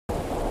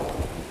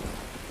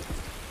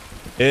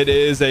It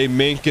is a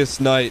Minkus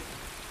night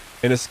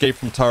in Escape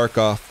from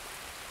Tarkov.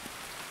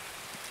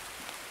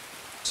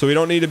 So we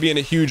don't need to be in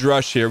a huge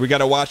rush here. We got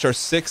to watch our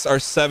 6, our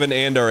 7,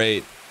 and our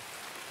 8.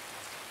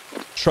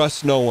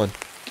 Trust no one.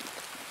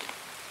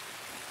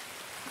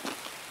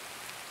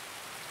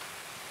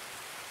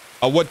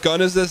 What gun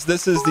is this?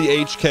 This is the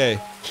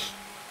HK.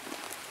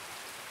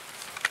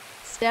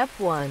 Step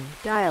 1,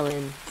 dial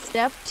in.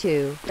 Step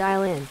 2,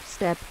 dial in.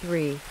 Step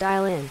 3,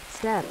 dial in.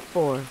 Step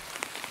 4.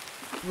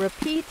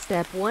 Repeat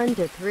step 1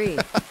 to 3.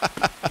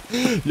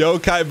 Yo,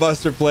 Kai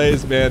Buster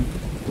plays, man.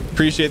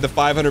 Appreciate the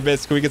 500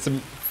 bits. Can we get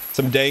some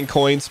dang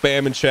coin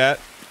spam in chat?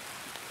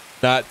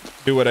 Not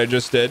do what I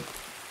just did.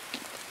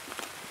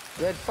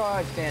 Good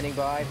 5 standing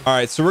by. All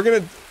right, so we're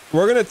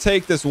gonna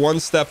take this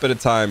one step at a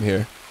time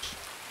here.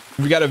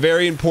 We got a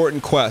very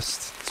important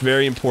quest. It's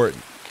very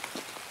important.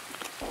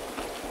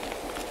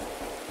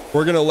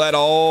 We're gonna let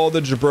all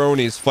the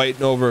jabronis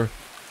fighting over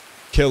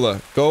Killa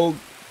go.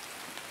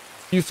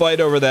 You fight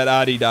over that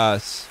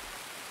Adidas.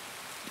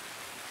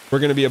 We're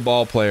gonna be a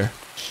ball player.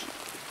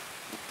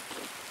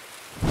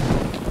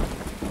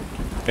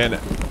 And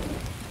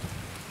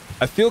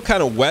I feel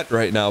kind of wet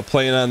right now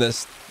playing on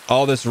this,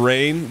 all this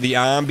rain, the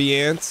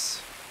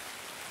ambience.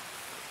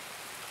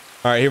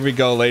 All right, here we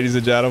go, ladies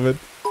and gentlemen.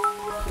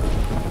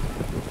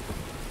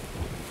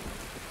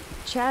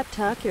 Chat,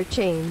 tuck your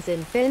chains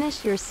and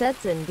finish your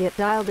sets and get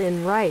dialed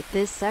in right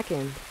this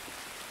second.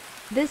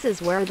 This is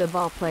where the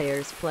ball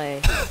players play.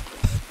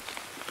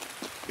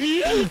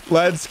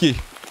 Ladsky.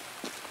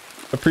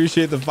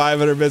 Appreciate the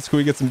 500 bits. Can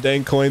we get some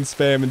dang coin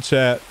spam in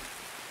chat?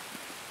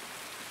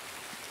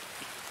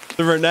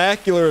 The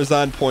vernacular is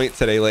on point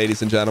today,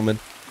 ladies and gentlemen.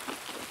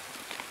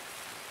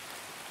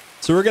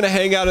 So we're going to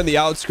hang out in the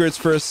outskirts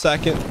for a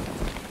second.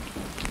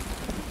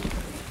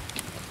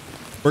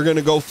 We're going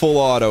to go full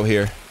auto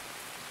here.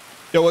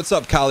 Yo, what's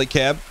up, Collie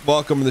Cab?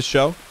 Welcome to the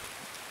show.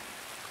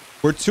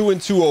 We're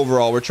 2-2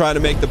 overall. We're trying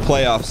to make the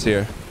playoffs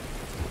here.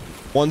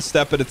 One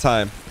step at a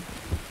time.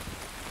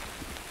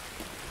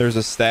 There's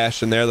a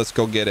stash in there. Let's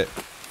go get it.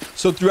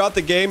 So throughout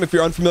the game, if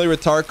you're unfamiliar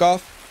with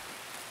Tarkov,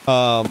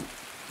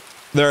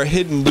 there are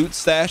hidden loot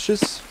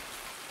stashes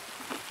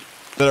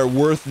that are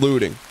worth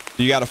looting.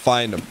 You got to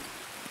find them.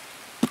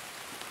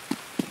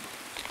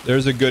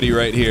 There's a goodie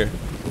right here.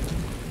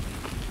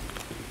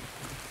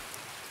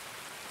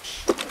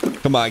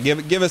 Come on,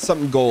 give us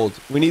something gold.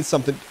 We need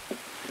something.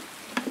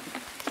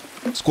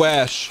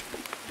 Squash.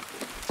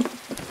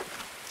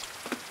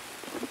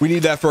 We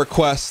need that for a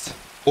quest.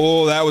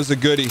 Oh, that was a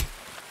goodie.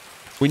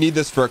 We need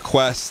this for a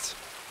quest.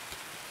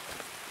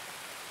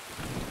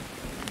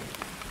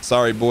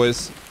 Sorry,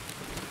 boys.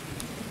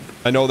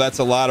 I know that's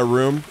a lot of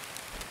room,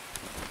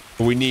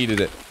 but we needed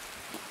it.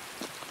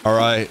 All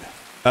right.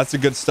 That's a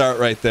good start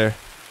right there.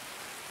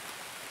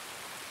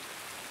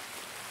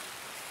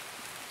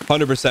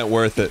 100%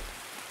 worth it.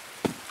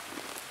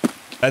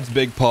 That's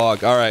big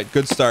pog. All right,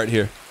 good start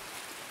here.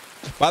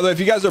 By the way, if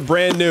you guys are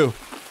brand new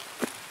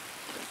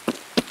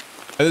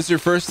and this is your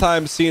first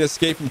time seeing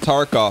Escape from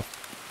Tarkov,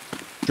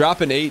 drop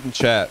an 8 in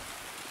chat.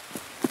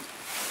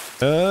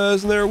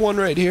 Isn't there one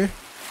right here?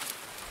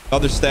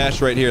 Another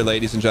stash right here,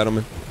 ladies and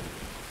gentlemen.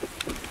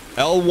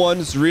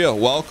 L1's real.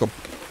 Welcome.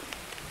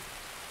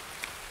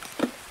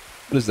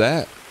 What is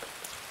that?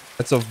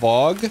 That's a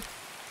Vogue. Well,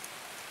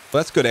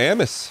 that's good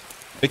Amos.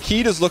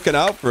 Nikita's looking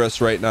out for us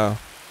right now.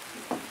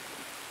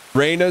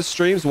 Reyna's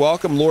streams,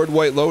 welcome. Lord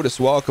White Lotus,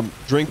 welcome.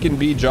 Drinkin'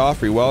 B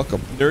Joffrey, welcome.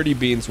 Nerdy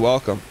Beans,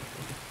 welcome.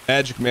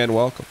 Magic Man,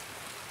 welcome.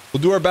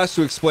 We'll do our best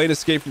to explain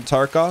Escape from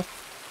Tarkov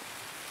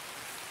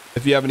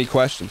if you have any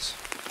questions.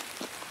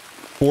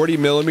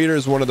 40mm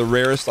is one of the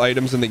rarest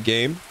items in the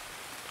game.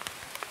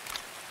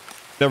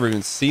 Never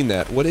even seen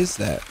that. What is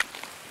that?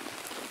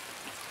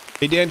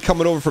 Hey Dan,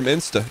 coming over from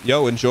Insta.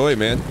 Yo, enjoy,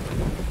 man.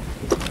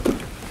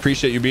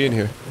 Appreciate you being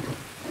here.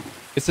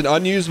 It's an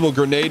unusable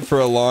grenade for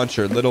a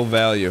launcher. Little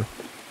value.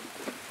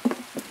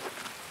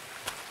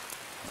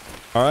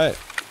 All right.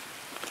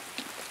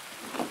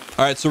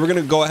 All right, so we're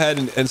going to go ahead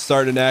and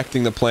start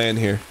enacting the plan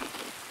here.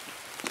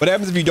 What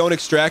happens if you don't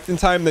extract in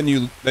time? Then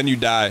you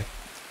die.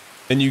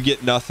 And you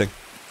get nothing.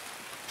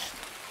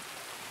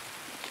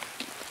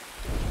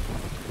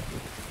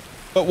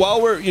 But while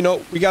we're, you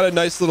know, we got a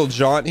nice little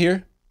jaunt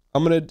here.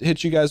 I'm going to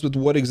hit you guys with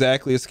what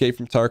exactly Escape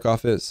from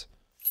Tarkov is.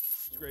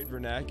 Grade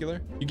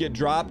vernacular. You get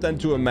dropped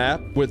onto a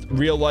map with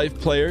real life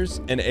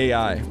players and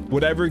AI.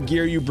 Whatever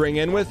gear you bring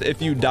in with,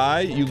 if you die,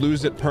 you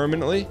lose it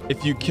permanently.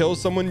 If you kill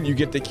someone, you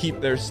get to keep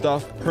their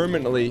stuff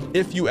permanently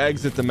if you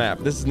exit the map.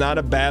 This is not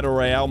a battle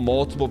royale.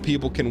 Multiple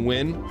people can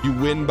win. You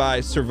win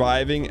by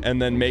surviving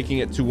and then making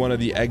it to one of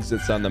the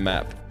exits on the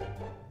map.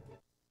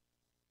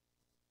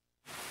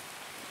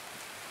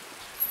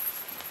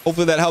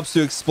 Hopefully that helps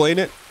to explain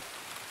it.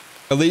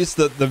 At least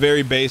the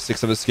very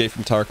basics of Escape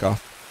from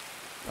Tarkov.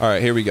 All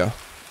right, here we go.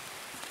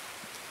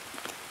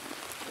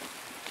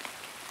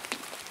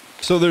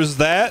 So there's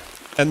that,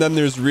 and then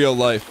there's real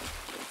life.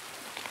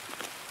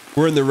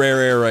 We're in the rare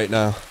air right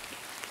now.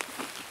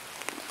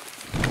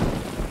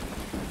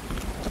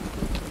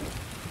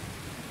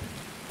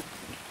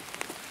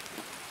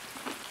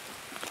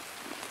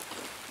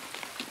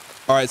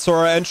 All right, so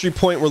our entry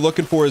point we're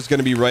looking for is going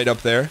to be right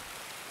up there.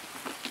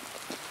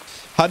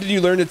 How did you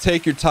learn to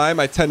take your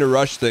time? I tend to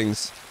rush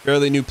things.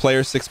 Fairly new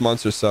player, 6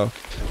 months or so.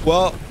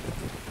 Well,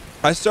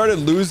 I started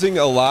losing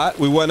a lot.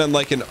 We went on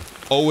like an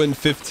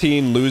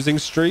 0-15 losing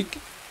streak.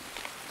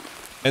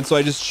 And so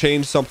I just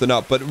changed something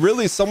up. But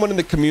really, someone in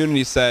the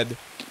community said,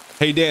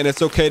 hey, Dan,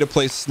 it's okay to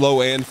play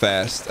slow and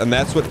fast. And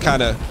that's what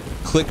kind of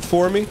clicked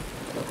for me.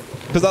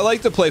 Because I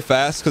like to play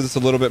fast because it's a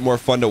little bit more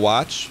fun to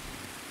watch.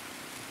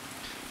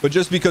 But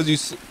just because you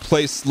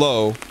play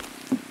slow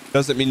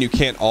doesn't mean you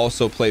can't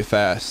also play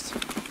fast.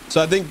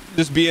 So I think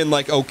just being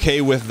like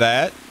okay with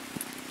that.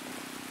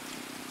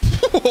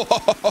 You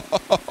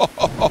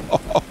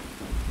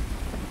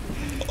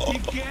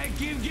can't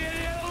keep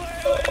getting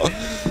away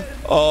with it.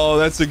 Oh,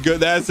 that's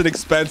an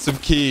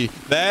expensive key.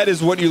 That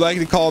is what you like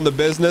to call in the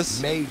business.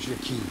 Major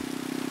key.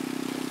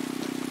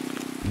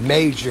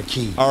 Major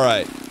key. All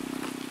right.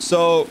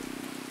 So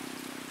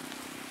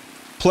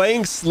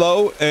playing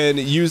slow and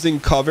using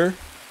cover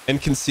and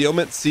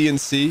concealment,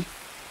 CNC,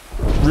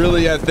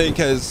 really I think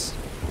has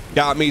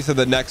got me to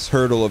the next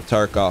hurdle of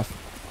Tarkov.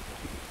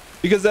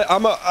 Because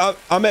I'm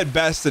at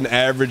best an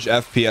average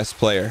FPS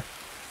player.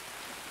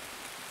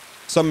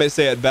 Some may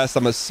say at best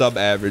I'm a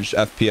sub-average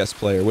FPS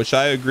player, which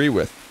I agree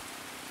with.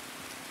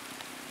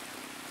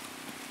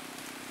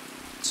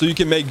 So you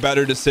can make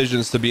better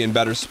decisions to be in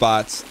better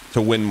spots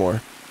to win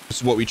more. This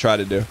is what we try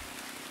to do.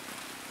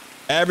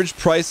 Average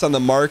price on the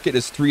market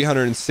is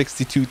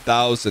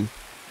 $362,000.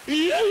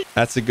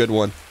 That's a good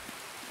one.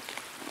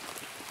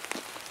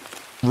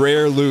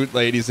 Rare loot,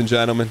 ladies and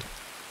gentlemen.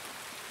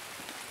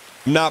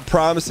 I'm not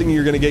promising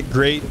you're going to get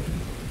great,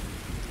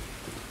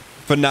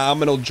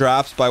 phenomenal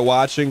drops by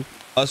watching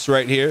us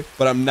right here,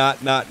 but I'm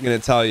not going to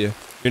tell you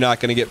you're not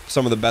going to get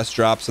some of the best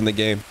drops in the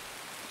game.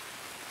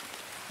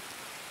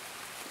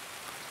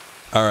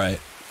 All right.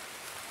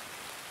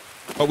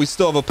 But we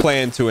still have a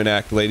plan to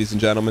enact, ladies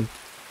and gentlemen.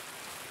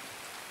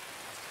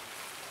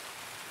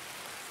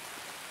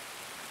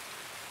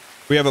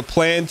 We have a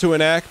plan to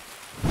enact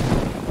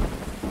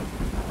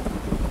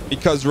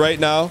because right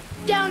now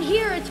down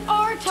here it's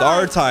our time. It's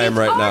our time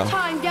right now. It's our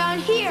time down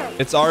here.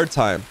 It's our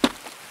time.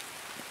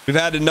 We've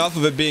had enough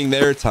of it being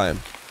their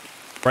time.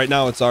 Right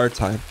now it's our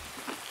time.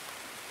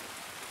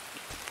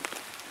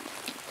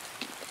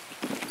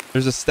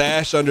 There's a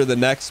stash under the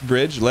next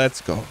bridge.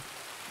 Let's go.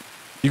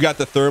 You got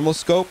the thermal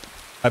scope?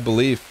 I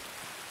believe.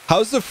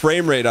 How's the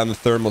frame rate on the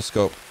thermal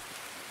scope?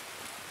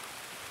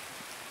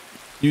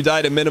 You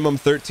died a minimum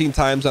 13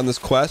 times on this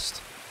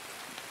quest.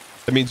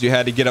 That means you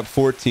had to get up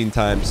 14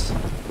 times.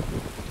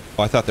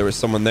 Oh, I thought there was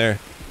someone there.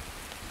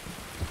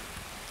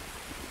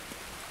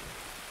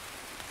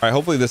 All right,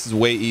 hopefully this is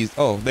way easy.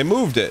 Oh, they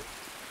moved it.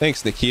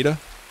 Thanks, Nikita.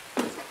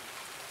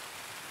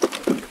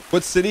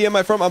 What city am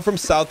I from? I'm from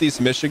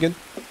Southeast Michigan.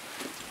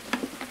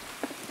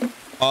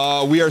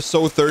 We are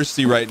so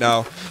thirsty right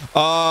now.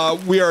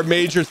 We are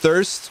major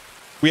thirst.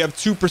 We have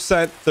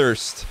 2%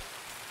 thirst.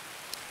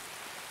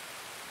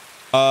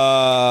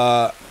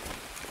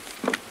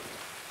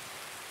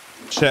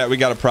 Chat, we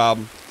got a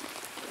problem.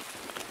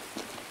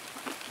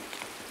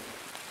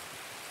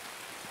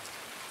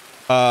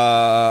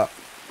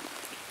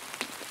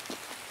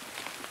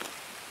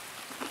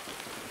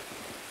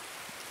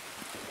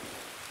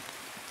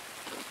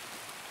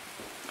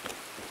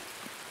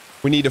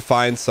 We need to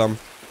find some.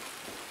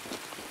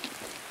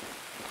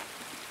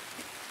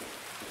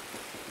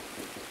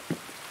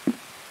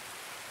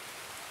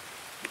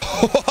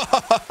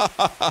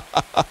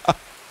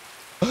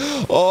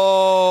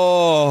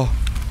 Oh,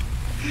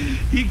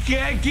 You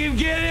can't keep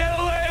getting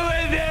away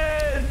with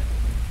it.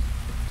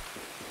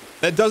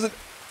 that doesn't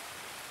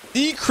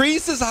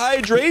decreases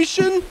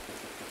hydration?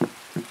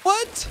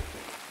 What?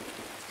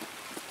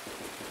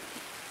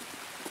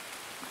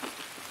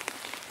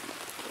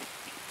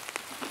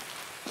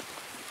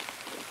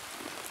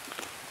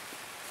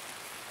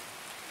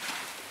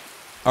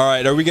 All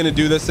right, are we going to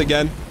do this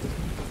again?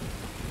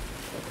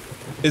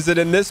 Is it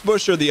in this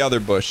bush or the other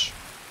bush?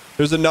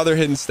 There's another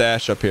hidden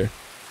stash up here.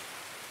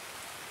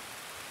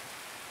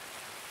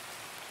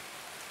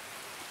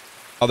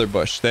 Other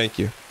bush, thank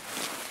you.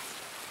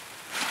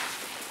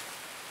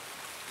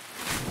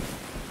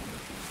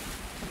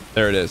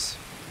 There it is.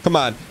 Come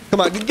on,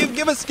 come on.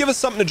 Give us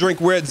something to drink.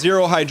 We're at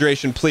 0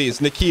 hydration,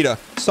 please. Nikita,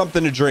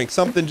 something to drink.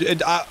 Something.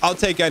 I'll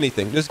take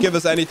anything. Just give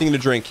us anything to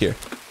drink here.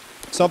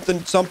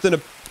 Something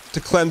to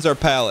cleanse our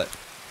palate.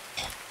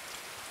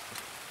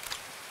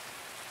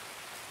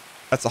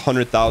 That's a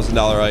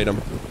 $100,000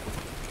 item.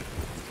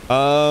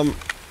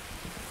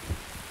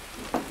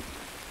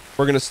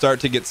 We're gonna start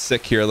to get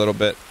sick here a little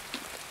bit.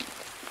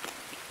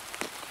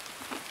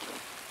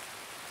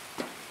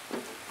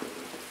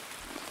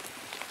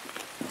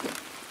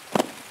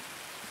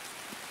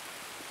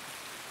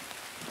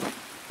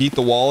 Eat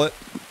the wallet.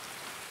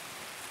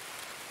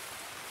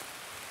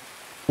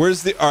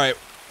 Where's the... All right.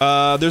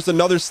 There's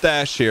another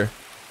stash here.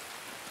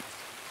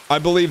 I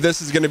believe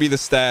this is going to be the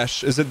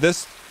stash. Is it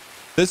this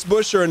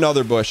bush or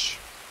another bush?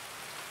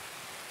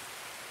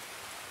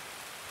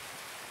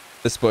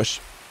 This bush.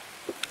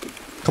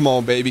 Come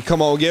on, baby.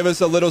 Come on. Give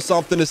us a little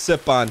something to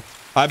sip on.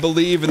 I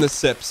believe in the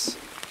sips.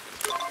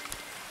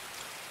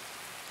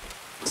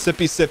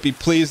 Sippy, sippy,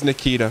 please,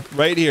 Nikita.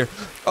 Right here.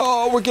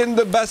 Oh, we're getting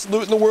the best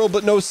loot in the world,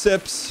 but no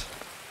sips.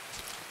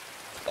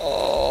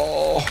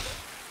 Oh.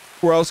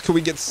 Where else could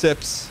we get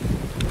sips?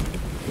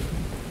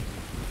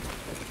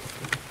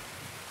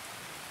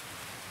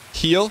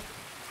 Heal.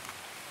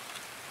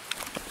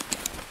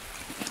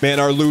 Man,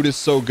 our loot is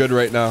so good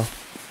right now.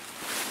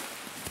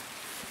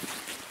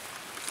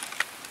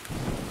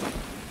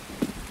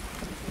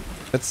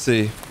 Let's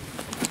see.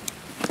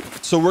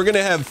 So we're going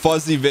to have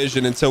fuzzy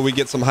vision until we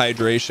get some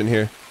hydration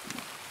here.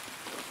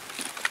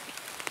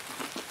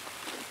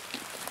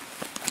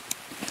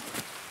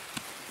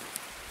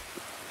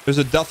 There's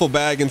a duffel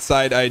bag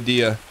inside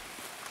idea.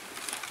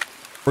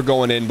 We're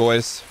going in,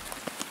 boys.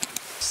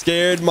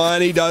 Scared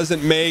money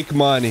doesn't make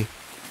money.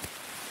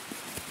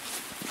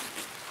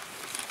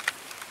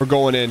 We're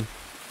going in.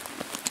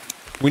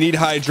 We need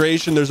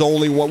hydration. There's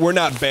only one. We're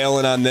not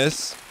bailing on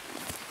this.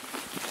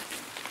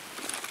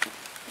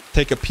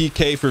 Take a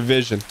PK for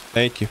vision.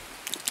 Thank you.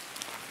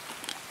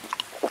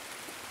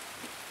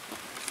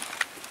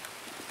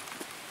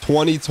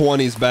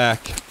 2020's back.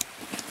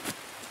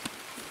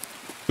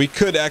 We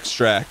could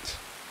extract.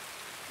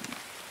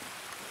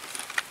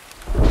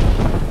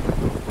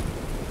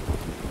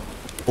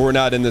 But we're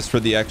not in this for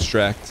the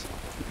extract.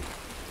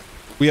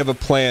 We have a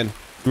plan.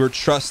 We were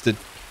trusted.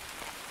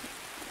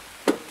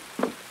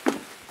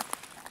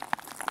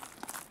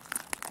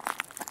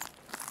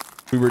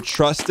 We were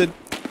trusted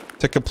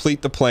to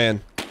complete the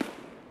plan.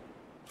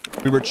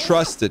 We were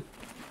trusted.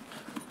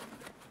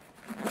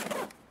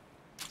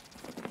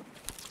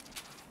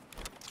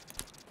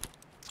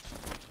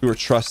 We were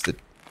trusted.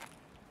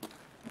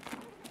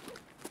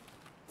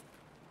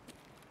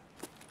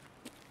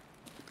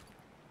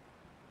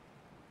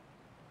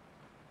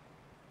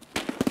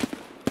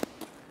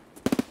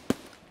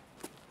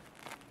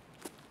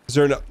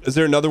 Is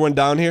there another one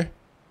down here?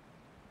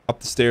 Up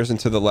the stairs and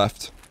to the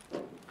left.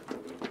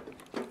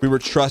 We were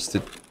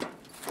trusted.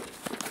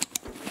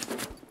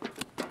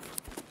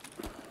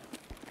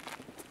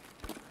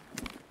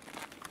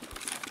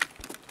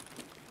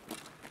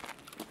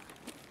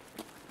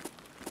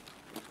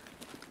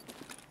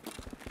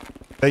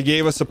 They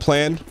gave us a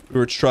plan. We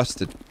were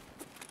trusted.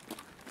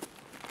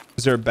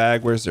 Is there a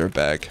bag? Where's there a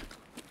bag?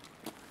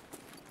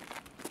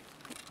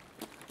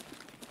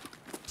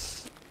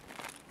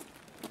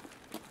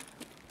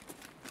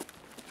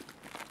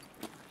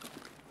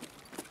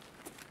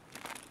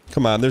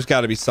 Come on, there's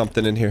got to be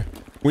something in here.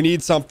 We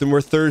need something. We're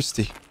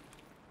thirsty.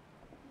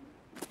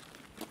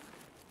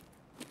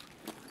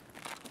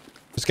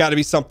 There's got to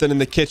be something in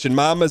the kitchen.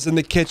 Mama's in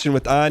the kitchen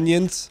with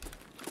onions.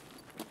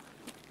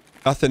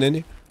 Nothing in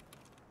here.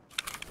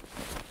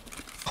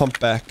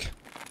 Humpback.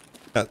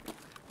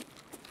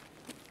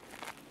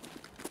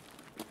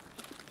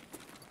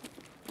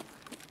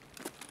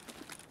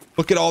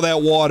 Look at all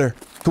that water.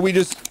 Can we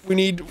just...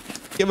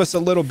 Give us a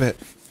little bit.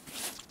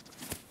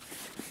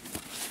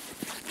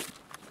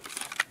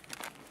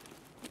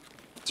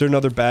 Is there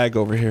another bag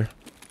over here?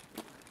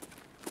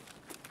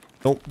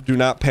 Don't... Do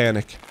not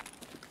panic.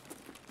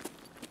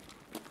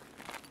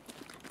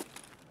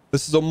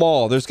 This is a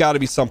mall. There's got to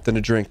be something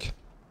to drink.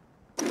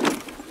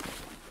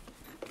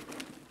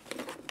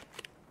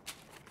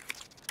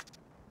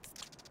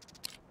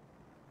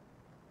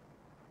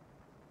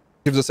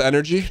 Gives us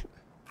energy.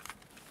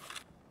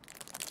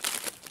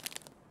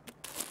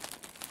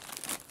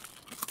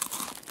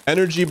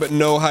 Energy, but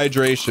no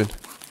hydration.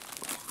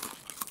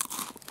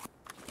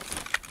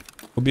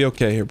 We'll be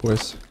okay here,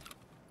 boys.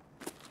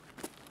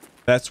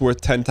 That's worth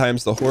 10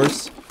 times the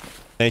horse.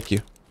 Thank you.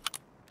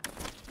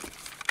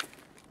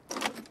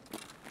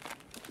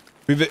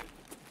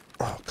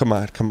 Oh, come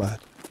on, come on.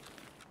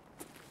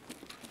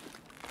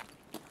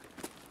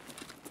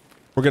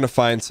 We're gonna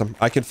find some.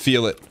 I can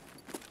feel it.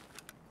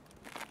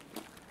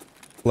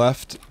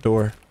 Left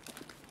door.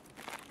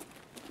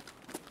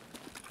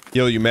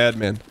 Yo, you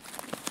madman.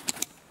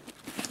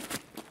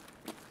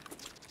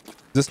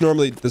 This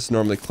is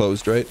normally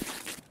closed, right?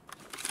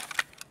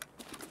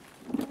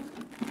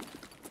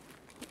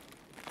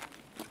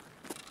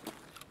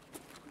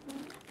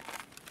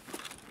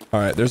 All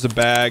right, there's a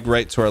bag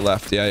right to our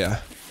left. Yeah, yeah.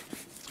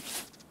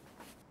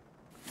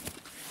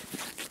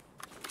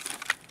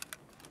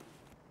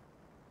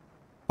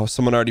 Oh,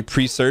 someone already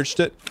pre-searched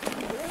it.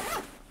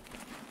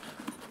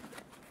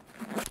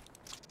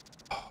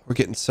 Oh, we're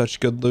getting such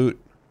good loot.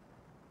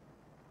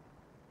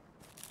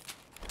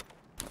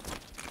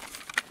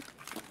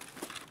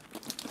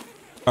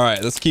 All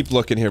right, let's keep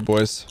looking here,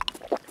 boys.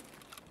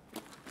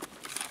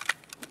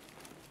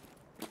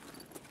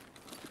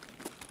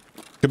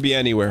 Could be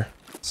anywhere.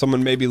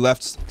 Someone maybe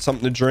left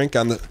something to drink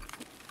on the...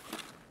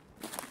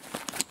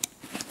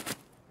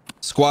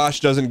 Squash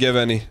doesn't give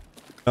any.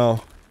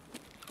 No.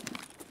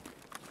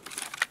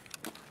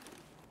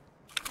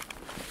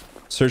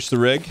 Search the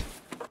rig.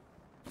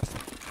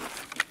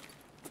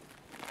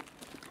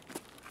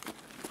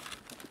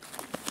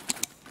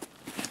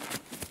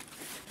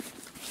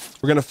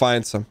 We're gonna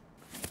find some.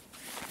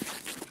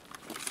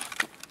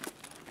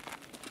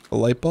 A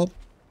light bulb?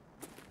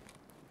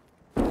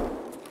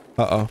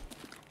 Uh-oh.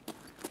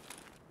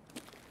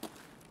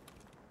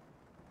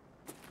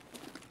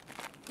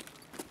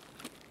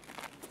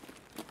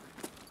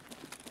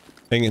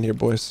 Hang in here,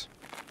 boys.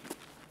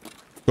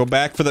 Go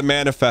back for the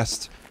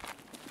manifest.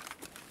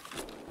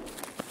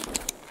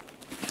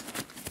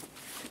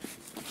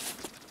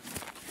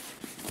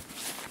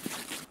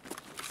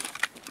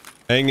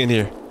 Hang in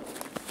here.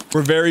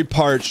 We're very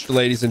parched,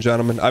 ladies and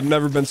gentlemen. I've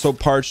never been so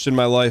parched in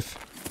my life.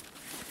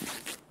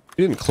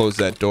 You didn't close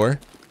that door.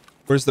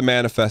 Where's the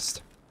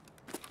manifest?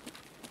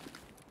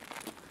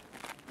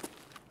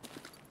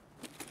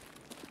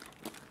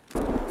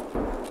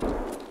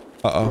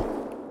 Uh-oh.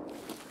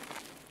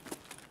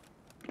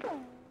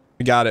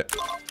 We got it.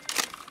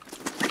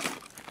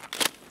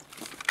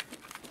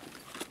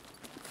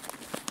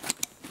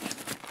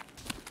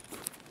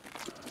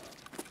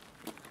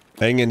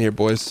 Hang in here,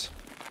 boys.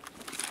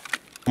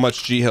 How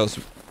much G-Hills?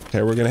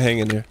 Okay, we're gonna hang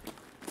in here.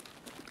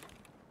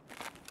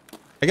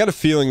 I got a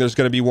feeling there's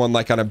gonna be one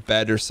like on a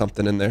bed or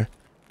something in there.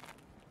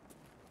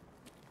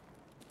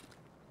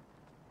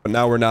 But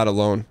now we're not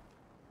alone.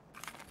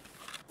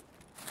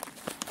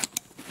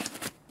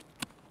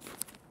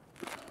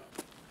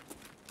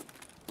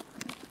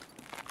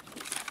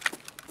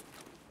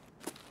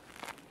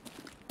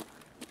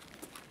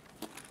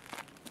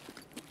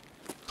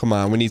 Come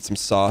on, we need some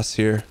sauce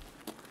here.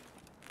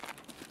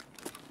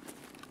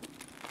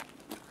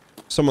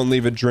 Someone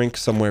leave a drink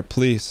somewhere,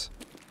 please.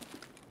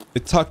 They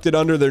tucked it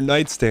under their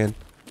nightstand.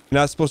 You're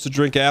not supposed to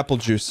drink apple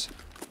juice.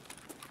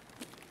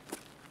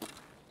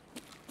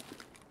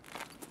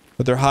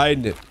 But they're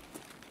hiding it.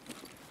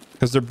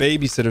 Because their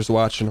babysitter's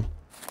watching them.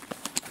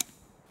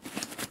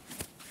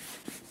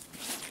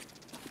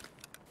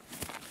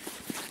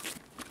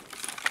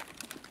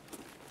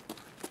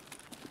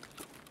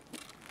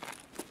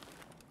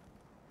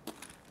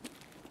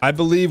 I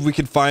believe we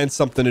could find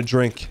something to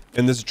drink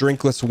in this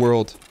drinkless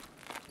world.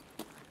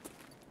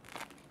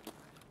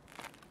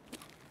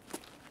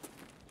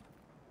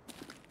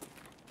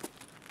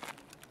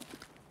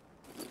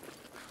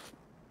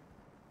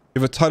 We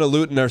have a ton of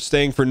loot and are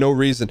staying for no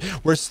reason.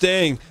 We're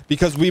staying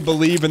because we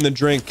believe in the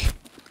drink.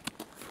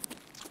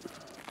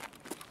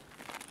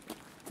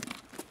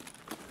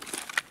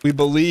 We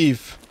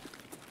believe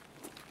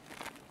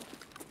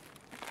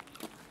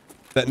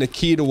that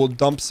Nikita will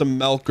dump some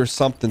milk or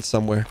something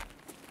somewhere.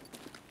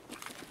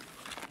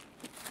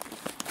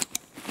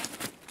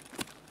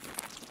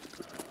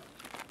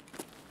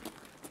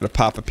 Gonna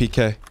pop a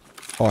PK.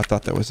 Oh, I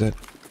thought that was it.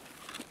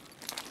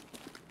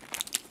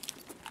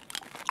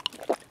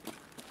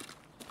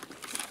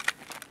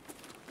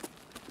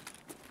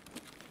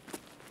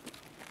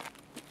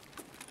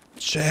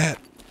 Chat.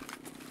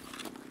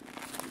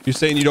 You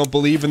saying you don't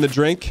believe in the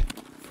drink?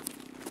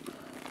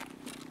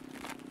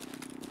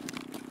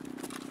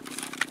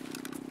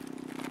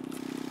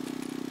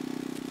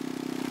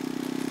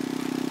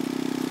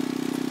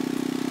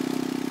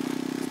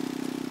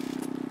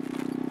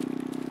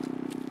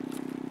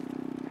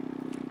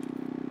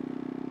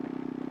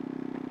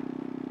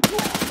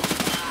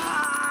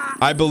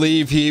 I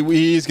believe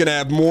he's gonna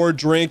have more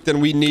drink than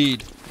we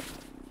need.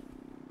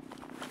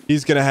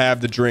 He's gonna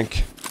have the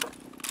drink.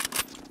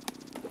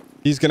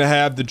 He's gonna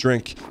have the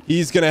drink.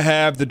 He's gonna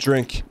have the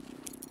drink.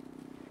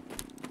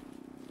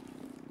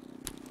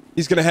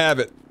 He's gonna have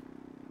it.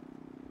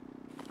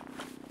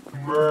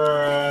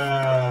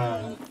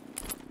 Bruh.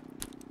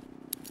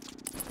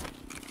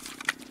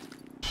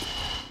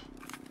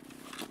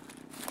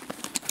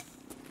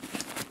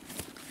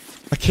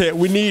 I can't.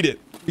 We need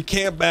it. We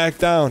can't back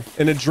down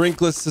in a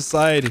drinkless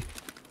society.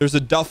 There's a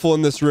duffel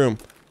in this room.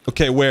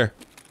 Okay, where?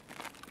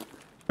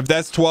 If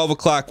that's 12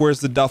 o'clock,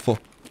 where's the duffel?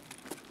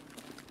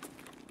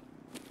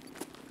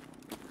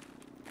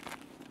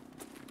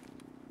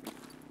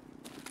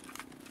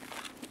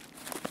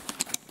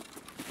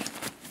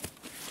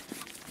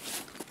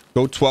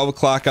 Go 12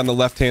 o'clock on the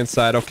left-hand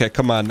side. Okay,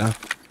 come on now.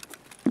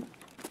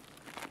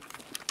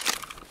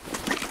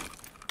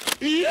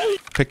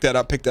 Pick that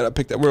up, pick that up,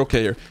 pick that. We're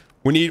okay here.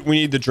 We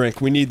need the drink.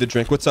 We need the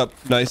drink. What's up?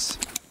 Nice.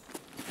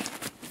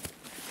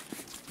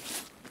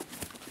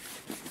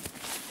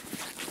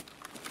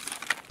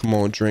 Come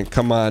on, drink.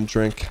 Come on,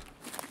 drink.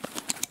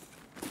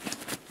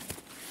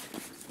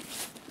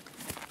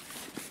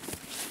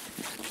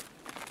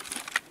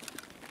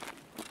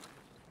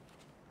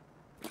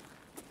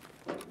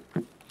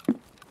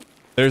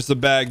 There's the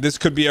bag. This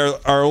could be our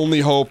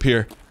only hope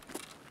here.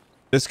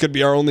 This could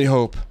be our only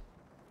hope.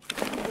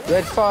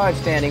 Red 5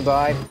 standing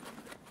by.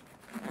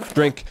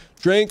 Drink.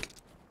 Drink.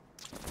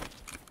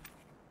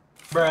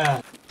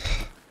 Bruh.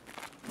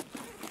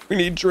 We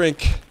need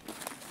drink.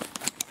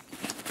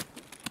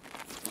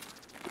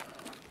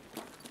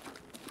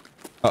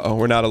 Uh-oh,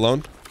 we're not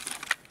alone.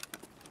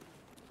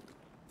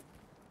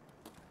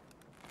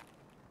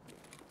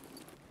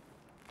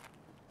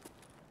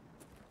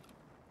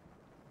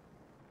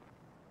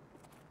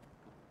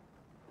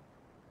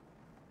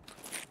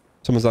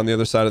 Someone's on the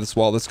other side of this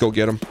wall. Let's go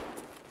get him.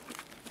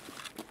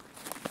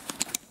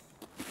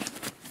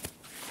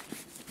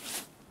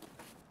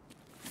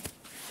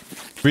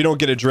 If we don't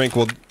get a drink,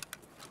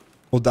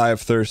 we'll die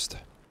of thirst.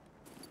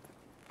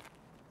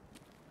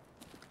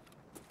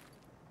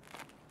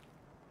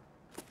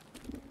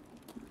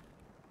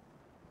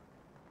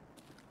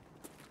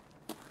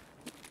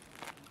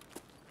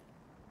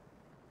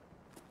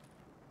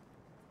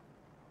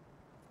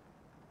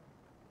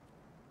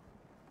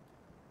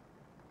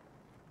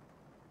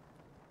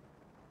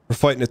 We're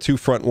fighting a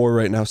two-front war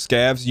right now.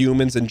 Scavs,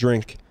 humans, and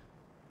drink.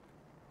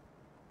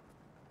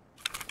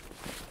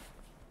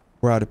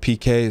 We're out of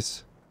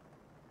PKs.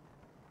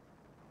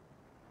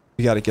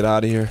 We gotta get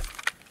out of here.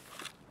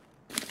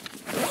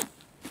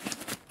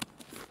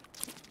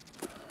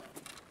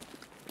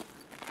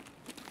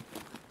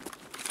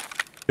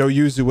 Yo,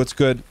 Yuzu, what's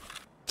good?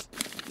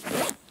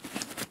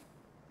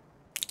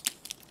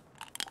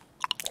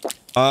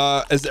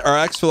 Is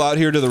our exfil out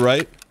here to the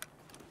right?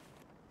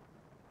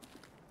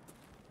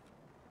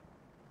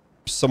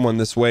 Someone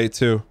this way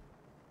too.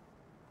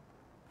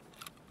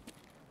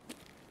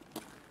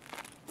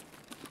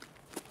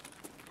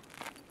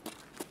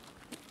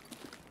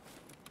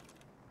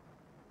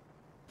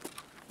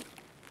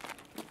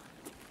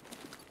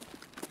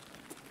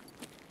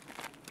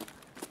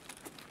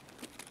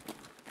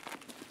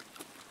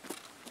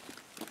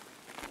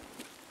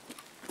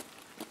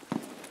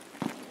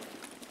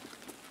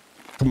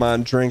 Come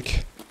on,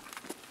 drink.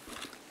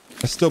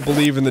 I still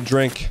believe in the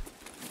drink.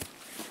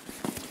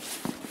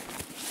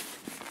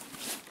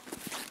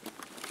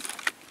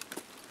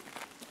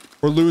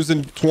 We're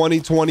losing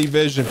 20/20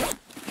 vision.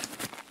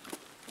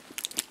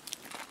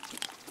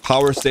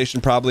 Power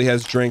station probably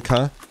has drink,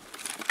 huh?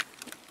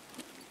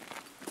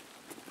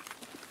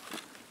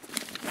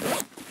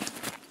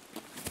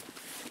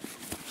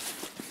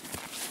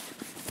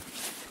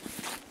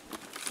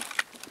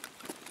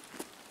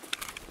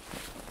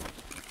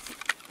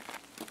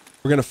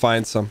 We're gonna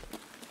find some.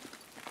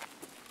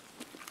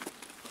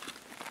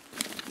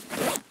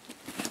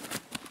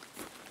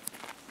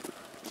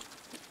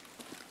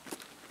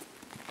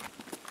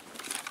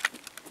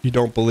 You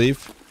don't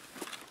believe?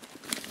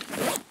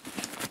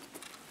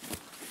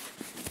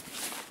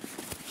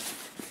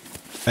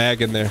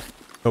 Bag in there.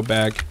 No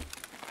bag.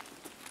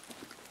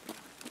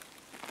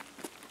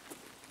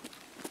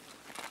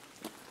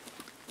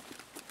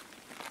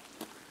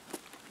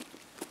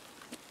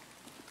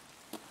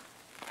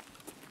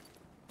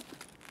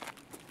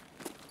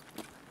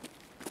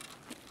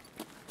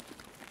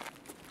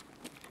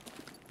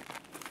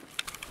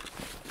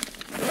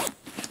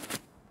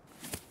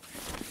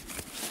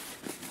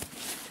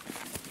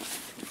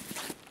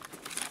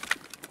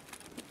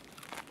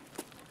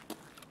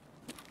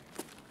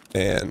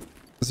 And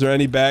is there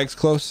any bags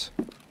close?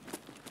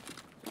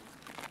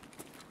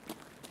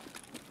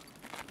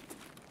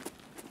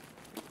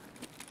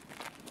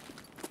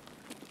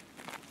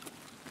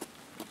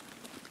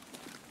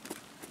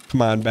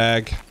 Come on,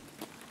 bag.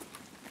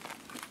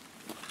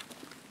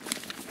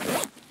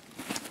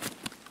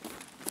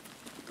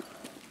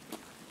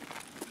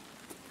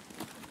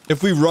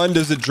 If we run,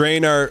 does it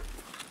drain our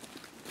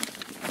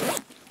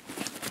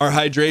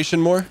hydration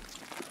more?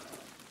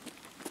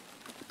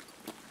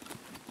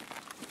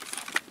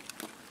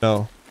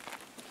 No.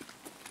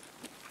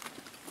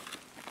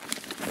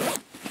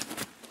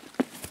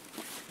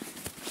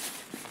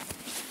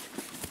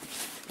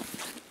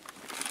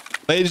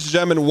 Ladies and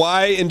gentlemen,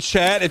 why in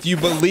chat if you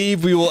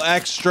believe we will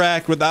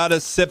extract without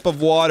a sip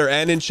of water,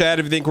 and in chat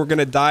if you think we're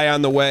gonna die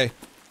on the way.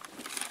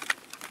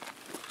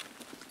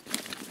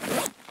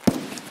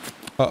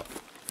 Oh,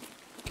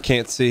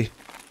 can't see.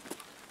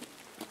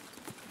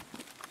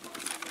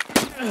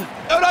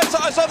 Oh no,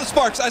 I saw the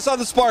sparks. I saw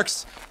the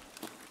sparks.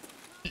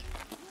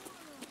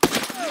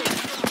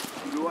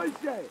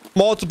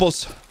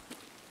 Multiples.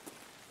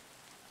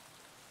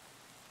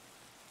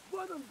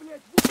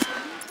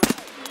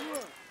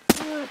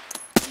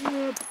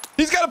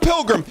 He's got a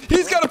pilgrim.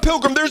 He's got a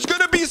pilgrim. There's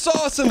gonna be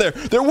sauce in there.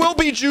 There will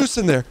be juice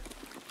in there.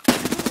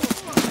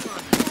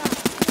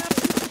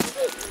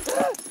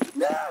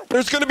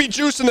 There's gonna be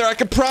juice in there, I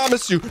can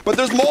promise you. But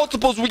there's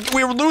multiples.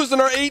 We were losing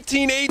our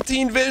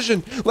 18/18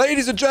 vision.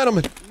 Ladies and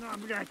gentlemen.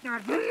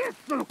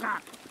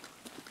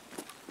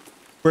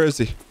 Where is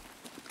he?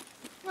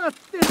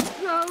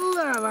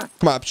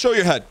 Come on, show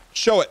your head.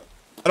 Show it.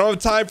 I don't have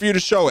time for you to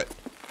show it.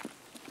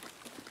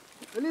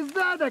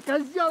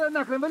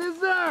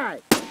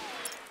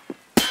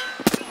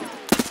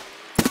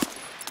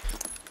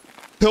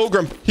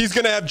 Pilgrim, he's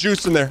gonna have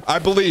juice in there. I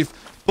believe.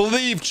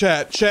 Believe,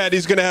 chat. Chat,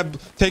 he's gonna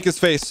take his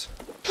face.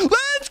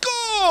 Let's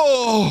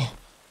go!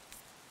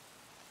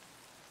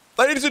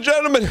 Ladies and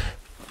gentlemen.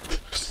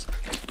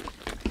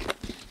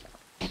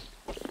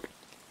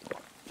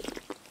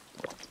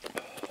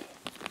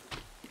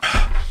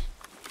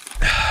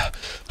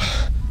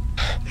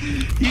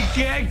 You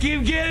can't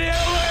keep getting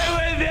away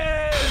with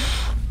it!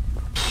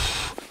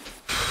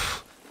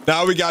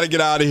 Now we gotta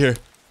get out of here.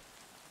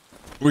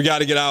 We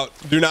gotta get out.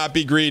 Do not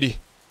be greedy.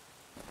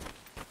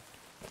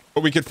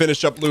 But we could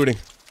finish up looting.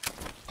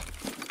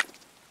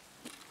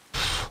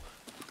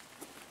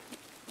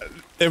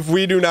 If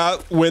we do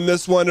not win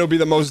this one, it'll be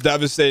the most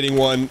devastating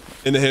one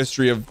in the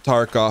history of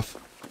Tarkov.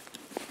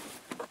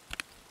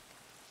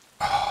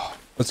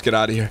 Let's get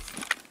out of here.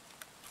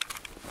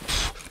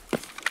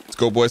 Let's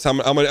go, boys.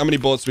 How many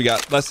bullets we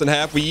got? Less than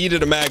half. We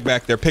yeeted a mag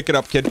back there. Pick it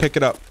up, kid. Pick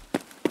it up.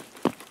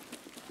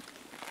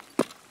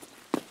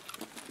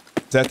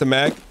 Is that the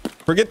mag?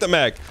 Forget the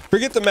mag.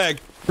 Forget the mag.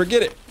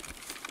 Forget it.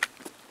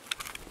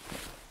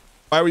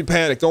 Why are we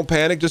panic? Don't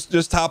panic.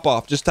 Just top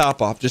off. Just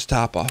top off. Just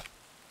top off.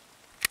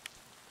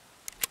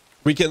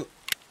 We can...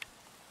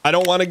 I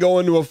don't want to go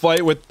into a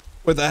fight with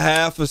a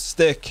half a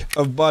stick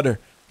of butter.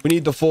 We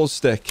need the full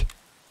stick.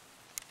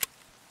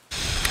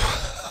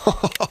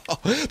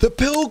 The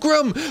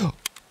Pilgrim!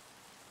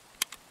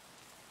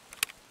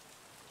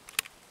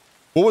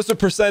 What was the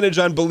percentage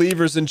on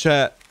believers in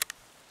chat?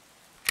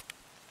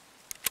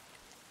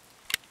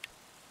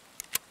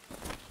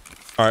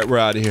 All right, we're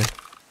out of here.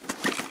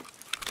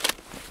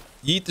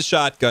 Yeet the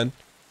shotgun.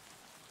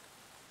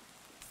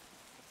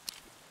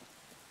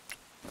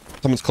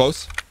 Someone's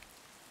close.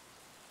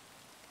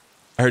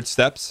 I heard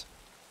steps.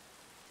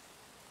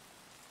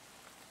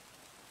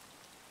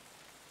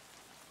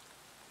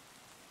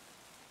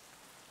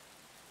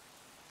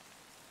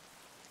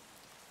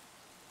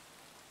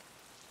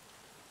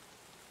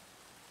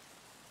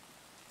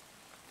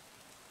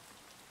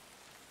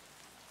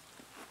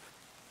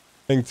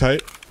 Hang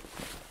tight.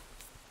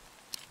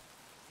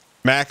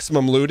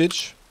 Maximum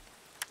lootage.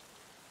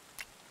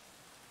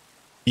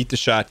 Eat the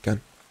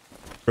shotgun.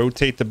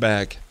 Rotate the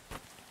bag.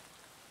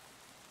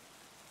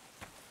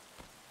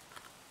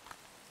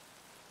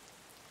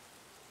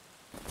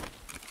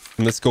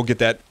 And let's go get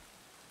that.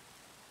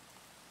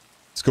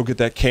 Let's go get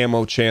that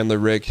camo Chandler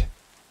rig.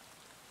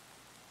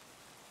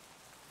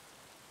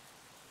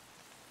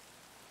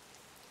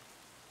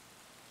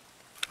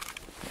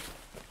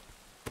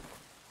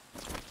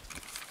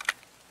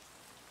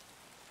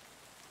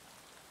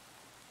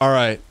 All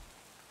right.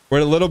 We're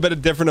in a little bit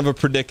of different of a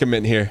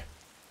predicament here.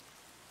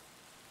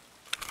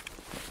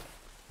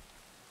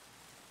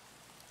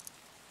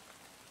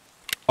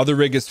 Other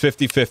rig is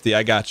 50-50.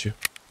 I got you.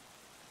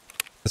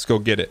 Let's go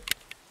get it.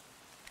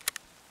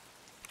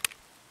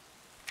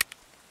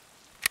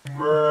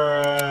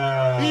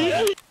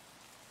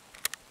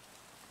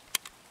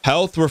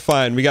 Health, we're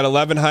fine. We got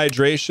 11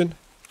 hydration.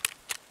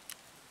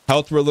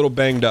 Health, we're a little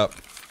banged up.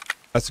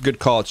 That's a good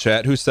call,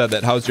 chat. Who said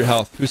that? How's your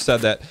health? Who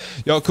said that?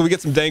 Yo, can we get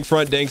some dank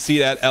front, dank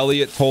seat at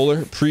Elliot Toller?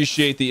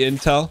 Appreciate the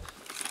intel.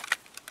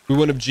 We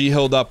wouldn't have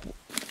G-hilled up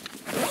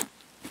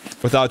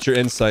without your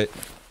insight.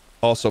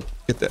 Also,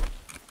 get that.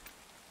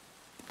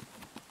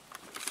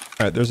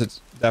 All right, there's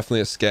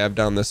definitely a scab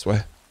down this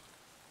way.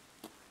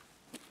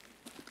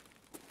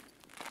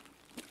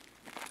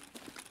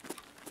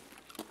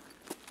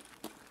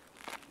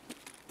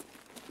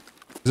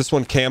 Is this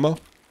one camo?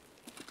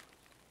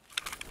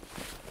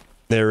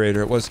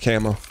 Narrator, it was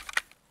camo.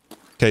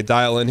 Okay,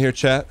 dial in here,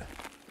 chat.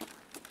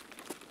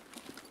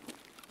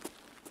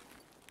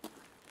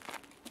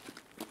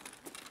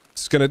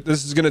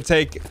 This is gonna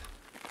take...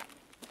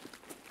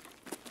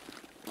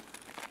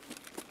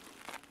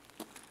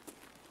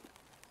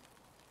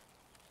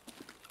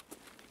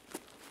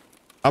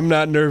 I'm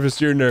not nervous,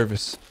 you're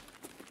nervous.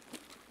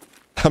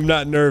 I'm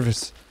not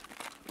nervous.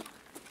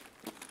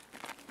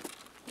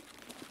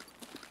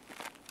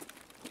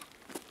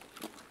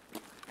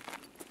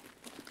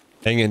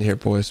 Hang in here,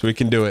 boys. We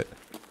can do it.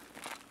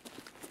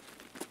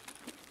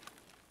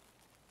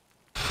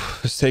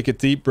 Let's take a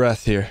deep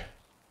breath here.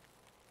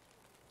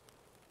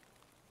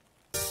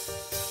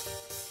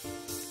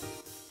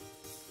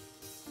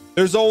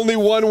 There's only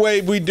one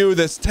way we do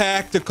this.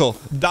 Tactical.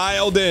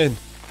 Dialed in.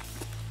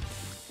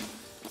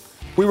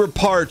 We were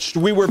parched.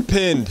 We were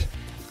pinned.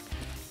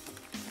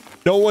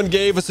 No one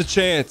gave us a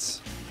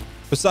chance.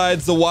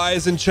 Besides the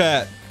wise in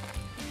chat.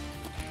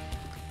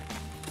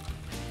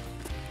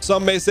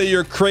 Some may say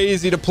you're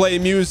crazy to play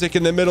music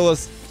in the middle of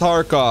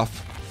Tarkov.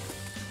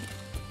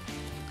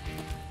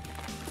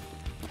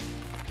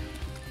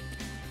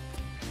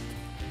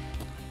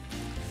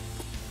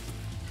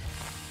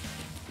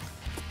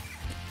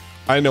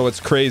 I know it's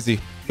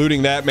crazy.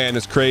 Looting that man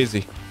is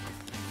crazy.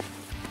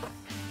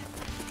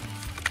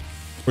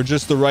 We're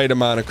just the right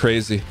amount of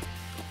crazy.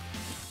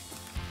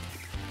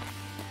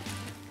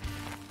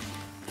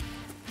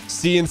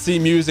 CNC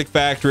Music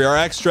Factory. Our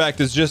extract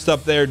is just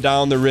up there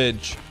down the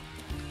ridge.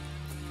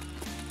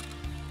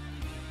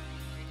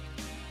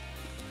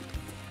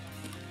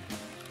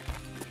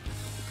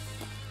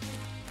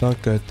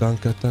 Danke,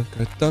 danke,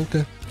 danke,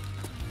 danke.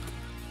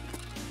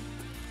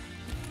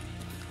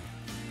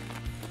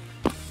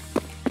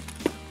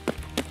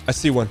 I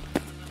see one.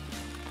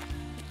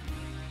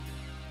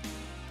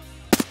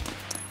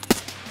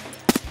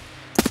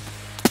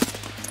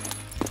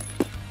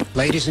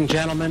 Ladies and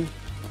gentlemen.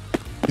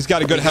 He's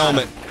got a good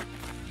helmet.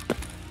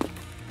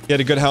 He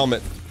had a good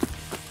helmet.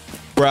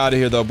 We're out of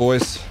here though,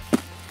 boys.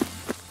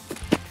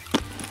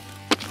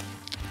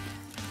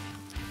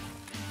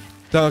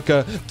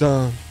 Dunka,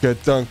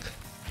 dunka, dunk.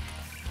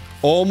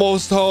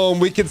 Almost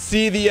home. We can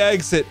see the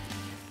exit.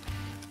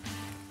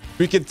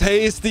 We can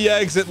taste the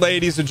exit,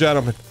 ladies and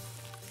gentlemen.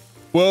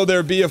 Will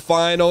there be a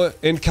final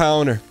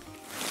encounter?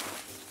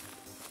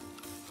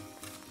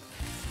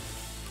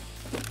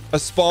 a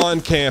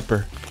spawn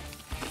camper.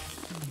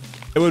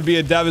 It would be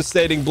a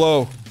devastating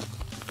blow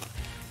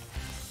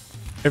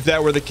if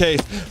that were the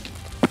case.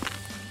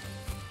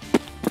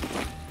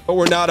 But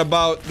we're not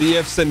about the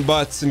ifs and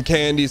buts and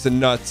candies and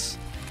nuts.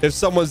 If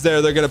someone's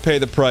there, they're gonna pay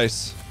the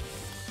price.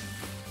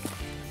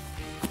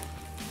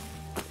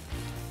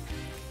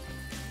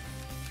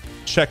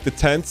 Check the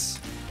tents.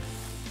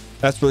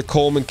 That's where the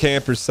Coleman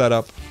camper's set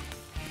up.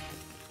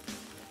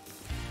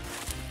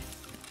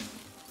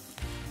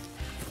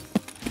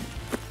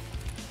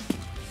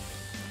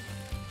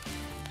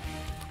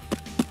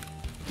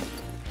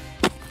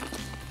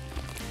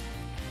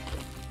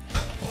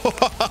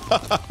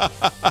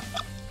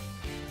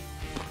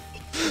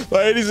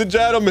 Ladies and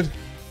gentlemen,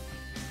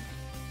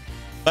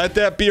 let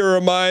that be a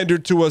reminder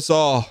to us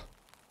all.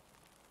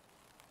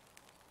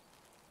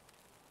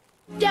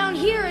 Down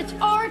here, it's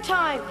our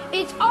time.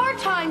 It's our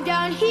time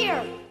down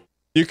here.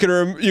 You can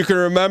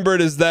remember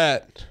it as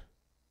that,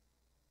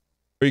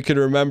 or you can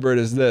remember it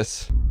as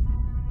this.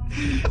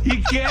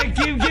 You can't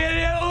keep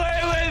getting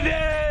away with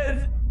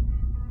it.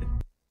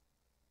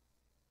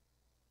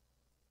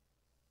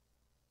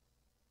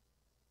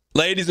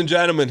 Ladies and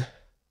gentlemen,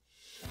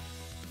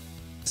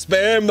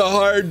 spam the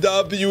hard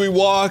W. We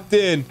walked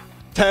in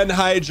 10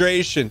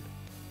 hydration.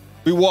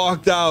 We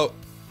walked out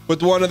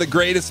with one of the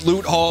greatest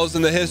loot hauls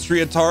in the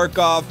history of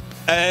Tarkov.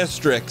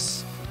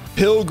 Asterix,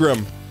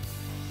 Pilgrim,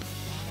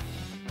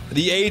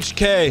 the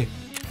HK,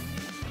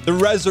 the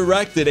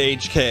resurrected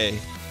HK.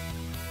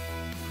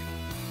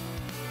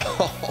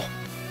 Oh.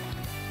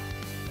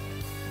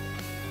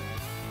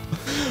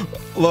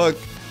 Look,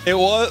 it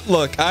was,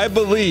 look, I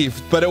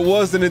believed, but it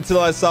wasn't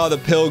until I saw the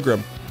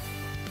Pilgrim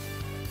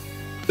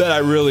that I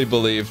really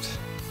believed.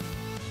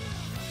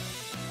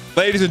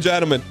 Ladies and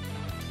gentlemen,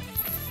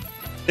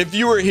 if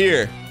you were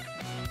here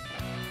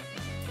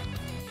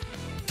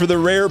for the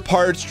rare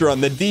parts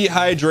run, the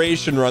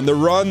dehydration run, the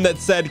run that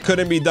said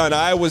couldn't be done,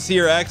 I was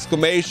here,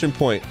 exclamation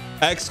point,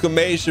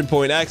 exclamation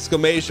point,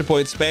 exclamation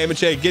point, spam and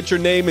chat, get your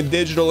name in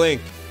digital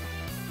ink.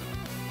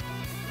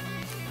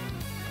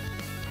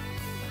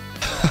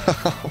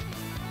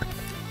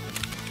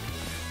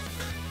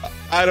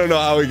 I don't know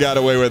how we got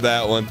away with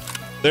that one.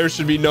 There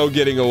should be no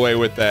getting away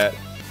with that.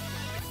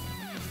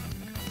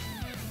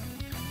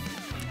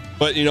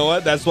 But you know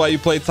what? That's why you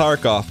play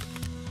Tarkov.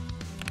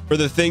 For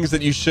the things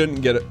that you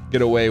shouldn't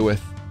get away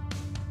with.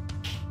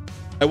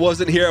 I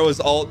wasn't here. I was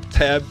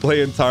alt-tab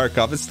playing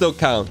Tarkov. It still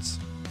counts.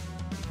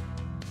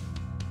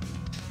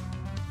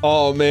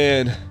 Oh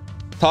man,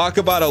 talk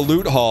about a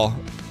loot haul.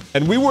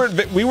 And we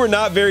were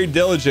not very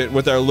diligent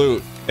with our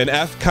loot. An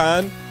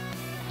FCon,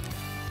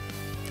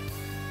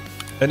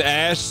 an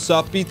Ash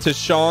Suppy,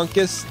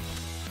 Tashonkus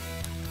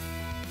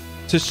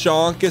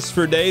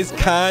for days,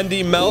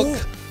 Condi Milk.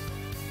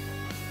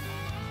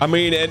 I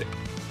mean,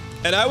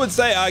 and I would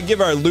say I give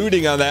our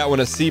looting on that one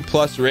a C+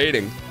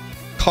 rating.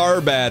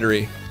 Car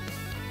battery.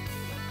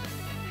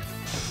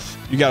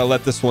 You gotta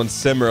let this one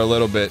simmer a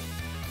little bit.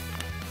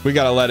 We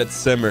gotta let it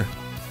simmer.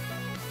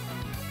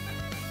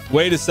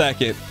 Wait a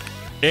second.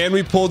 And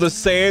we pulled a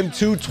Sand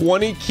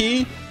 220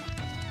 key.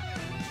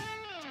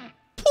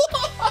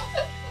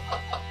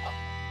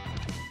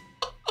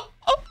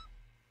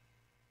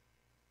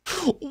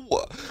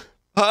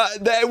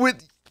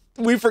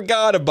 We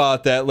forgot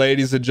about that,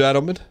 ladies and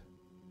gentlemen.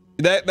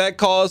 That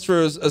calls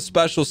for a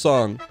special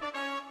song.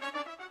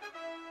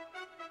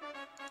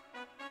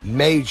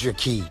 Major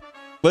key.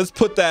 Let's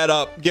put that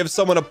up. Give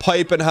someone a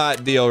piping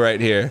hot deal right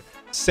here.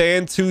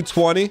 Sand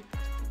 220.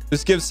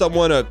 Just give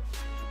someone a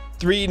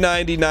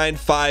 $3.99,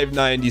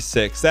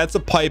 $5.96. That's a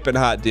piping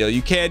hot deal.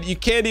 You can't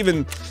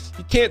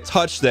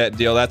touch that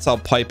deal. That's how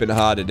piping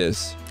hot it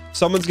is.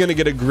 Someone's gonna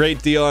get a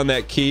great deal on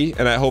that key,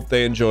 and I hope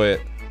they enjoy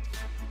it.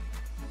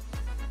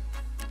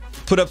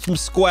 Put up some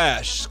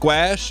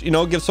squash, you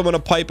know, give someone a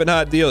piping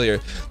hot deal here.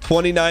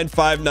 $29,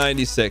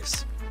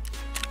 $5.96.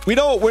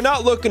 We're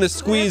not looking to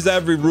squeeze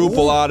every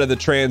ruble out of the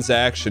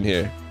transaction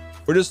here.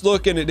 We're just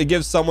looking to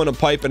give someone a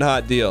piping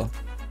hot deal.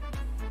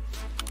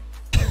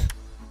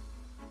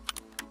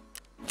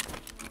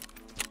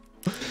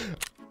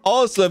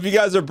 Also, if you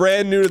guys are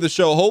brand new to the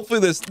show, hopefully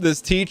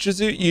this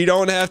teaches you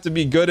don't have to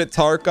be good at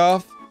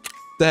Tarkov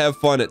to have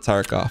fun at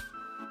Tarkov.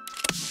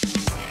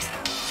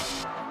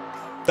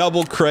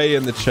 Double cray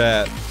in the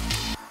chat.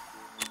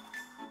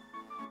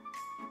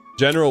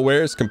 General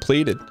wares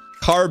completed.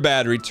 Car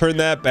battery, turn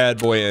that bad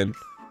boy in.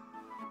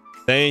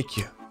 Thank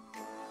you.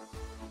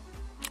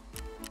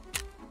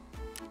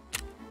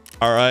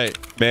 All right,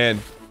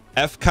 man.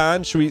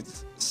 FCon, should we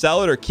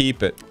sell it or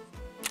keep it?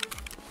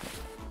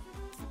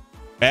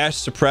 Ash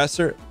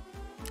suppressor.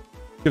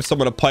 Give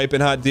someone a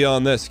piping hot deal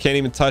on this. Can't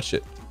even touch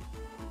it.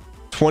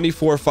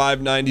 $24,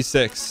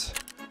 $5.96.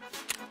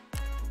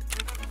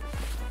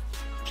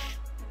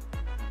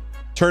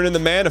 Turn in the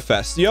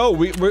manifest. Yo,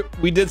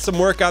 we did some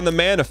work on the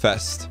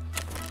manifest.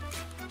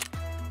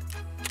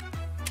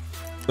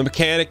 The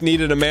mechanic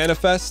needed a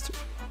manifest.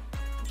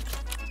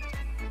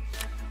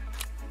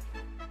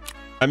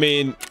 I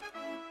mean,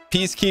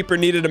 Peacekeeper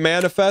needed a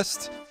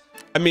manifest.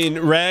 I mean,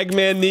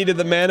 Ragman needed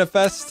the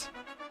manifest.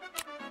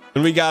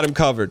 And we got him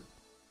covered.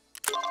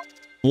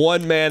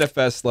 One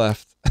manifest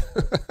left.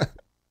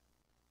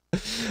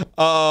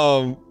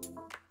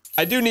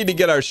 I do need to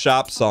get our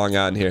shop song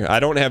on here. I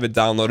don't have it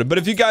downloaded, but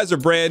if you guys are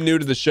brand new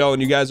to the show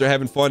and you guys are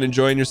having fun,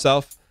 enjoying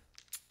yourself,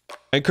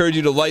 I encourage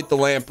you to light the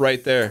lamp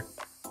right there.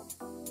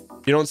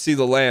 You don't see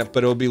the lamp,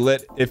 but it'll be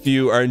lit if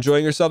you are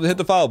enjoying yourself. To hit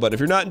the follow button.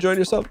 If you're not enjoying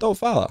yourself, don't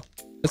follow.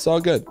 It's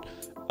all good.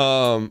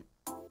 But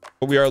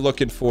we are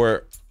looking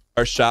for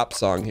our shop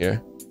song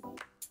here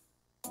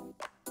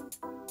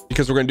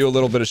because we're gonna do a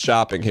little bit of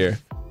shopping here.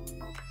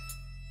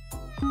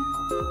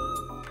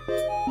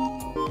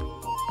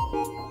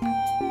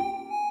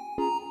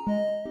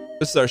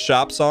 This is our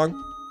shop song.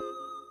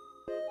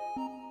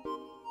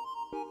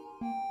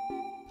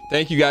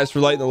 Thank you guys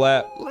for lighting the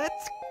lap.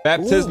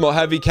 Baptismal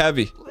Heavy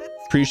Kevy.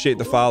 Appreciate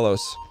the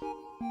follows.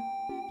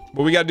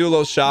 But we got to do a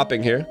little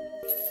shopping here.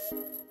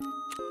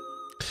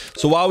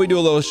 So while we do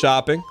a little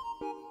shopping,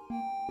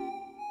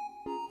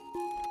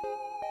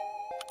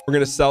 we're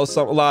going to sell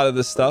a lot of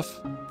this stuff.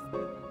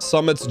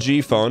 Summit's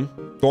G phone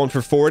going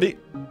for 40. You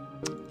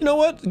know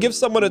what? Give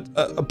someone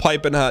a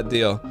piping hot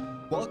deal.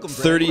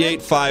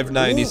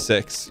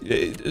 38,596.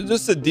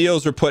 Just the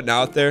deals we're putting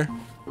out there.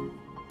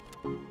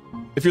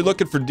 If you're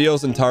looking for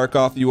deals in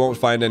Tarkov, you won't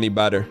find any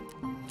better.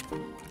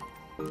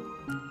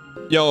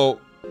 Yo,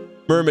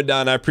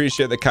 Myrmidon, I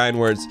appreciate the kind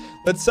words.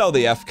 Let's sell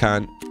the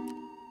F-Con.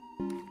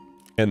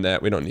 And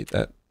that. We don't need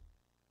that.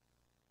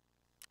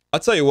 I'll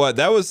tell you what,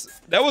 that was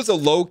a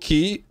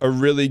low-key, a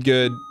really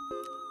good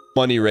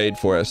money raid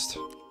for us.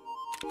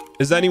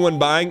 Is anyone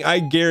buying? I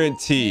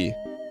guarantee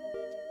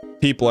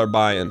people are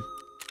buying.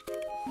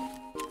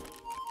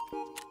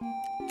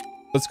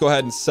 Let's go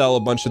ahead and sell a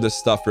bunch of this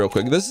stuff real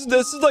quick. This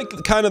is like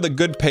kind of the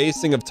good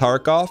pacing of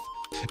Tarkov.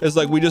 It's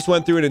like we just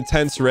went through an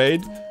intense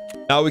raid.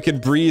 Now we can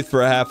breathe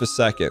for a half a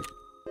second.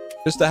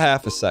 Just a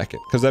half a second.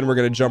 Because then we're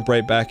going to jump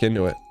right back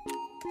into it.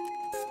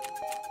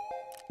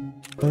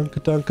 Dunka,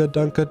 dunka,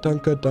 dunka,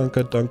 dunka,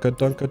 dunka, dunka,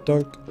 dunka,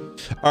 dunk.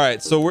 All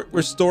right, so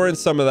we're storing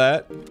some of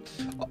that.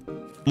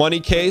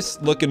 Money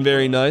case, looking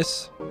very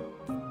nice.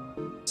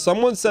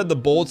 Someone said the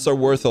bolts are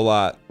worth a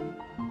lot.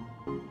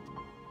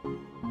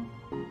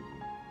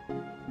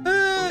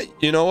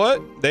 You know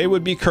what? They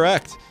would be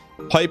correct.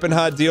 Piping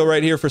hot deal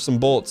right here for some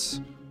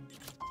bolts.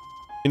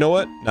 You know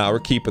what? Nah, we're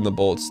keeping the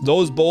bolts.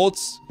 Those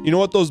bolts, you know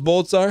what those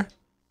bolts are?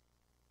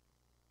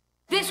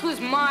 This was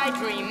my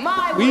dream,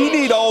 my We wish.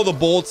 need all the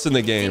bolts in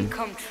the game.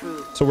 Come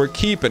true. So we're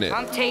keeping it.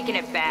 I'm taking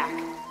it back.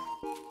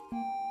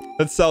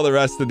 Let's sell the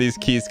rest of these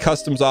keys.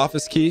 Customs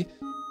office key,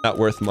 not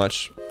worth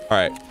much. All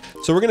right.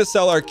 So we're going to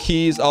sell our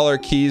keys, all our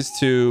keys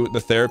to the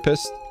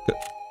therapist.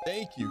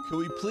 Thank you. Can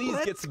we please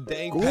get some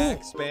dang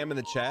pack spam in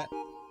the chat?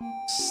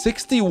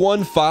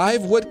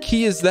 61.5? What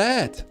key is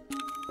that?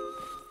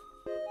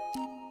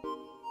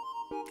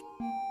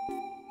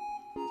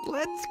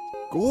 Let's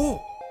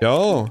go.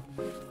 Yo.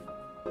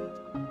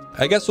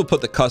 I guess we'll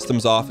put the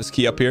customs office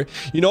key up here.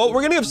 You know what?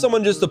 We're gonna give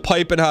someone just a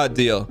piping hot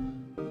deal.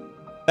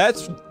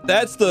 That's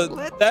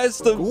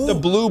the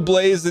blue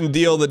blazing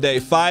deal of the day.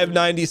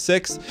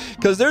 596.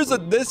 Because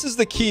this is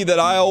the key that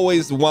I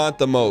always want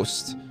the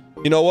most.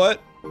 You know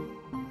what?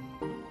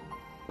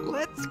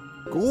 Let's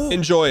go.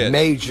 Enjoy it.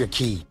 Major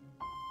key.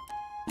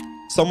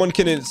 Someone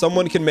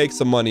can make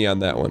some money on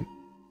that one.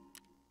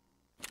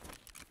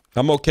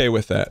 I'm okay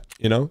with that.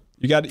 You know,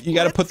 you got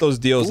to put those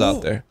deals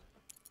out there.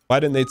 Why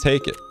didn't they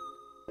take it?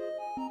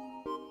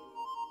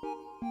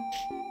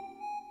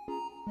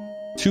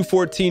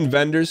 214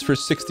 vendors for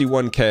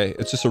 61K.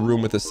 It's just a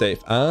room with a safe.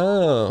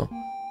 Oh.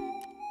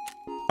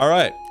 All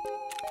right.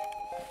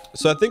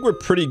 So I think we're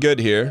pretty good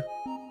here.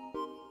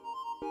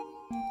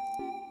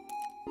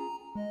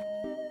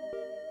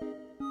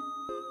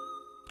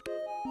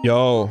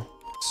 Yo,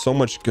 so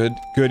much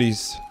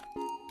goodies.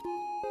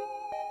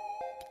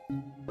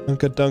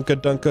 Dunka, dunka,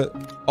 dunka.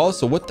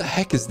 Also, what the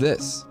heck is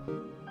this?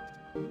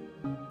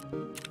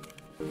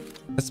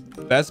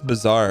 That's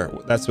bizarre.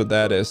 That's what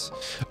that is.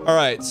 All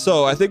right,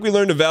 so I think we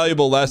learned a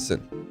valuable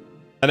lesson.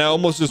 And I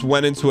almost just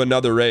went into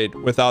another raid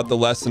without the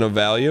lesson of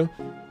value.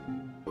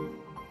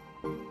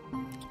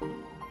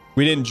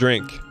 We didn't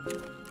drink.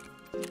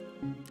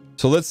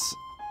 So let's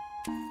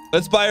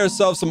buy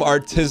ourselves some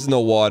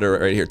artisanal water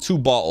right here. 2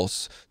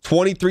 bottles.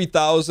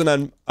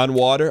 23,000 on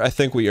water. I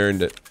think we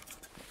earned it.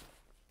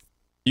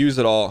 Use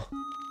it all.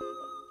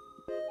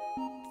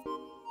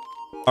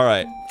 All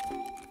right.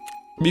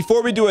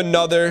 Before we do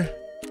another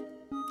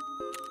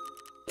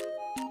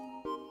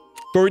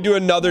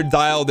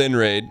dialed in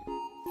raid,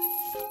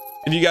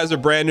 if you guys are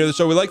brand new to the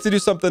show, we like to do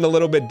something a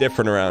little bit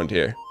different around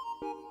here.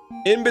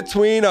 In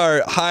between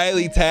our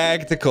highly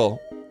tactical,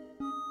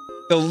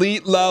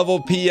 elite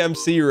level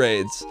PMC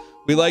raids,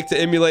 we like to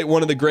emulate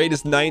one of the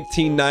greatest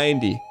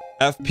 1990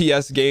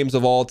 FPS games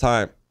of all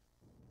time.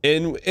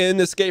 In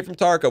Escape from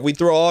Tarkov, we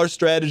throw all our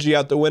strategy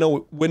out the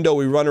window.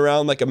 We run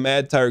around like a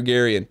mad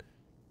Targaryen.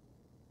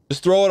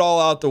 Just throw it all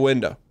out the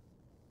window.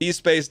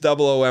 E-Space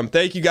 0OM.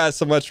 Thank you guys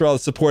so much for all the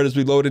support as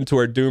we load into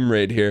our Doom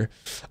raid here.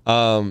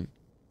 John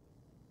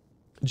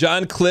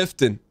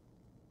Clifton.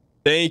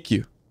 Thank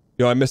you.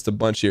 Yo, I missed a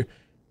bunch here.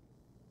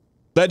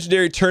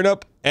 Legendary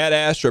Turnip at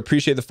Astra.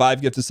 Appreciate the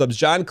 5 gifted subs.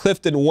 John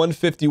Clifton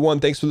 151.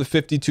 Thanks for the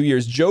 52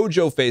 years.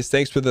 Jojo Face.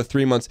 Thanks for the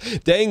 3 months.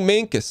 Dang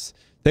Minkus.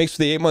 Thanks for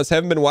the 8 months.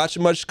 Haven't been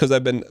watching much because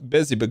I've been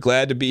busy, but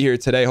glad to be here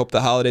today. Hope the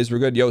holidays were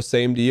good. Yo,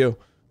 same to you.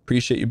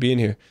 Appreciate you being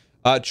here.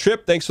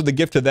 Trip, thanks for the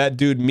gift to that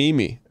dude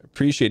Mimi.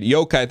 Appreciate it.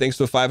 Yokai, thanks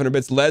for 500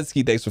 bits.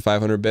 Lesky, thanks for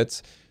 500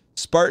 bits.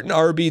 Spartan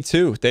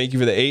RB2, thank you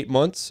for the 8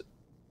 months.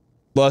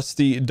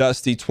 Lusty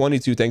Dusty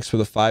 22, thanks for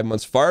the 5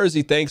 months.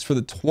 Farzy, thanks for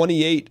the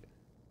 28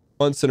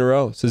 months in a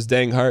row. Says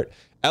dang heart.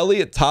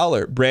 Elliot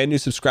Toller, brand new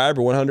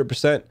subscriber,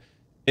 100%.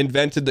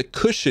 Invented the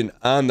cushion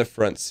on the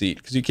front seat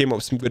because you came up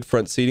with some good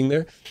front seating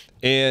there.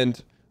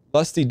 And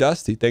Lusty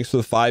Dusty, thanks for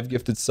the 5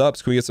 gifted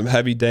subs. Can we get some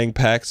heavy dang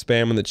pack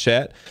spam in the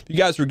chat? If you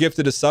guys were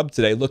gifted a sub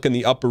today, look in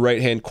the upper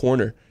right hand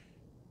corner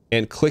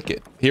and click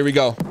it. Here we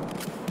go.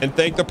 And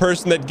thank the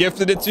person that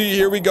gifted it to you.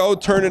 Here we go.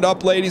 Turn it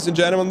up, ladies and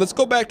gentlemen. Let's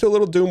go back to a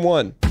little Doom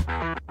 1.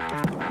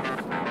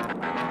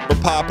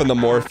 We're popping the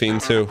morphine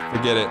too.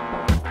 Forget it.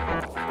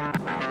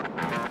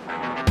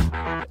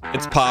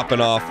 It's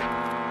popping off.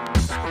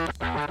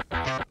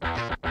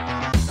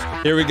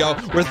 Here we go.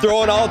 We're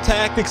throwing all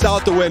tactics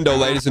out the window,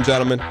 ladies and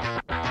gentlemen.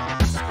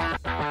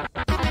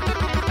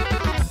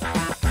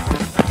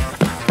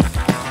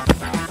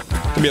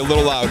 Be a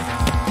little loud.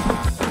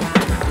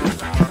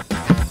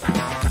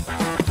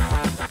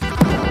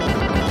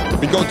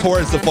 We go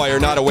towards the fire,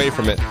 not away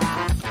from it.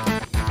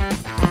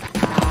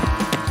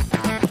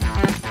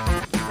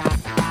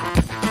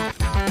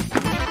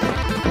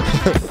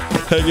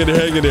 Hang in here,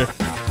 hang in here.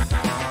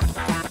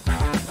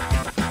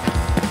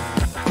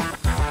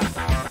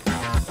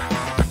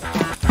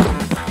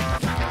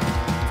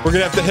 We're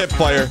gonna have to hip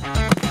fire,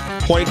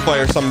 point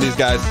fire some of these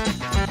guys.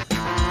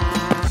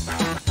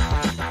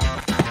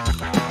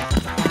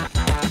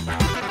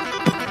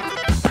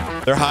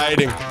 They're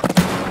hiding.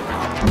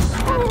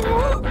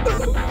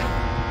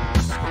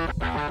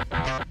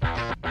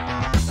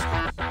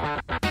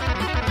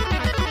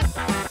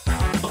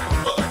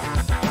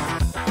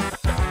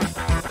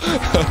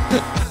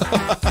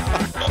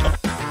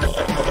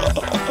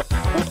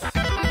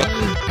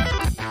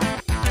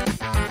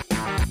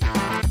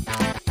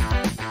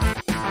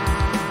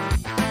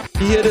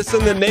 He hit us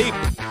in the nape.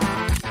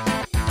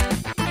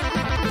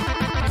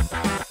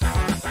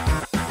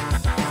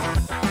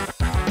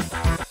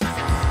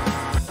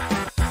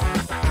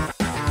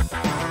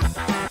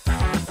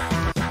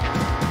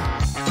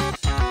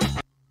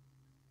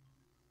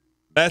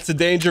 That's the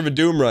danger of a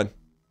Doom run.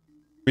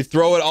 We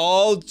throw it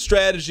all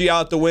strategy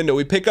out the window.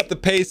 We pick up the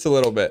pace a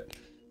little bit.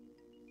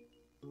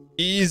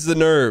 Ease the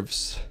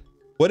nerves.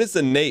 What is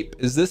the nape?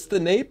 Is this the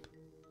nape?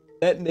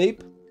 That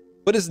nape?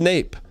 What is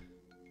nape?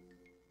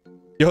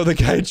 Yo, the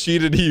guy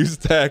cheated. He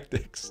used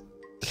tactics.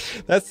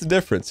 That's the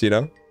difference, you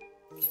know?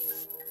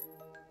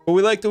 But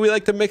we like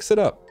to mix it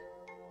up.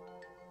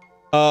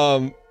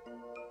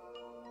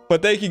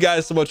 But thank you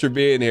guys so much for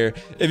being here.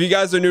 If you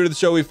guys are new to the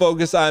show, we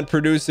focus on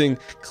producing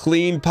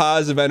clean,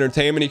 positive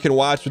entertainment you can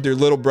watch with your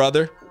little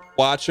brother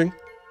watching.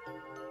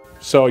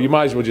 So you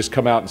might as well just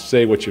come out and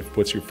say what you're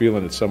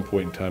feeling at some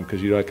point in time,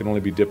 because you know I can only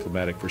be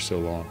diplomatic for so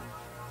long.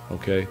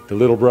 Okay, the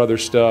little brother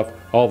stuff,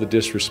 all the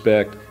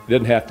disrespect, it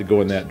doesn't have to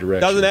go in that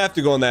direction. Doesn't have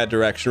to go in that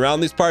direction. Around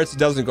these parts, it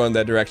doesn't go in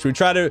that direction. We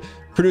try to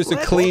produce a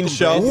clean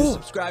show.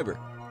 Subscriber.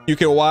 You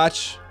can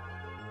watch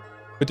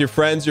with your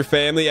friends, your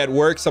family, at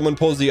work. Someone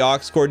pulls the aux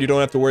cord, you don't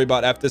have to worry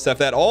about F this, F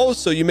that.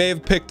 Also, you may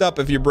have picked up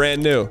if you're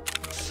brand new.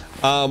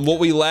 What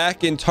we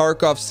lack in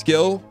Tarkov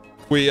skill,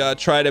 we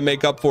try to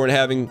make up for it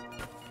having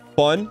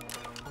fun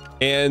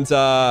and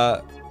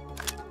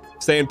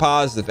staying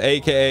positive,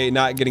 aka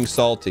not getting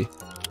salty.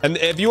 And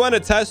if you want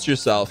to test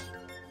yourself,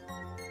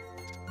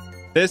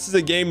 this is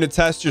a game to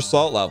test your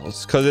salt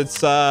levels, because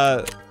it's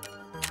a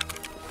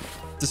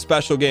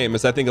special game,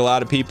 as I think a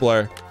lot of people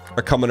are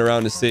coming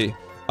around to see.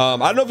 I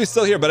don't know if he's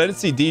still here, but I didn't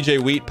see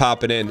DJ Wheat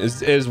popping in.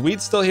 Is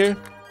Wheat still here?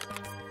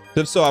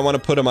 If so, I want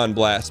to put him on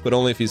blast, but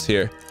only if he's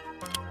here.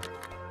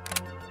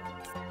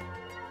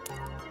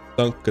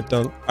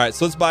 Dunk-a-dunk. All right,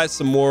 so let's buy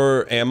some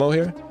more ammo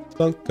here.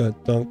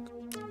 Dunk-a-dunk.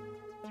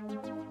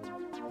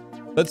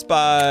 Let's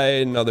buy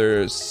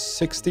another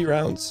 60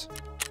 rounds.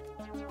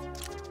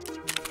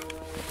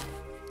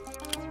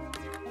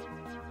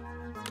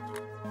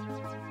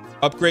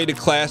 Upgraded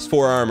class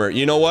 4 armor.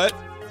 You know what?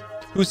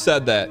 Who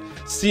said that?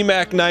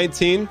 CMAC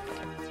 19.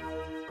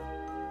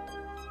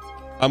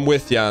 I'm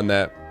with you on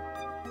that.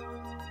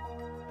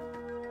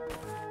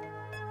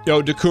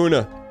 Yo,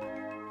 Dakuna.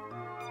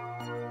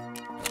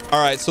 All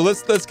right, so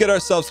let's get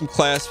ourselves some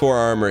class 4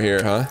 armor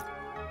here, huh?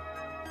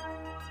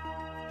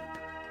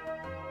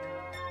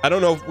 I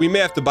don't know if we may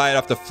have to buy it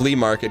off the flea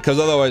market, because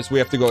otherwise we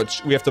have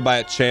to buy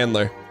at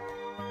Chandler.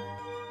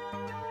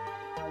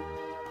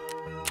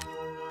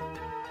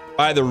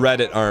 Buy the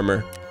Reddit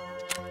armor.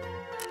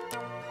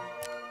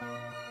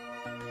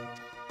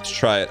 Let's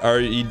try it.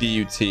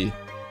 R-E-D-U-T.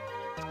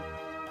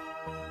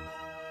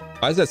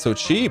 Why is that so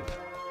cheap?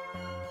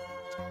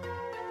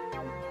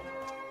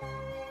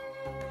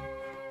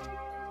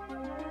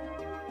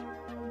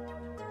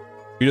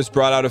 We just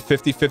brought out a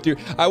 50-50.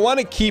 I want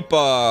to keep,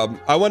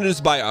 I want to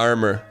just buy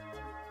armor.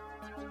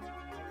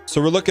 So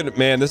we're looking at,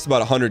 man, this is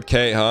about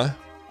 100K, huh?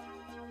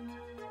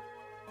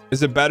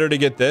 Is it better to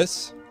get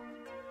this?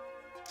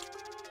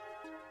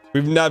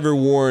 We've never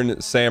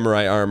worn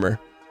samurai armor.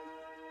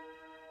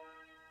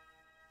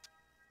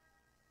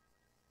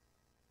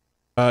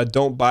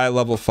 Don't buy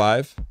level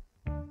 5.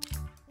 All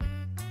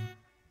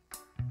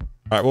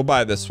right, we'll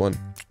buy this one.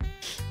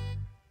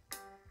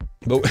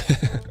 But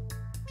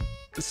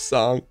this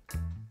song.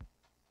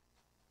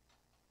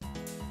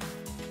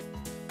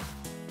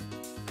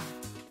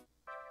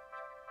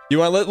 You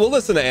want? We'll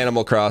listen to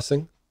Animal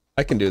Crossing.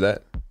 I can do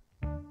that.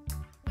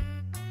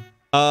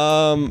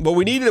 But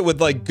we need it with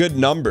like good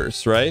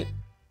numbers, right?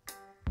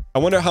 I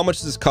wonder how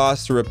much this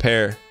costs to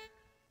repair.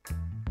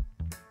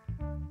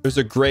 There's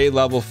a gray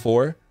level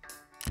 4.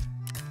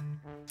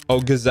 Oh,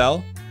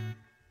 Gazelle.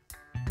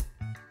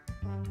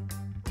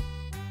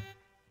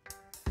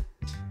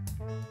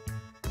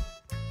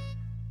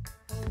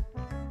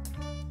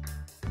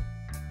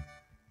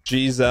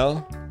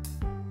 Giselle.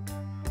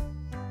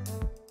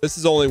 This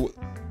is only...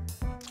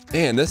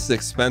 Man, this is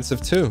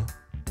expensive too.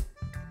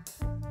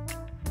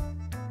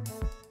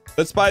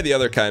 Let's buy the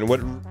other kind. What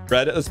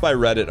Reddit? Let's buy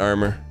Reddit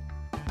armor.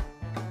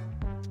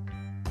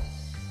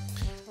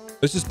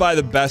 Let's just buy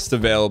the best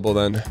available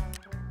then.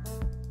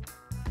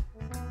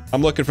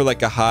 I'm looking for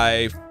like a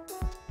high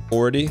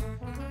 40.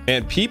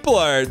 And people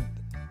are...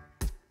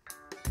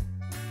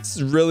 This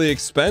is really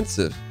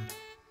expensive.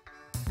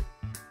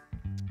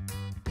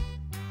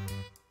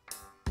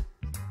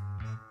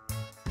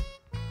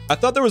 I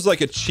thought there was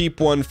like a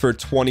cheap one for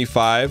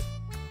 25.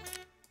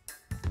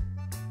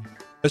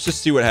 Let's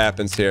just see what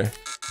happens here.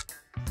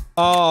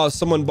 Oh,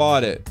 someone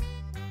bought it.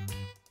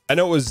 I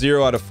know it was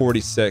 0 out of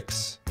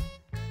 46.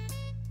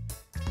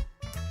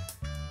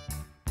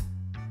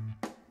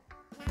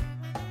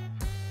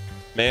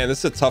 Man, this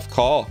is a tough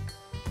call.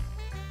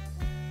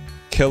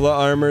 Killa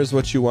armor is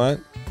what you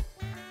want.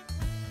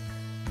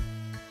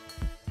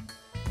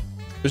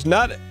 There's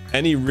not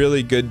any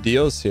really good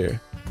deals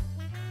here.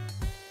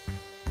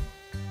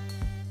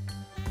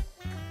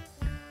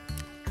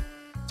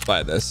 Let's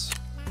buy this.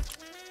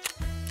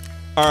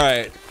 All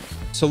right.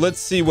 So let's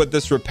see what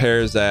this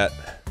repairs at.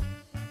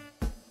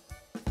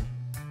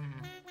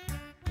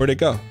 Where'd it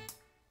go?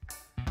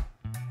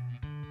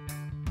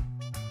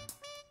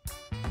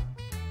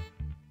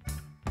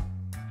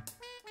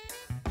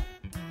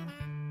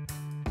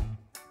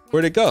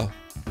 Where'd it go?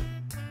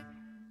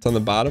 It's on the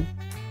bottom.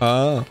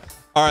 Oh.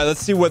 All right, let's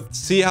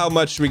see how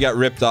much we got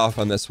ripped off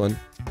on this one.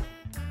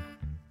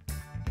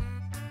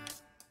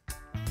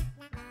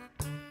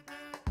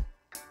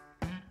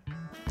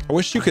 I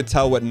wish you could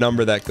tell what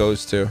number that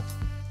goes to.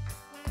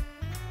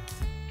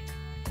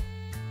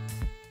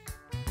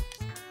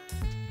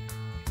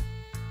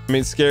 I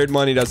mean, scared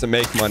money doesn't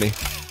make money.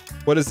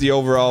 What is the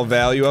overall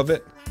value of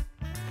it?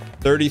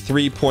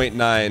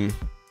 33.9.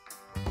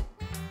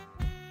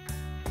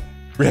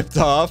 Ripped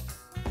off.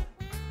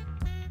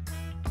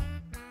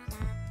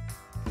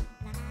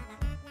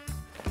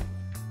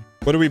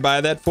 What do we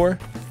buy that for?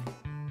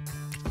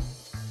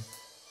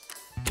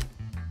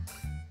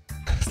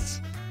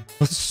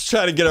 Let's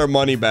try to get our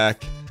money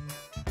back.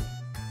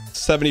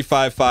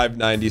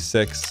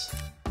 75,596.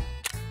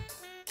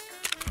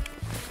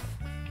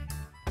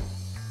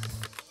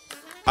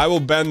 I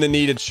will bend the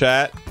knee to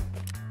chat.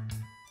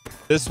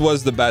 This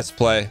was the best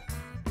play.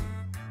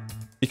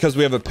 Because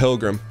we have a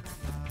pilgrim.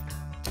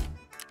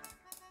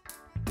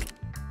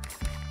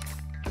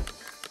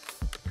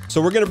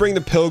 So we're going to bring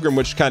the pilgrim,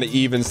 which kind of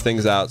evens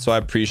things out. So I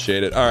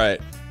appreciate it. All right.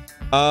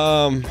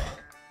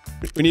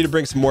 We need to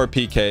bring some more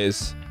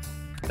PKs.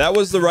 That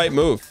was the right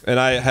move. And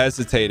I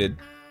hesitated.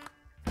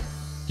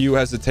 He who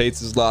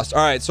hesitates is lost.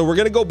 All right. So we're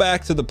going to go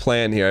back to the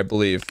plan here, I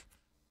believe.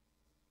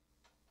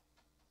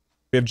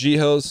 We have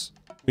G-Hills.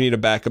 We need a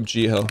backup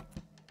G-Hill.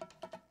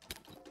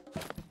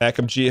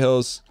 Backup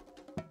G-Hills.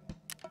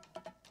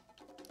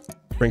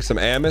 Bring some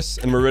Amos.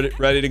 And we're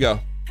ready to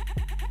go.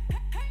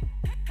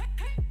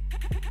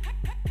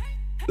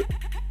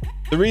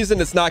 The reason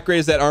it's not great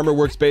is that armor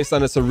works based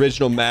on its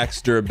original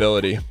max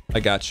durability. I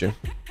got you.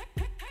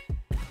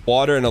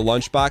 Water and a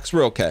lunchbox.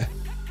 We're okay.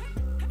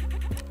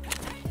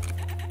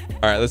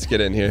 All right, let's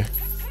get in here.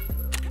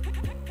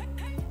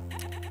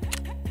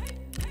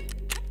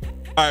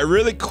 All right,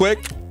 really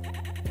quick.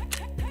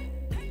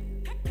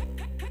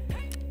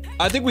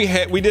 I think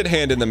we did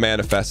hand in the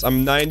manifest.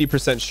 I'm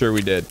 90% sure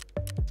we did.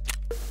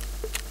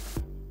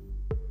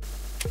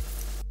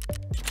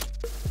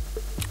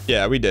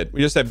 Yeah, we did.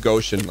 We just have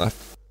Goshen left.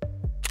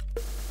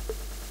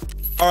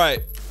 All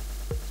right.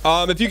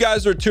 If you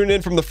guys are tuning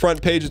in from the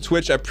front page of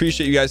Twitch, I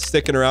appreciate you guys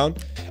sticking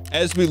around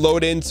as we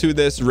load into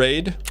this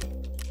raid.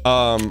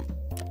 I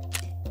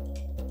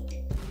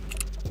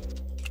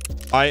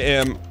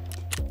am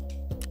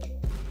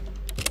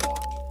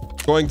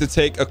going to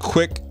take a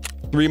quick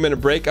 3-minute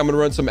break. I'm going to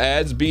run some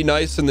ads. Be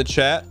nice in the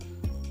chat.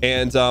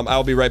 And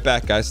I'll be right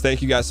back, guys.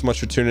 Thank you guys so much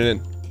for tuning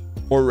in.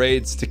 More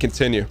raids to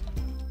continue.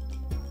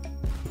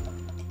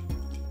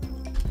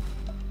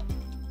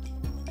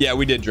 Yeah,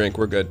 we did drink.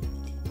 We're good.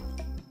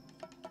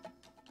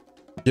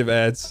 Give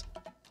ads.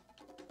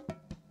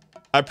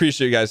 I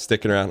appreciate you guys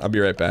sticking around. I'll be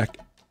right back.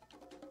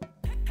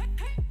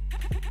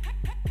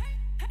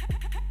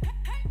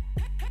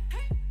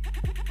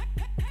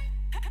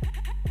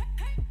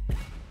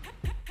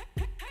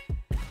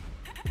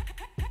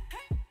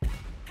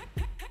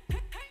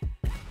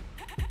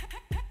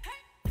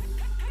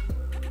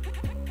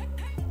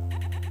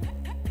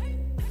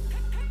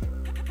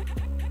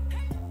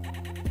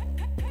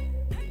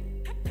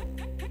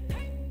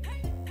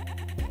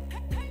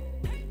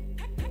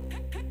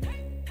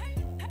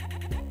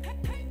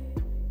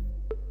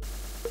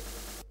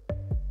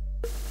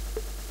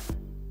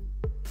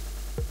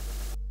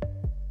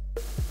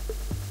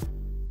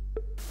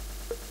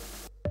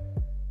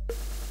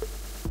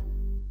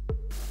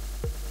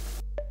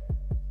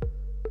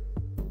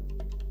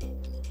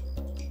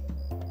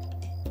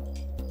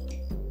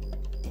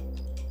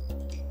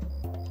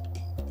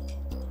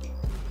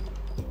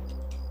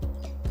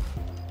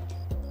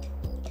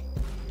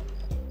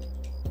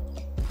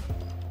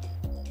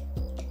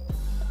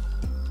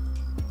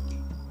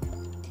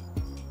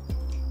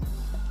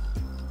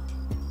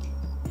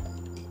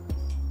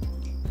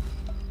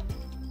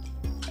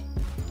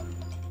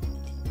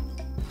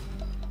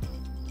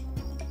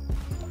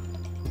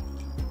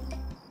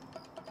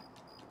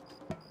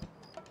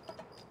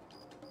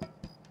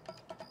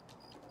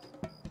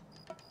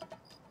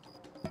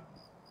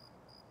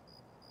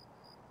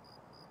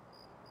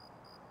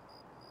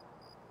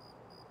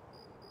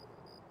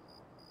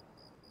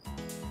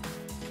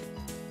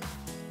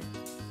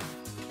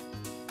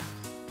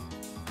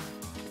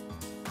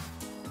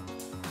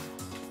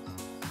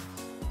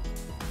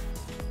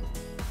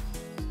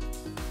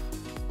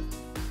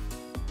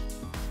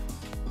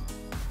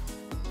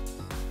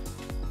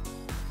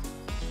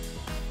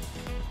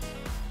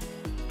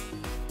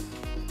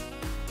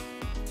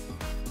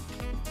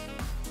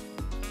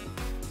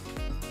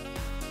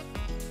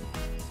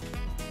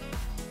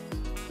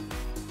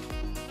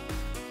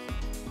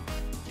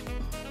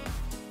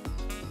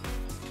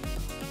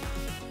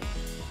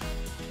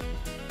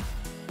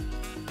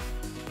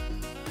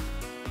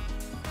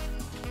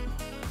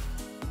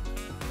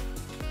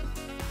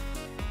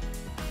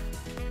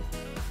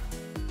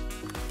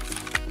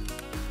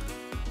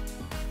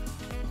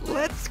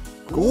 Let's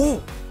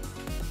go.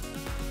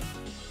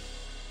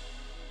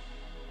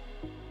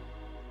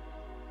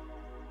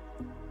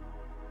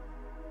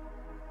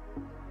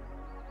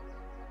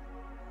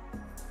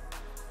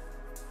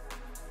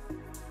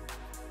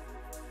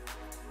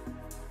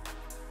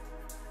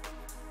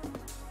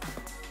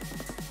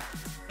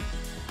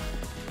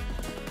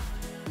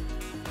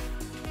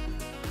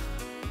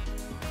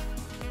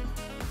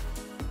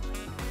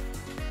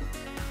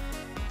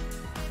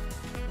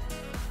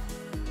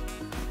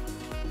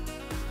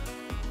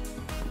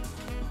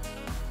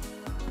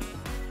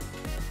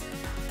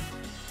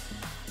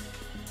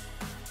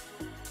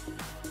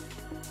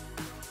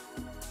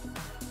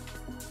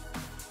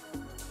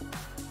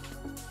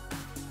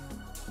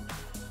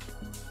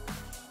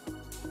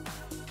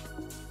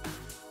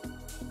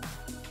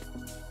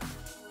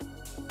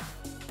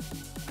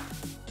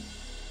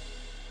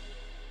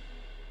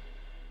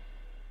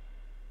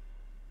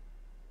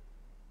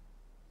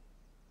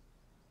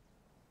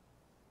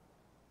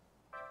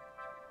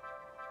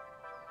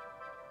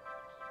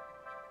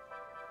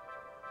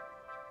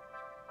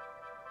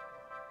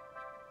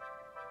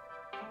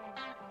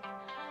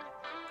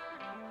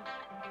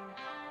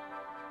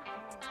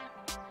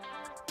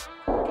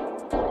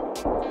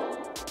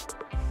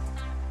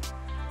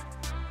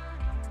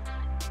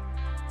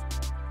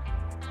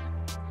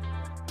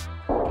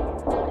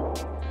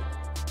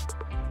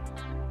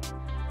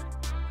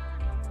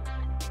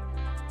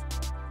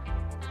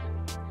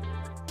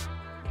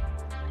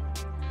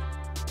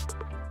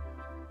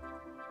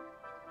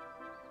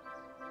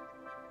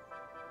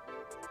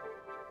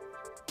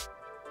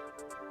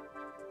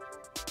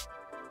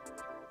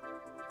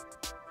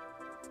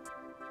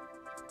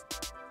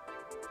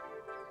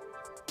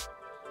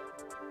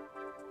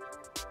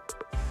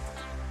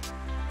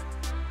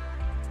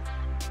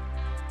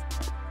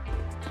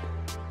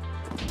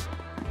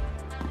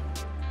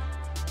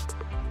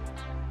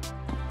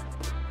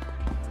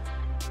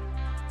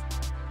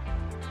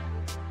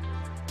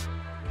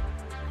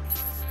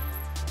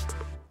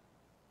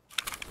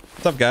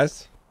 What's up,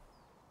 guys?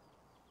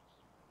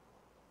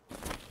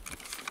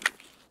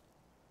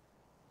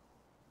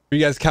 Are you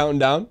guys counting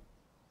down?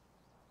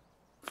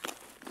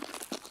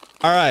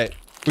 All right,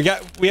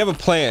 we have a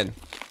plan.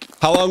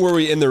 How long were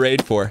we in the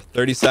raid for?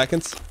 30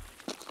 seconds?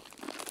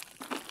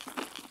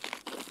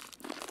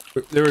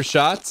 There were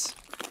shots?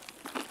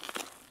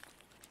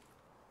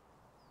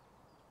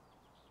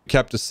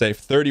 Kept us safe.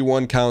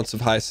 31 counts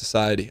of high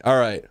society. All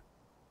right.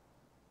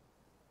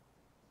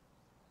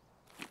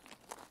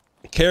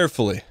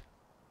 Carefully.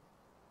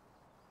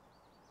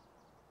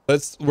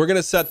 We're going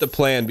to set the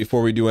plan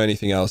before we do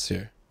anything else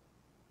here.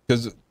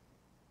 Because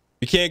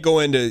we can't go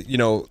into, you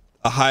know,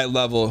 a high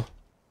level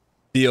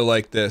deal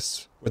like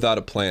this without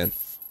a plan.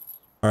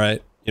 All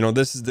right. You know,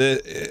 this is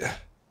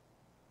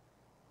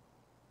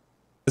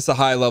It's a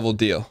high level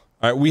deal.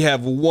 All right, we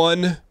have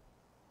one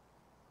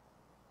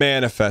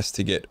manifest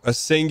to get. A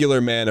singular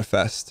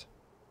manifest.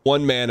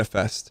 One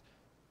manifest.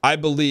 I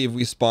believe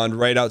we spawned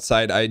right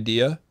outside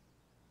Idea,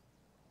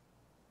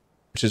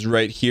 which is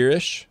right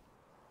here-ish.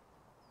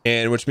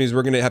 And which means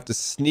we're going to have to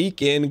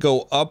sneak in,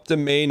 go up the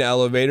main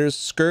elevators,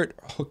 skirt,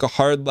 hook a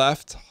hard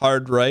left,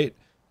 hard right,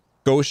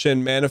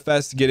 Goshen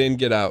manifest, get in,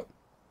 get out.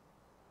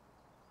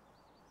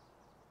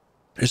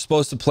 You're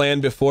supposed to plan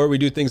before. We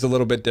do things a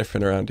little bit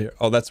different around here.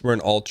 Oh, we're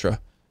in Ultra.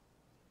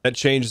 That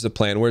changes the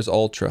plan. Where's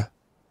Ultra?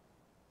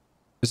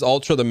 Is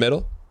Ultra the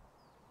middle?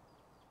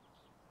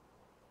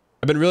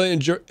 I've been really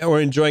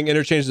enjoying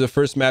interchange of the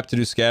first map to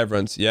do scav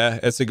runs. Yeah,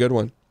 it's a good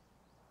one.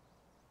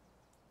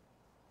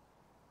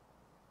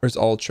 Where's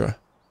Ultra?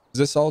 Is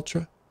this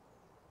Ultra?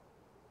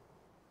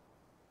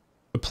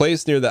 The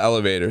place near the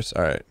elevators.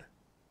 All right.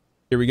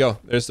 Here we go.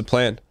 There's the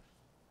plan.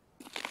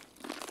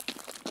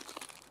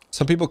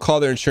 Some people call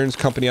their insurance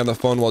company on the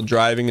phone while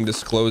driving and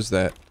disclose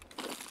that.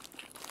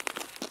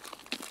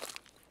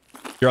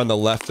 You're on the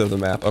left of the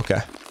map.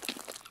 Okay.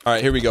 All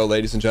right, here we go,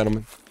 ladies and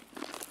gentlemen.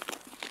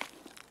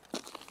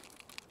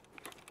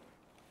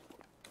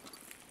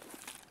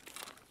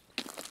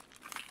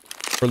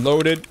 We're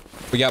loaded.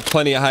 We got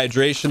plenty of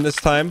hydration this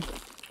time.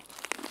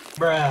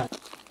 Bruh.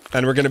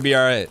 And we're going to be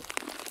all right.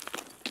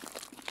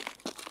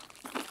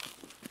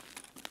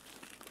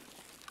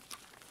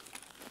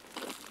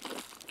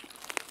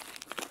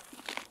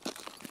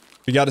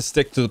 We got to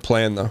stick to the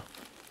plan, though.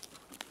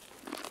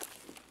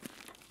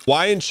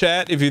 Y in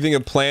chat if you think a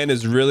plan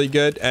is really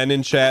good, and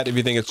in chat if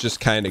you think it's just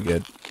kind of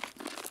good.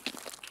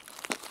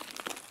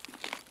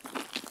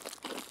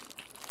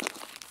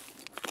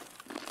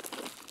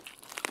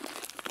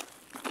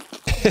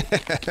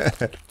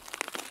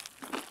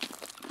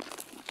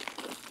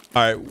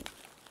 All right.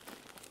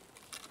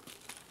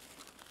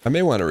 I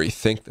may want to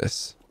rethink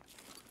this.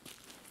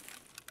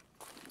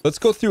 Let's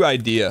go through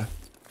Idea,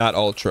 not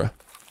Ultra.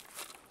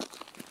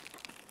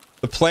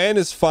 The plan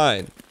is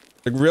fine.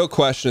 The real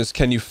question is,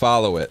 can you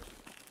follow it?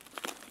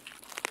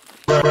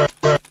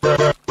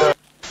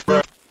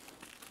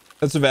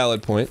 That's a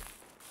valid point.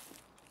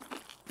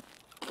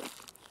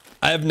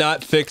 I have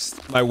not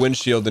fixed my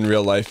windshield in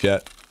real life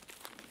yet.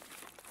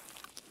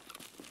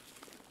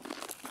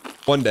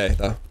 One day,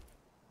 though.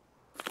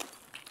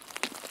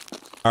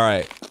 All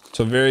right.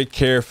 So very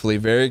carefully,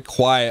 very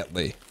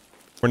quietly.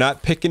 We're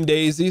not picking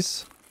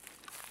daisies.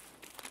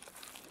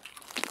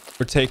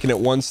 We're taking it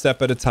one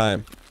step at a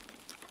time.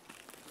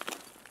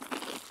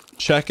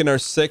 Checking our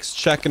 6,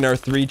 checking our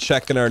 3,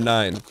 checking our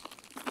 9.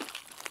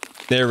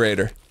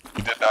 Narrator.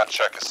 You did not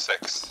check a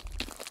 6.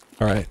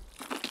 All right.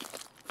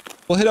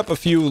 We'll hit up a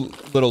few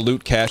little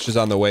loot caches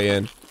on the way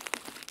in.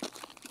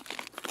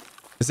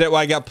 Is that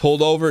why I got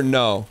pulled over?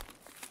 No.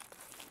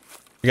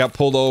 I got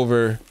pulled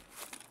over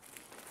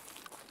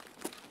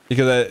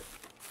because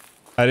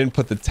I didn't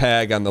put the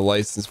tag on the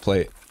license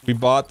plate. We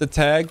bought the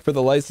tag for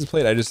the license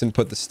plate. I just didn't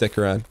put the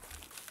sticker on.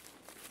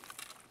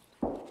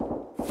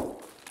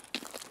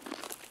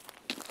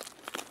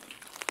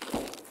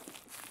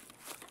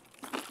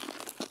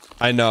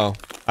 I know.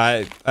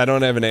 I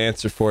don't have an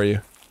answer for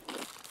you.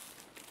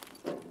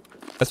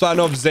 That's why I don't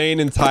know if Zane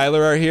and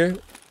Tyler are here.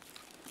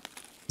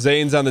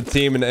 Zane's on the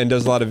team and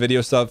does a lot of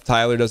video stuff.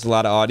 Tyler does a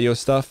lot of audio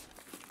stuff.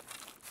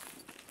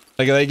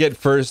 Like, they get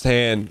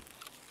firsthand.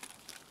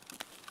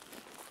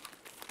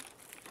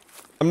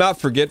 I'm not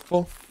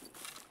forgetful.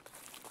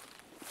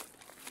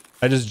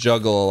 I just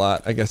juggle a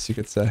lot, I guess you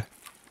could say.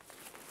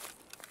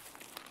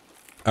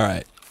 All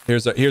right.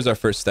 Here's our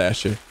first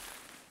stash here.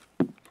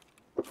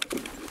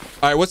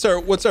 All right,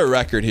 what's our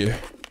record here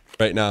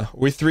right now? Are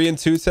we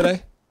 3-2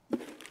 today?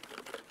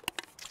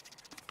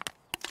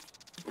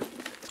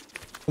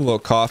 A little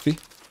coffee.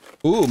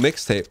 Ooh,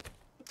 mixtape.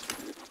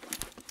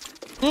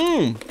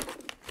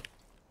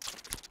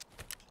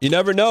 You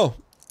never know.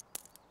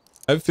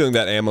 I have a feeling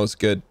that ammo's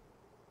good.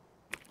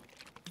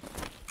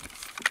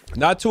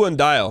 Not to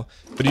undial,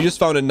 but you just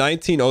found a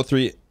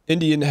 1903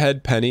 Indian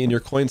head penny in your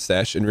coin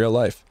stash in real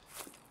life.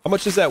 How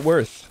much is that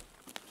worth?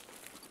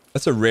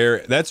 That's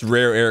rare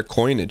air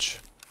coinage.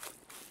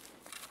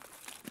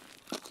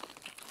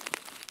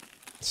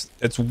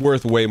 It's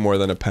worth way more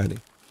than a penny.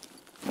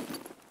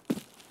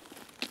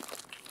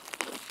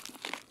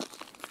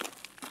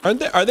 Are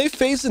they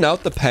phasing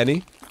out the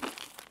penny?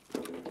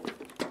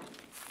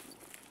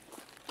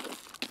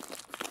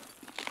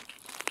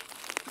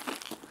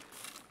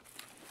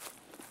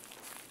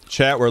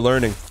 Chat, we're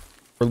learning.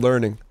 We're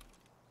learning.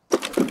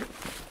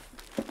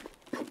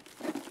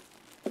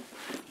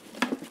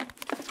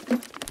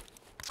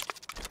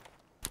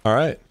 All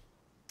right.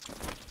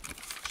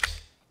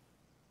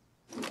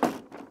 All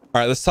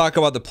right, let's talk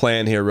about the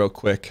plan here real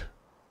quick.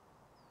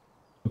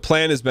 The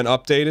plan has been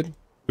updated.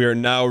 We are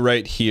now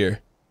right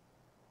here.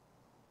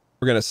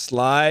 We're going to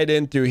slide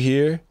in through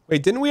here.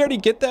 Wait, didn't we already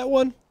get that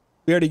one?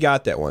 We already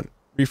got that one.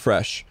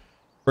 Refresh.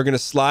 We're going to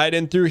slide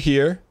in through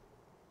here.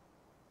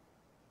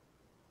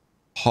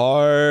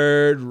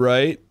 Hard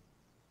right.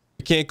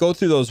 We can't go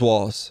through those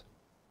walls.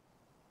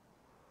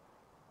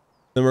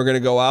 Then we're going to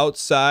go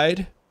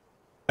outside,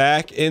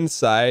 back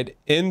inside,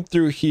 in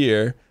through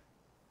here,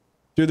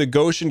 through the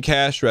Goshen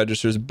cash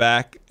registers,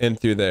 back in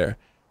through there.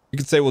 You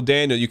could say, well,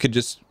 Daniel, you could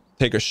just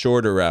take a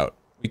shorter route.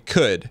 We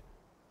could.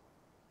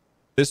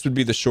 This would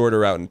be the shorter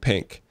route in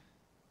pink.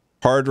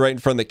 Hard right in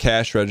front of the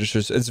cash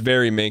registers. It's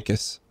very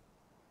Minkus.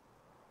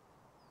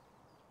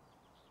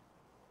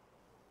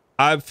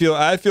 I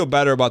feel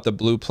better about the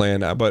blue plan,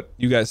 but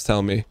you guys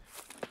tell me.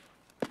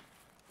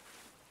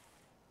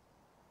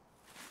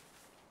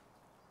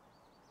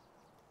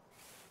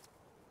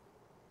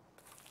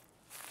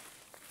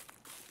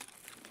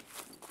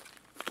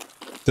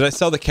 Did I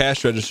sell the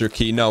cash register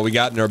key? No, we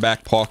got it in our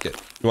back pocket.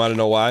 You want to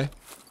know why?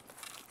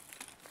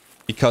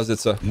 Because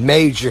it's a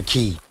major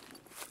key.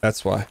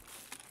 That's why.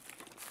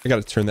 I got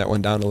to turn that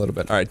one down a little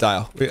bit. All right,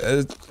 dial.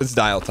 It's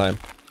dial time.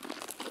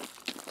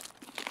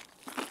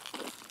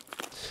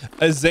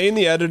 Is Zane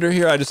the editor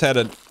here? I just had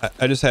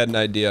an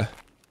idea.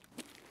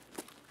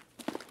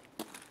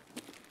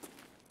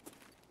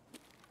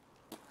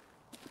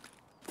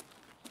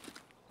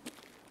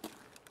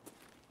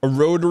 A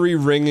rotary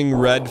ringing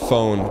red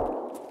phone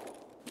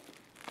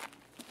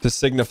to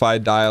signify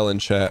dial in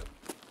chat.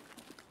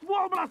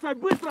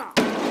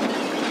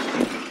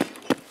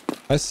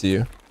 I see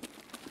you.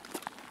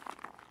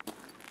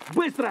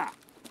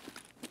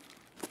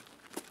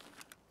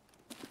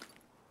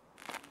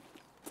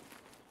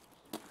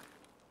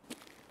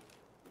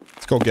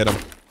 Let's go get him.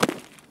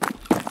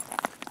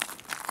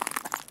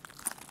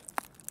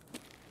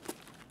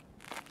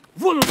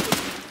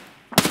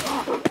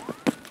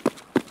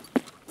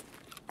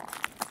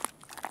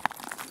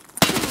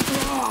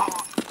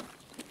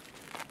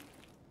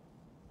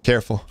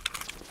 Careful.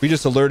 We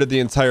just alerted the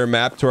entire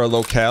map to our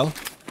locale.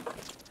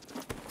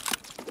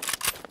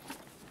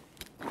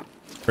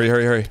 Hurry,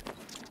 hurry, hurry.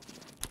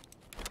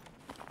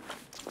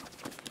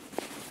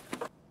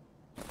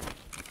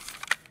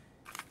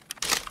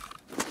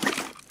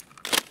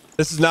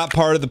 This is not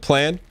part of the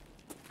plan.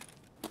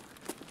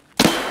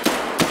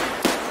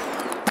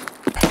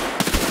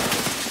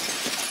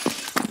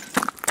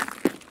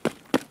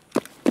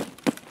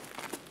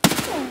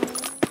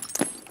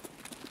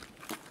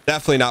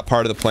 Definitely not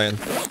part of the plan.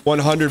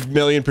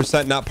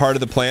 100,000,000% not part of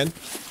the plan.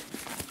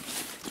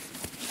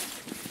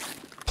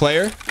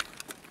 Player.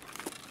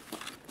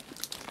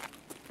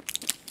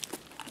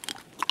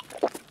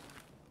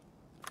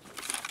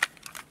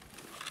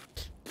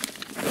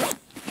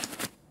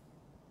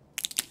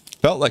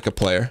 Felt like a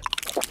player.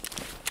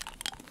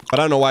 But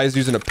I don't know why he's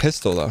using a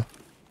pistol though.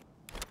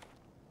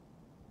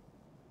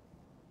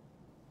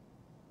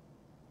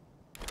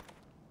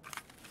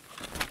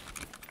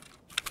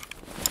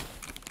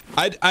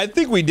 I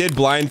think we did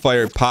blind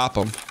fire pop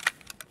him.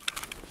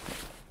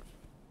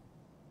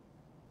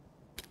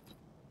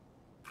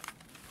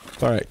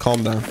 All right,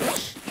 calm down.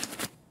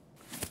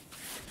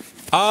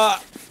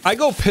 I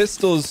go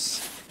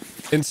pistols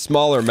in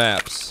smaller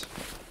maps.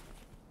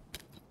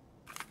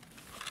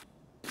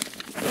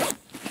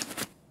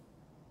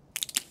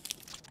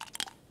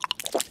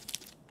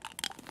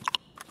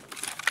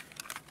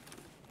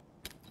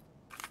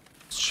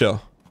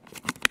 Chill.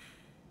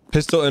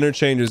 Pistol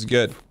interchange is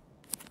good.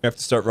 We have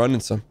to start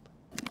running some.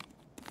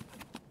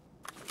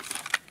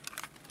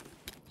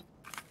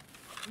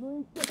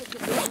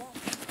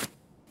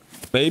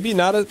 Maybe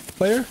not a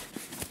player.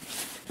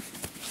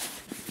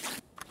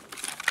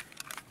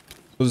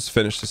 We'll just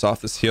finish this off,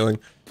 this healing.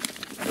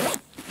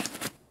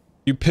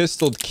 You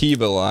pistoled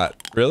Kiva a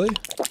lot. Really?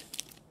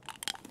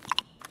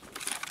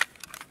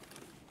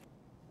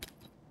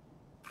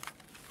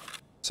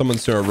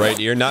 Someone's to our right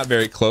ear. Not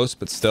very close,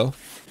 but still.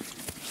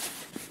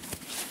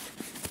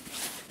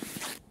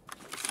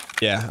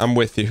 Yeah, I'm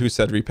with you. Who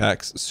said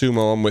repacks?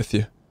 Sumo, I'm with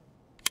you.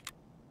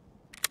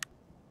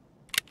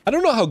 I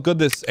don't know how good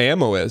this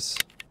ammo is.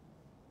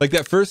 Like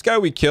that first guy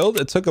we killed,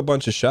 it took a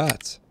bunch of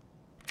shots.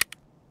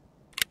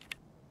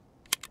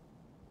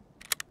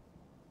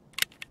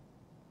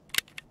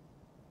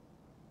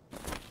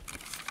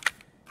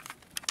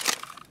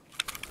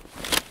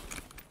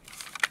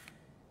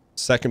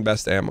 Second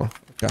best ammo.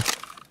 Okay.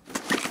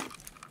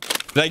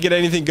 Did I get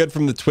anything good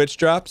from the Twitch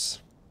drops?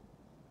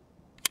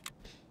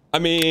 I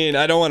mean,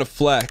 I don't want to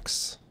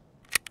flex.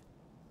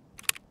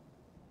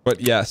 But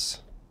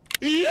yes.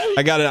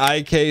 I got an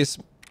eye case,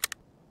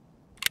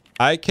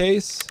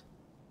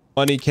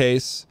 money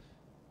case,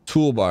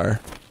 toolbar,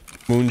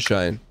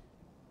 moonshine.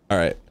 All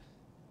right.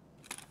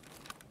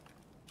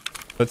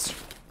 Let's...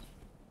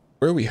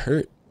 Where are we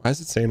hurt? Why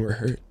is it saying we're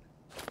hurt?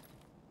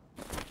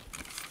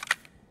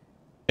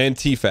 And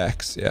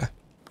T-Fax, yeah.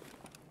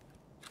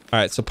 All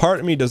right, so part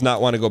of me does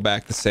not want to go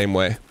back the same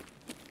way.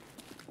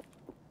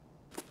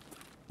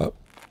 Oh,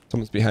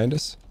 someone's behind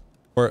us.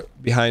 Or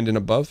behind and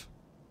above.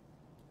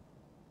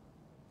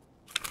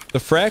 The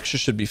fracture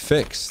should be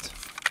fixed.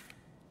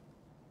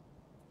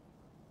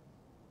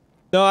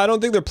 No, I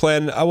don't think they're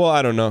planning. Well,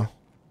 I don't know.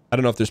 I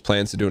don't know if there's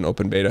plans to do an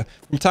open beta.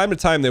 From time to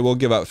time, they will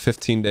give out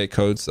 15-day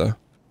codes, though.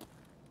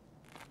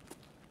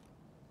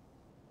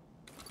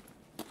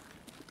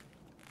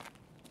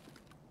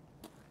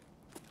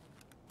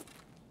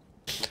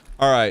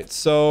 All right,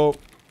 so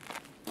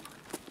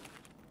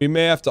we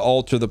may have to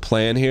alter the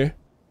plan here.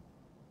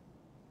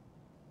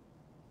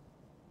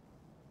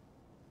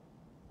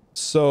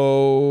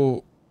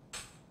 So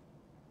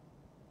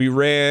we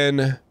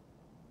ran.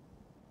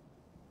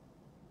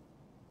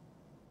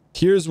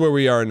 Here's where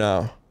we are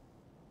now.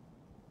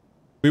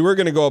 We were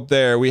going to go up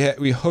there. We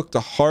hooked a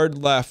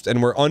hard left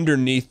and we're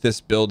underneath this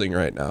building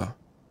right now.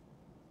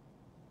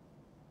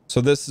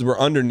 So we're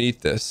underneath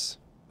this.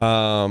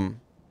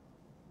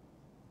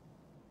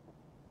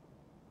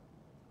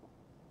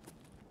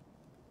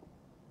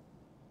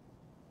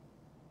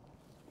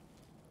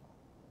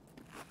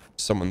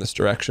 Someone this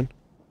direction.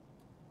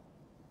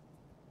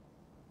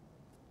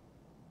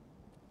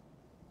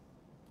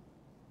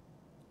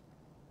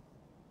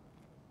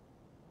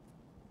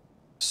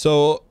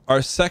 So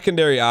our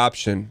secondary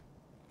option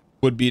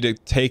would be to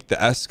take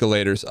the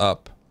escalators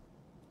up.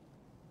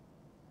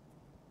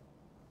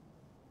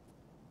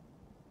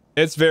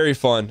 It's very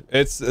fun.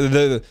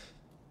 It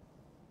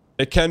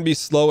can be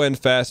slow and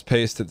fast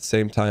paced at the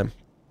same time.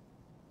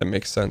 That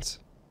makes sense.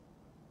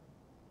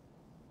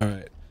 All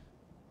right.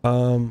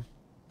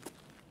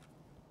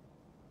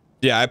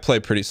 Yeah, I play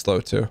pretty slow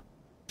too.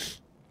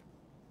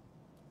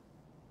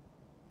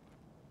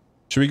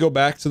 Should we go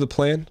back to the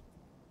plan?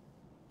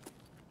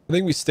 I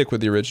think we stick with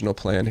the original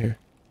plan here.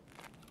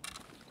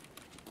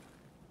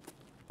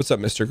 What's up,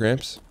 Mr.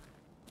 Gramps?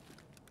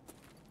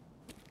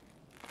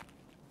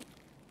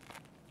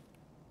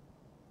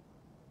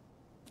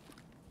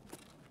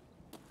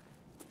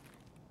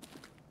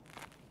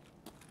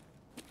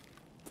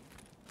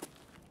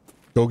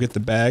 Go get the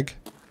bag.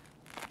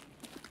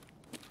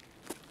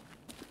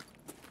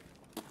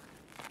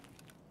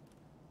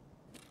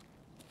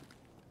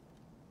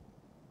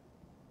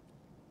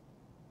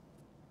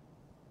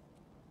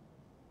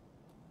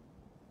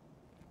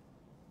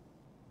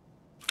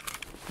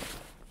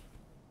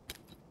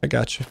 I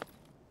got you.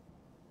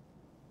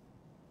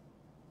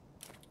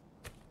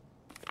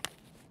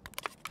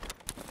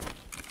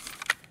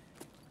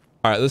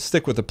 All right, let's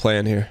stick with the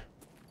plan here.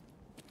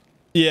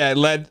 Yeah,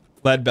 lead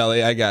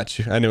belly. I got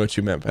you. I knew what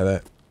you meant by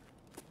that.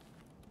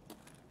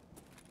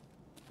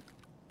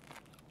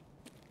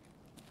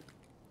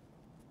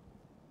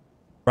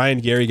 Ryan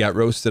Gary got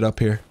roasted up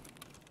here.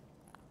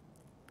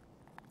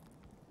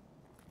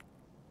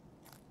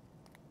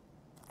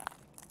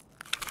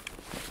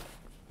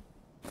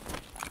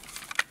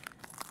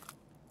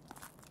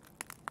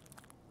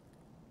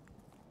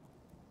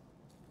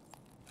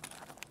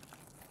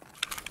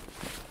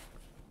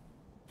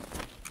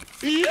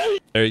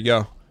 There you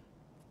go.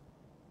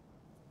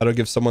 That'll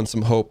give someone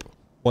some hope.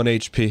 1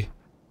 HP.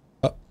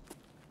 Oh.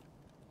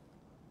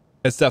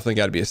 It's definitely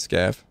got to be a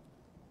scav.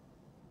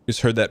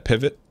 Just heard that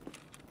pivot.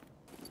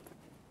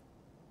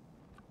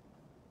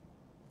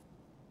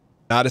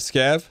 Not a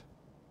scav?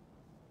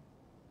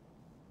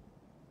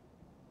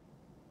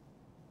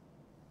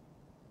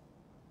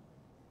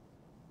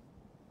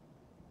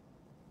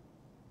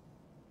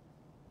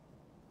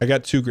 I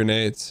got 2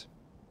 grenades.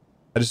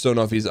 I just don't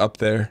know if he's up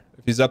there.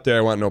 If he's up there,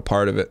 I want no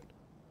part of it.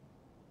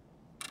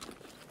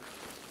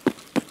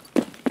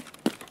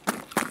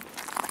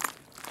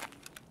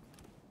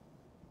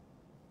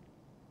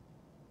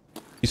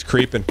 He's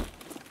creeping.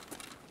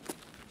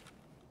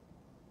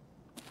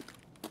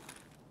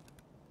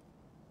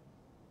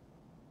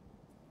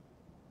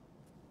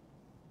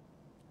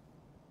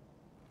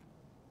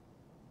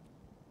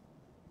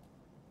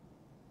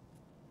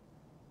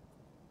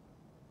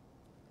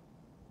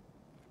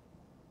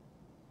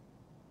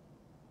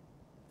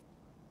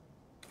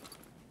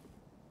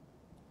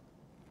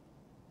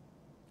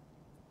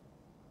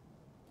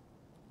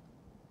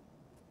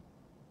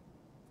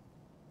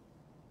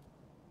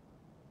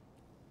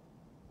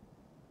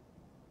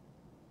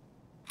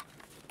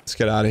 Let's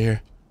get out of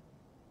here.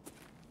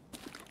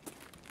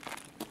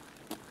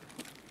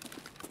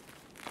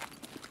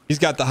 He's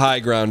got the high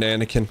ground,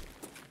 Anakin.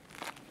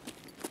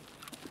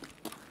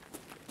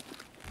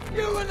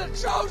 You were the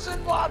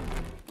chosen one!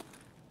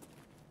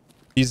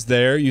 He's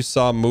there. You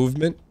saw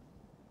movement.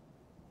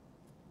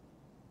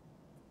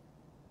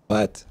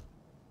 What?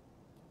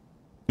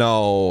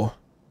 No.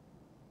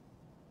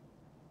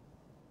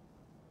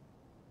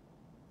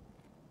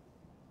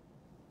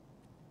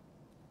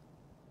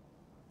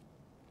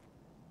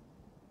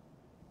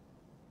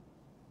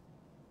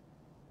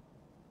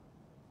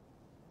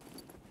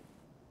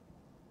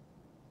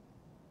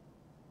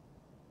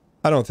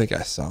 I don't think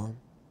I saw him.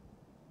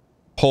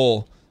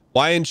 Poll.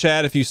 Why in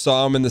chat if you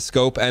saw him in the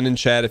scope and in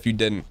chat if you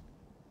didn't?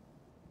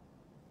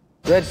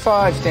 Red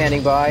 5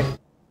 standing by.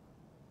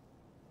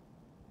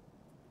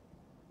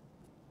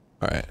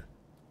 All right.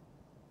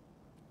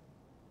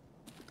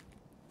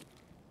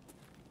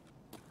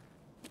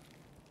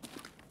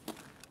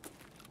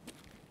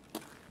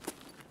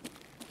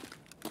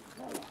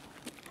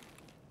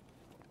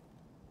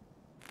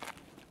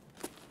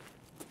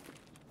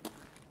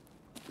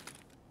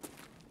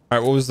 All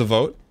right, what was the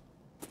vote?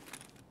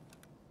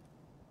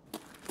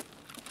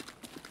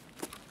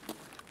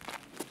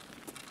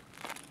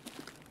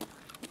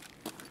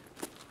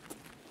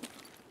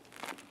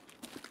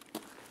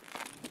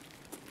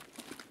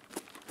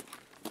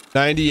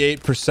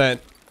 98%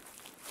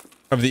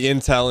 of the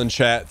intel in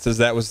chat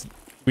says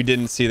we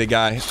didn't see the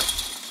guy.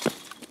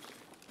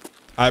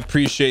 I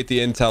appreciate the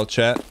intel,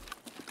 chat.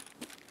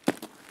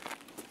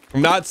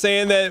 I'm not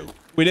saying that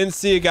we didn't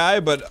see a guy,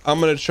 but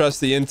I'm gonna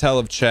trust the intel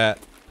of chat.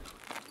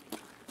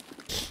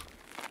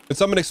 Can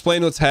someone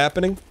explain what's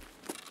happening?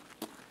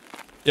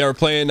 Yeah, we're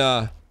playing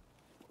a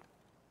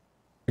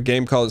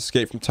game called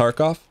Escape from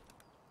Tarkov.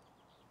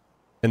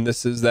 And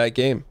this is that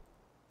game.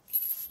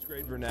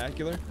 Grade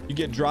vernacular. You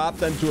get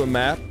dropped onto a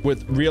map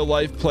with real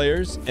life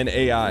players and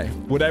AI.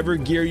 Whatever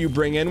gear you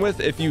bring in with,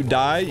 if you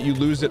die, you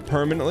lose it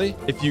permanently.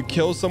 If you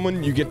kill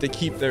someone, you get to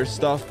keep their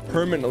stuff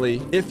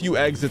permanently if you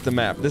exit the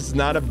map. This is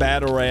not a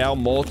battle royale.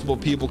 Multiple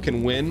people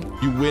can win.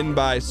 You win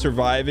by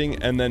surviving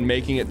and then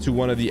making it to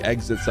one of the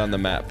exits on the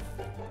map.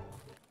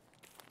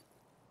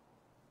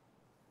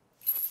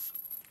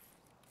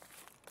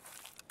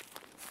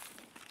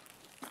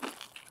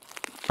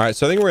 All right,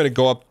 so I think we're gonna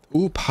go up.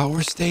 Ooh,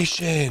 power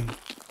station.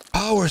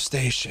 Power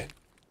station.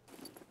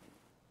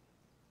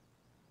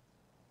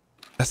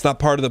 That's not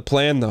part of the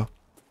plan, though.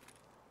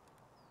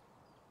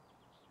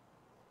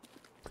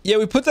 Yeah,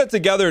 we put that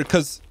together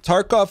because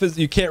Tarkov is,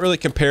 you can't really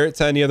compare it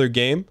to any other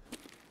game.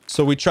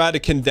 So we try to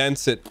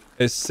condense it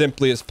as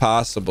simply as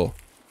possible.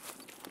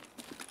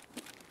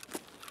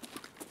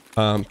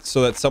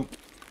 So that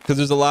because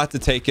there's a lot to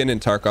take in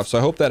Tarkov. So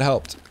I hope that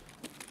helped.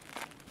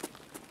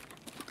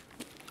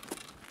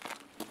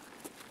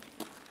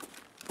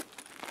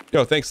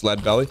 Yo, thanks,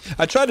 Lead Belly.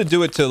 I try to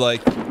do it to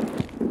like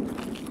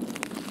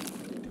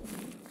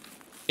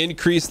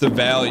increase the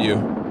value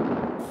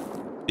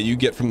that you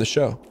get from the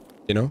show,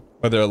 you know,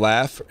 whether a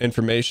laugh,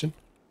 information.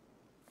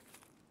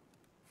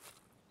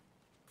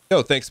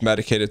 Yo, thanks,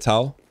 Medicated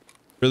Towel.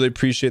 Really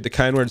appreciate the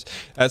kind words.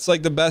 That's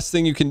like the best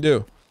thing you can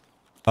do,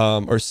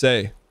 or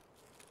say,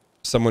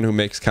 someone who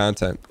makes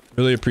content.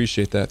 Really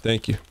appreciate that.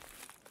 Thank you.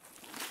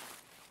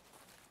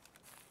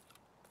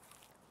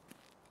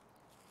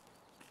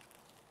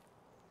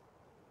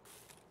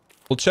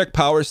 We'll check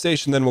power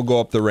station, then we'll go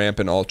up the ramp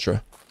in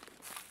Ultra.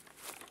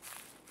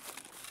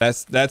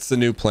 That's the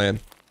new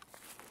plan.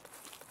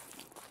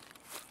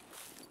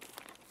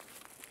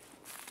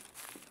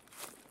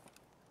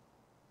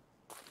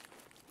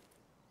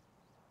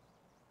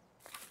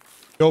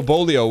 Yo,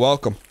 Bolio,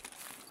 welcome.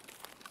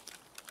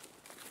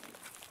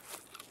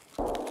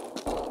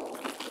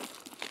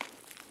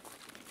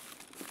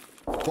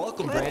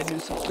 Welcome, brand new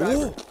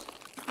subscriber.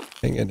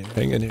 Hang in here,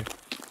 hang in here.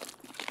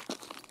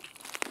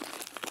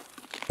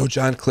 Oh,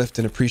 John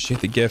Clifton,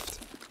 appreciate the gift.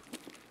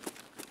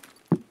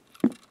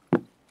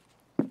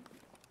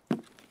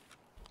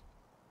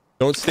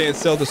 Don't stand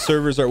still, the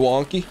servers are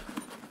wonky.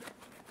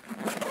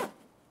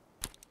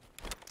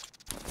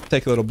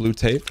 Take a little blue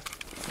tape.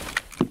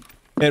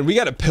 And we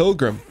got a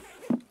pilgrim.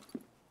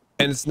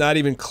 And it's not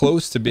even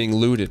close to being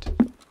looted.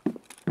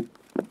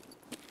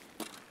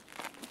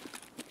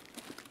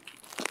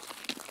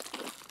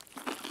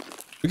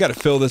 We got to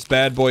fill this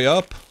bad boy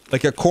up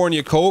like a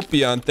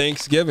cornucopia on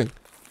Thanksgiving.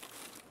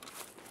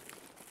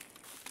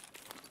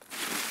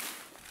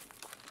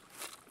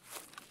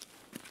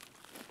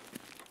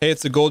 Hey,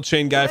 it's the gold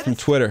chain guy from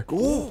Twitter.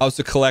 How's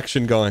the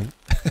collection going?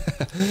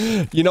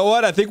 You know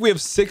what? I think we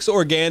have 6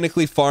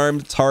 organically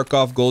farmed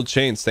Tarkov gold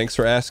chains. Thanks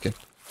for asking.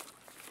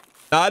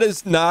 Not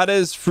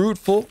as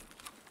fruitful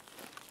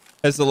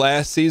as the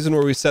last season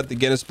where we set the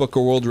Guinness Book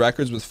of World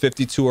Records with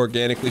 52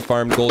 organically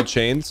farmed gold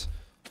chains.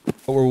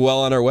 But we're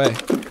well on our way.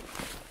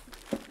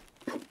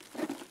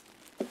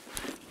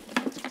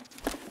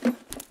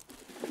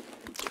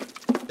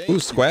 Ooh,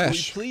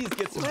 squash. Please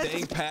get some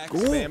dang pack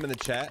spam in the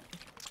chat.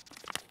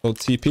 Little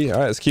TP. All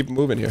right, let's keep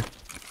moving here.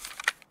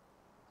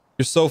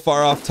 You're so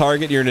far off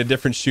target, you're in a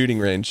different shooting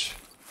range.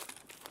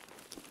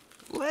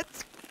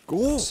 Let's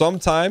go.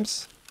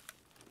 Sometimes,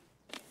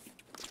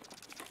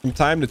 from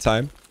time to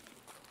time,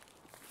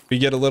 we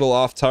get a little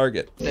off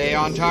target. Stay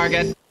on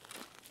target.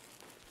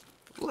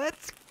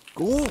 Let's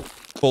go.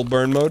 Full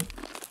burn mode.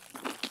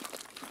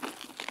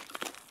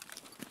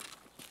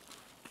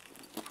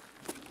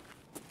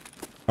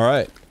 All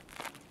right.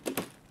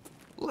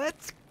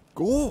 Let's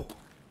go.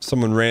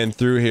 Someone ran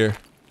through here.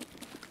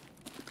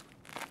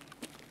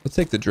 Let's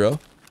take the drill.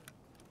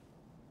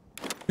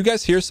 You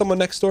guys hear someone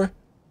next door?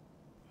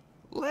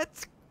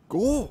 Let's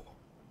go.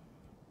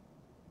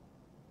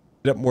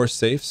 Get up more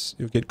safes,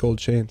 you'll get gold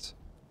chains.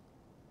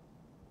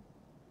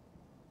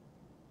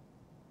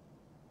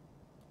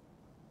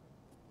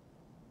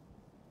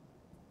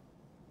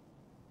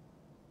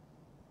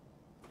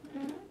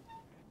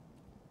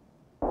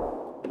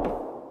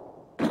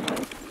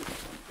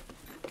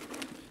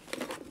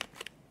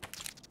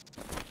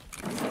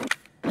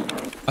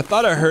 I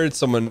thought I heard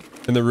someone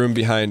in the room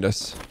behind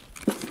us.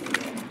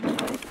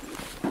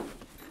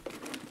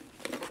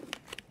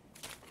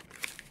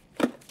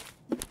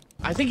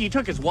 I think he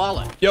took his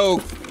wallet. Yo,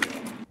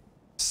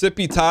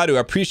 Sippy Tadu, I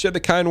appreciate the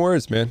kind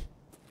words, man.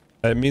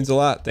 It means a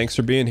lot. Thanks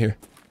for being here.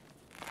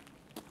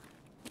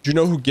 Do you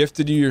know who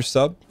gifted you your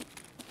sub?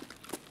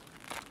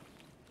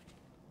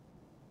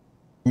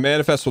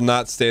 Manifest will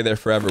not stay there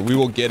forever. We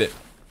will get it.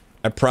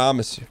 I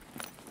promise you.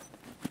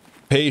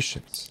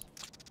 Patience.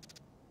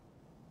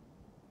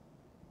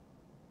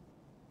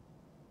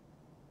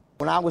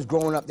 When I was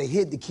growing up, they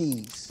hid the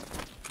keys.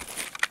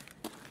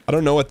 I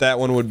don't know what that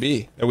one would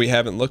be that we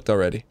haven't looked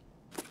already.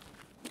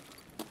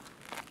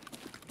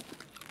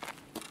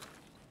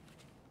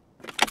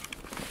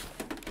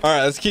 All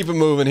right, let's keep it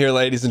moving here,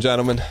 ladies and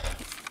gentlemen.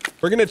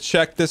 We're gonna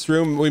check this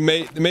room.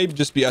 It may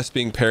just be us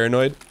being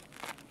paranoid,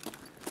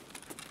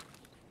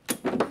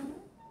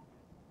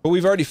 but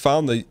we've already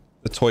found the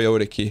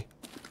Toyota key.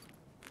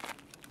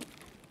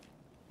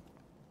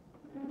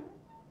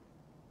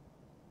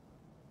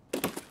 I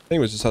think it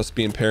was just us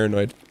being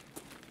paranoid.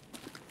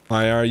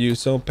 Why are you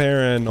so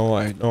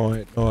paranoid?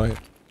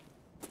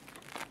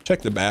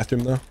 Check the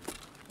bathroom though.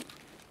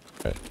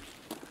 Okay.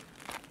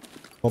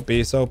 Don't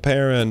be so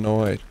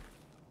paranoid.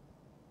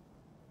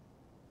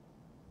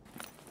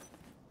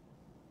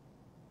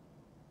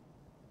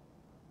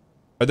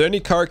 Are there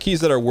any car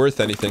keys that are worth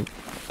anything?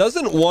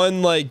 Doesn't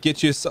one like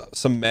get you some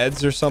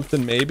meds or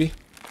something maybe?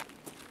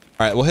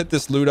 All right, we'll hit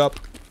this loot up.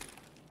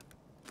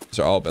 These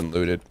are all been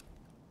looted.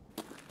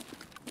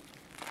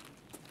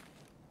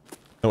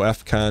 No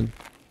F-con.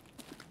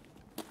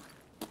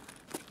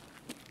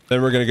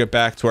 Then we're gonna get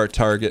back to our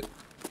target.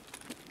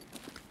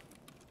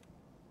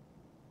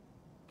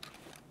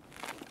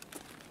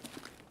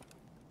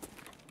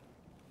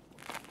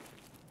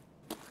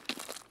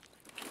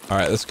 All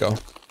right, let's go.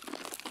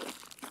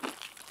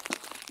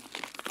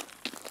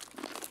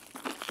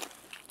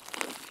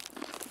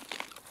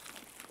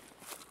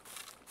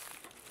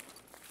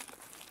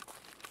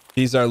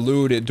 These are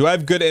looted. Do I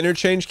have good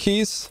interchange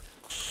keys?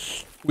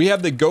 We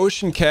have the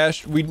Goshen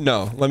cash.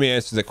 No. Let me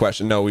answer the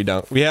question. No, we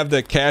don't. We have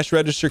the cash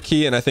register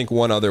key and I think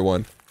one other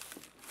one.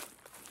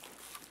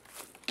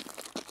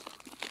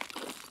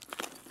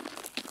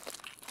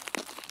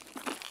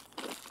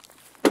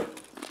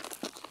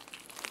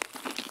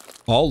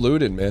 All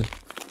looted, man.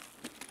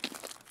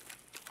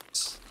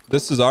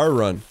 This is our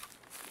run.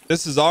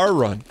 This is our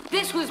run.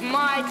 This was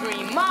my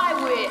dream, my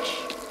wish.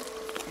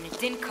 And it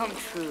didn't come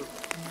true.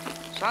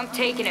 So I'm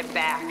taking it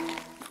back.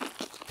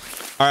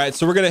 All right,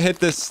 so we're gonna hit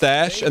this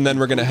stash and then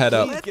we're gonna head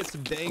up.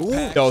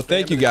 Yo,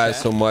 thank you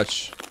guys so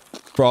much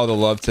for all the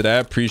love today. I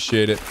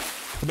appreciate it.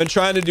 I've been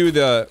trying to do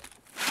the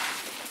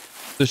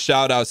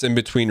shout outs in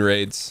between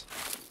raids.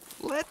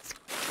 Let's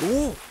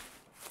go.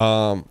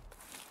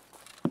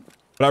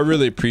 But I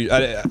really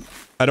appreciate.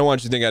 I don't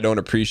want you to think I don't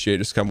appreciate.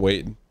 Just come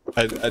waiting.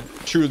 I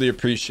truly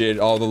appreciate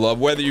all the love.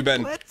 Whether you've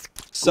been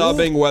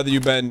subbing, whether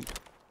you've been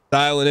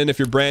dialing in, if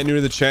you're brand new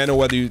to the channel,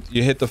 whether you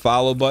hit the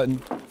follow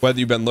button, whether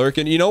you've been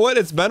lurking. You know what?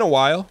 It's been a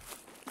while.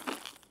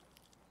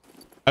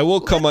 I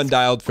will come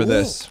undialed for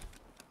this.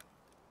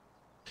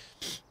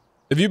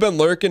 If you've been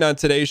lurking on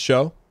today's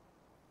show,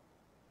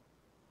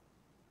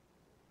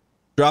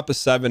 drop a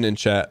 7 in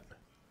chat.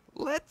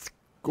 Let's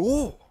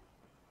go.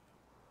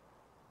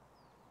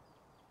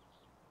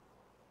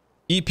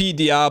 EP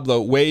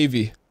Diablo,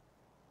 Wavy,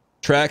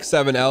 Track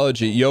 7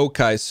 Elegy,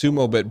 Yokai,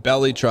 Sumobit,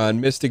 Bellytron,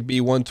 Mystic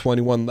B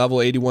 121,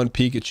 Level 81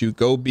 Pikachu,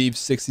 Go Beef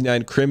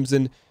 69,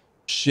 Crimson,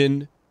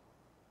 Shin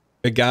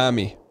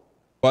Megami,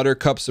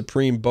 Buttercup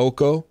Supreme,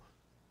 Boko,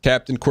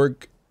 Captain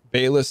Quirk,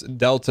 Bayless,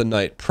 Delta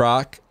Knight,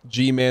 Proc,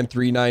 G-Man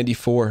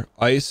 394,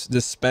 Ice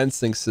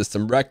Dispensing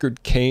System,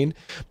 Record Kane,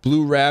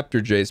 Blue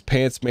Raptor Jays,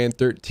 Pantsman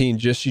 13,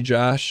 Jishy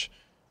Josh,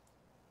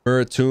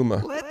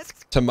 Muratuma,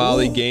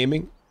 Tamale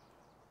Gaming,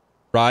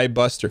 Rye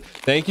Buster.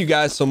 Thank you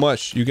guys so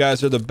much. You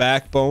guys are the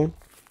backbone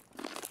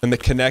and the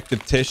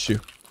connective tissue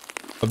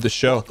of the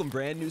show. Welcome,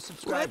 brand new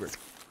subscriber.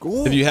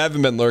 If you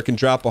haven't been lurking,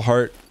 drop a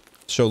heart.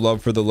 Show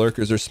love for the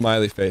lurkers or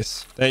smiley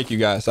face. Thank you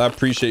guys. I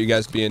appreciate you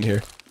guys being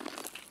here.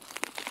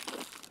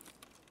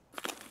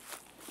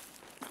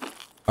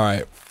 All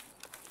right.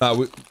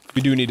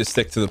 We do need to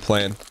stick to the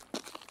plan.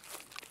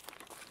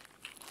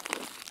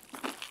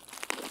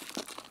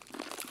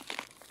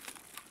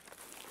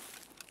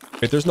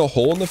 Wait, there's no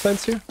hole in the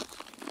fence here?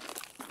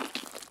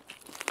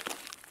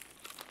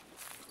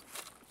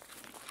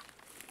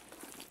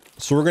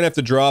 So we're gonna have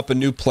to draw up a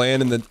new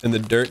plan in the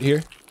dirt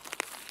here.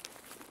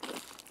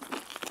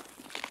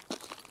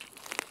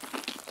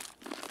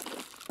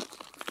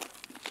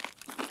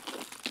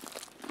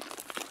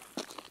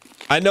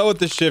 I know what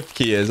the shift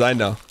key is. I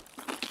know.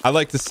 I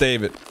like to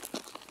save it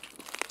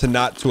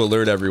to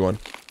alert everyone.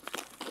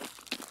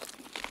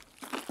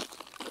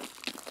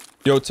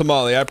 Yo,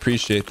 Tamale, I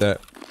appreciate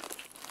that.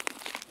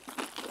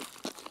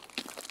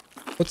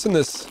 What's in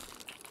this?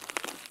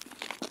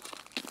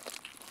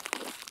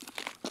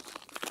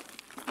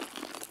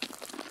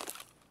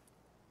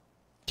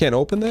 Can't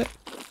open that?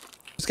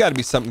 There's got to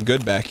be something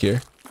good back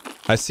here.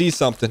 I see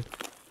something.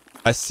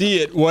 I see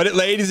it.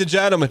 Ladies and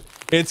gentlemen,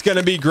 it's going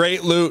to be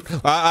great loot.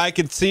 I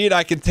can see it.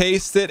 I can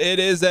taste it. It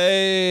is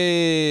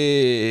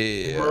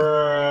a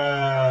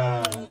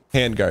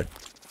handguard.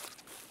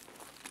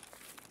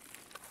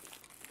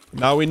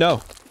 Now we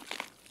know.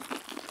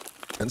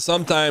 And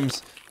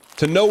sometimes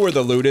to know where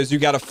the loot is, you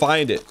got to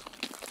find it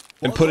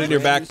and put it in your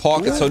back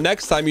pocket. So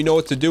next time you know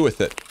what to do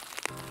with it.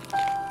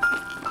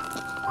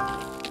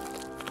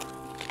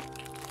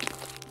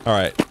 All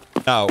right.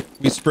 Now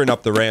we sprint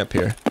up the ramp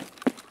here.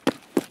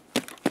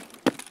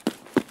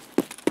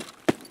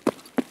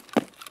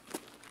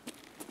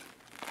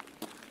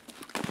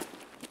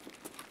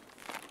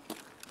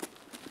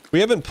 We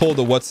haven't pulled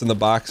a what's in the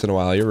box in a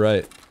while. You're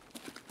right.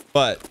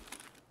 But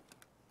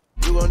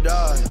You gonna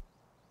die.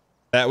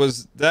 that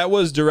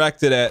was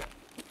directed at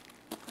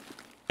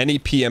any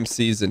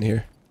PMCs in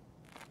here.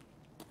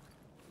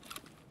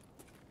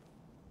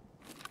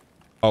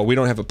 Oh, we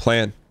don't have a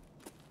plan.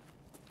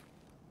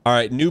 All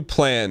right, new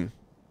plan.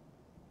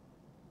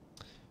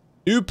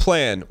 New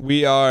plan.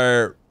 We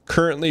are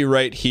currently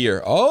right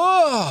here.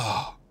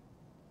 Oh!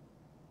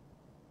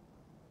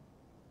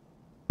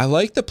 I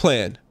like the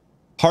plan.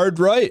 Hard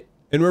right.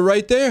 And we're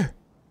right there.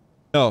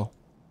 No.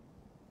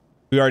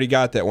 We already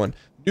got that one.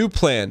 New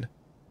plan.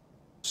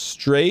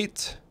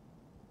 Straight.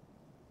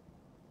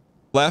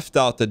 Left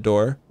out the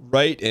door.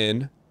 Right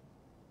in.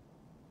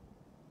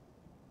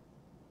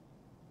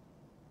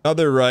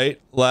 Other right.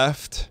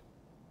 Left.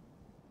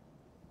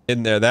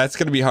 In there. That's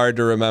going to be hard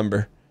to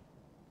remember.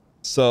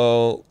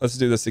 So let's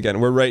do this again.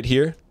 We're right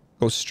here.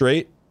 Go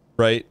straight.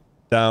 Right.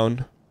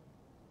 Down.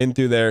 In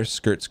through there.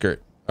 Skirt,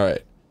 skirt. All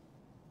right.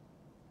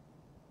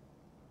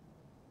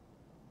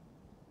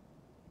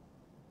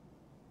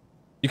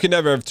 You can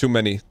never have too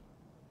many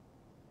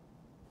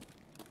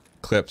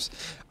clips.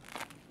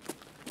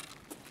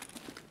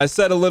 I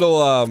set a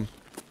little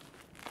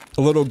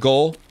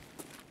goal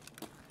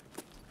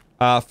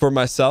for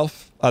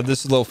myself. This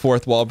is a little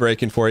fourth wall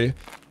breaking for you.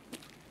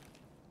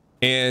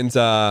 And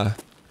at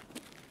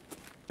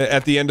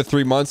the end of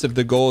 3 months, if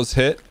the goal is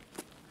hit,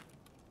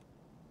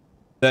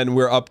 then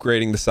we're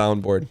upgrading the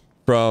soundboard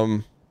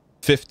from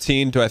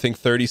 15 to I think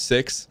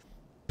 36.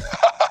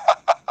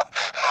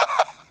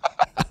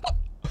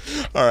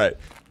 All right.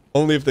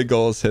 Only if the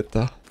goal is hit,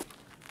 though.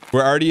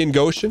 We're already in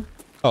Goshen?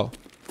 Oh.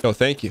 No,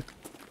 thank you.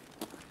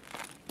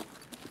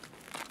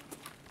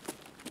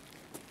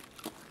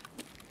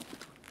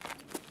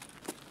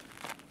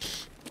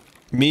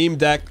 Meme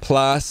deck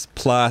plus.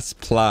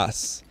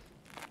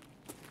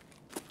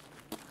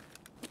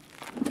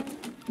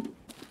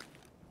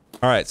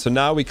 All right, so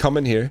now we come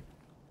in here.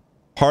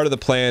 Part of the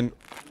plan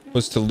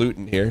was to loot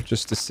in here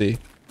just to see.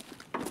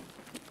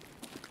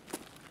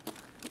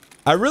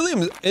 I really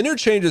am.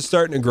 Interchange is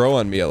starting to grow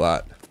on me a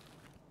lot.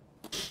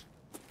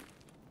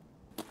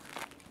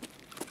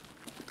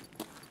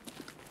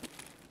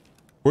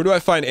 Where do I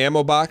find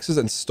ammo boxes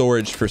and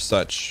storage for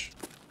such?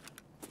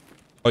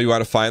 Oh, you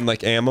want to find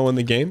like ammo in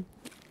the game?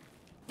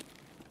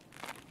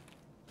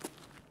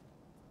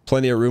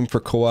 Plenty of room for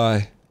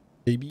Kawhi,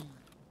 baby.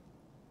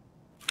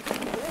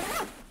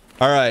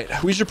 All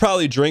right, we should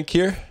probably drink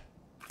here.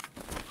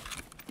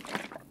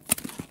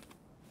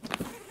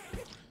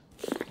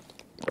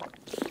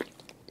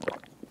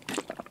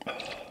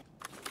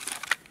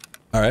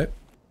 All right.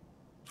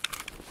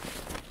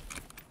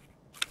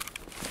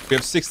 We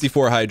have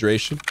 64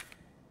 hydration.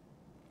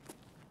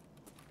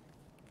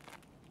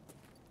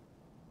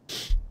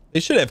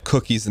 They should have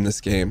cookies in this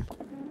game.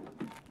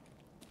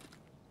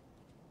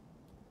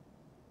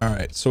 All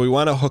right, so we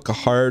want to hook a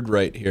hard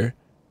right here.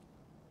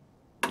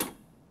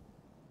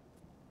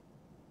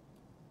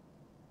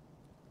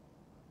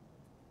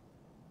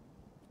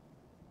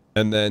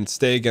 And then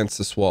stay against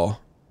this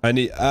wall.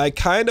 I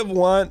kind of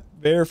want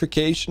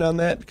verification on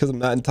that because I'm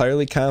not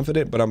entirely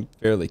confident, but I'm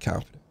fairly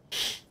confident.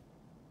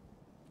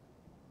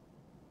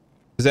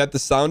 Is that the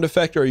sound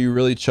effect or are you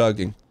really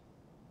chugging?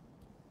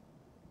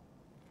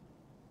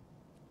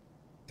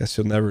 Guess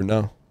you'll never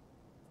know.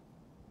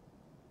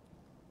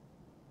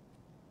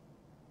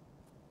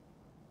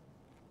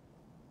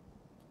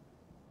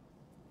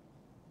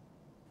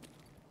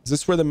 Is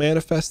this where the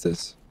manifest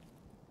is?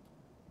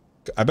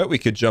 I bet we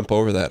could jump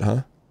over that,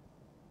 huh?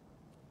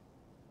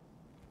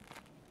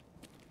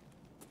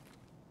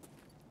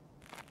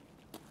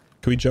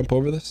 Can we jump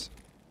over this?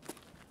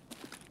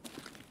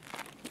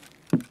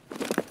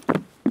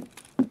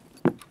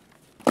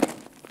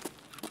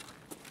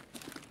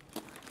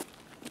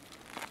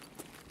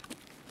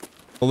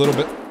 A little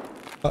bit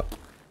up.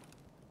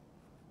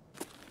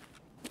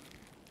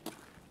 A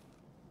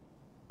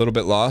little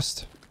bit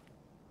lost.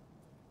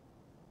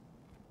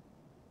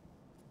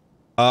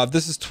 If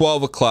this is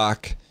 12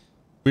 o'clock,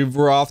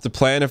 we're off the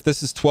plan. If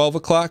this is 12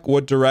 o'clock,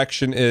 what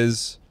direction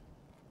is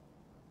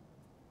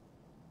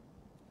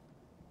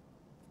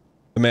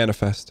the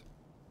manifest?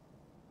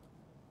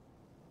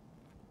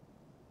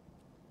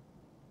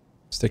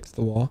 Stick to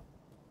the wall.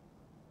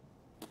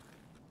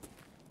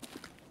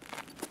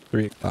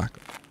 3 o'clock.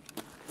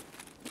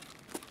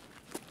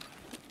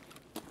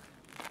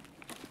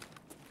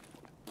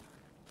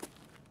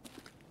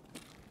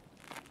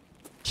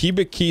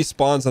 Cubic key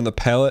spawns on the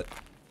pallet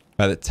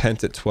by the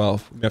tent at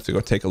 12. We have to go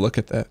take a look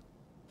at that.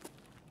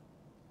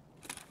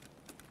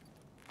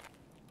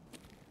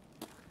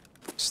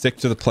 Stick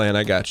to the plan.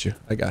 I got you.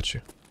 I got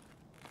you.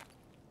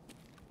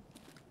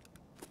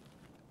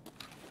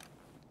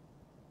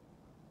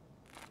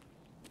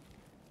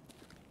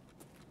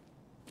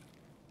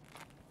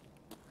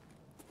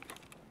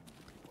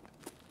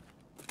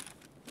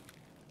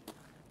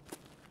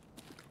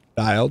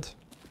 Dialed.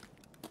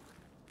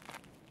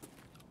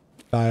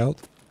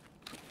 Dialed.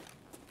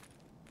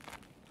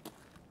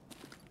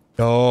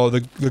 Oh,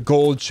 the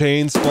gold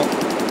chains.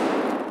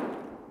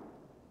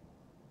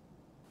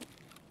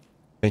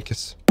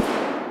 Mankus.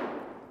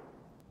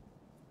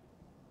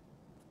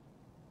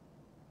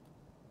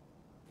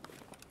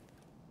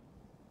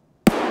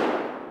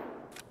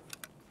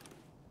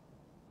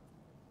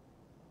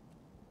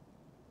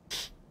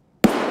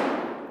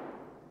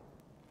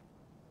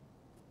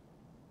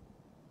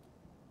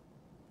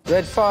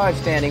 Red 5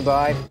 standing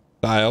by.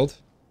 Dialed.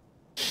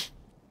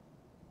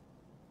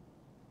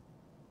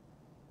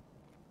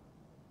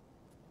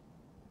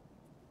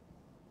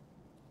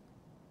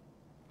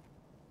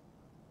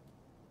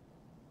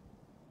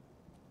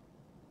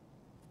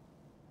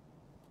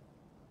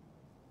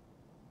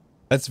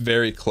 That's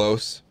very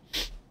close.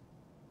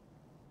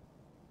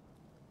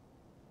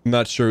 I'm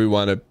not sure we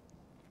want to...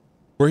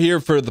 We're here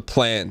for the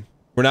plan.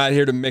 We're not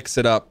here to mix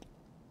it up.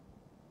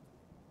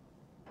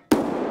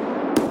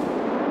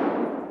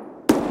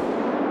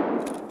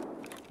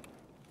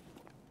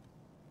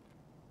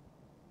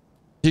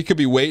 He could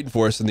be waiting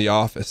for us in the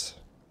office.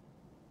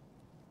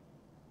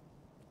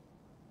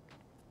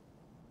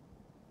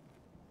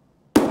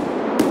 What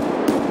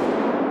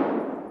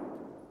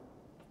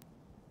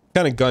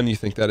kind of gun you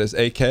think that is?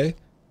 AK?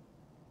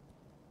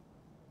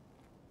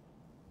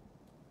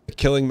 The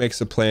killing makes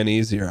the plan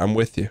easier. I'm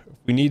with you.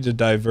 If we need to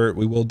divert,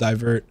 we will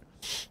divert.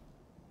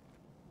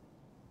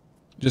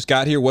 Just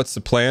got here. What's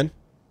the plan?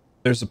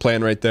 There's the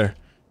plan right there.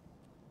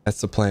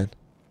 That's the plan.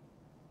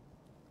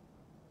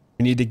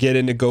 We need to get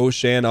into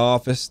Goshan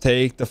office,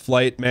 take the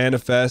flight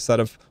manifest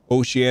out of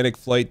Oceanic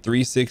Flight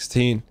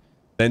 316.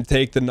 Then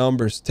take the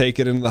numbers, take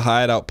it into the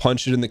hideout,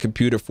 punch it in the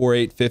computer,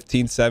 48,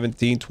 15,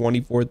 17,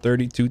 24,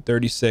 32,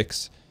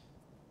 36.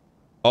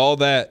 All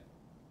that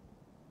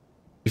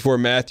before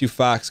Matthew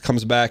Fox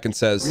comes back and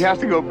says, "We have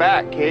to go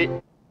back, Kate."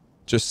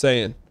 Just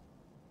saying.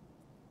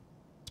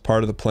 It's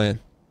part of the plan.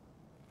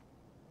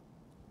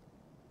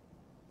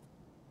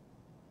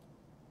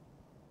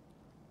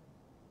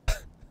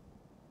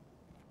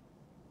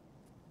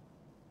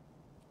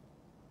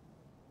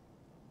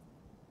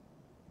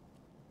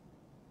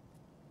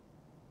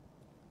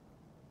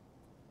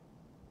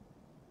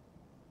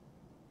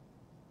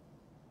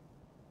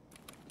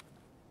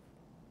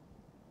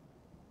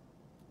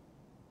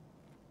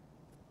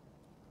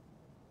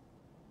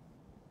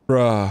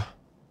 Bruh.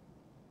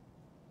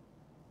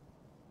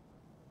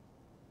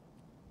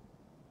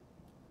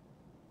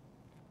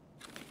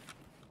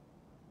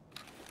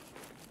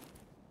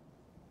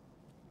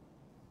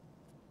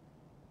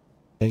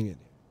 Dang it.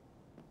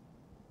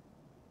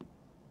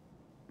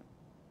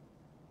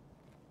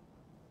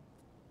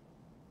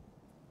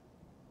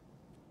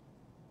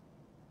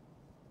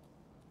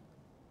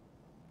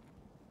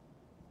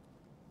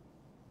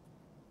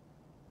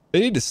 They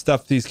need to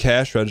stuff these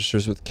cash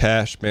registers with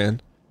cash,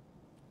 man.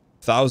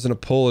 1,000 a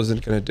pull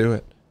isn't gonna do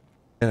it.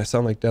 Man, I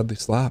sound like Deadly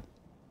Slop.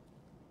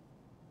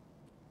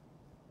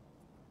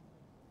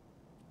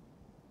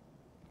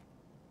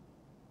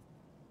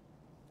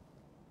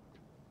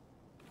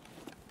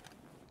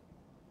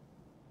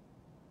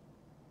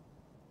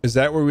 Is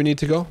that where we need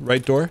to go?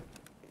 Right door?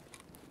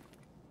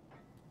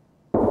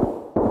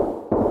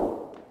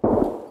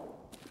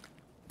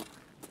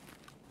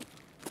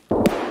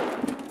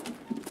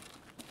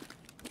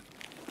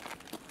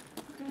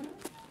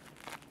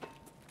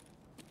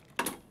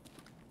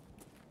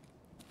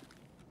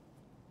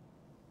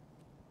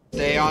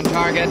 Stay on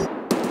target.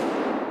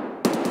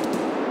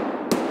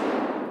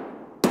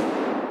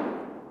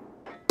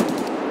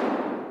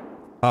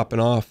 Popping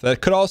off.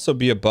 That could also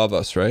be above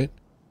us, right?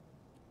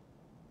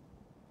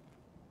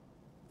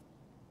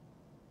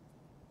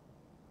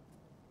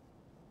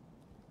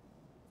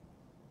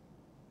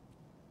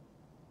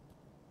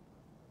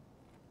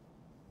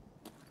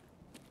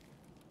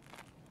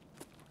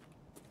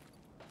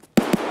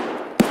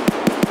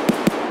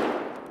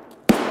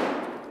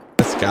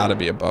 It's gotta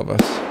be above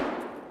us.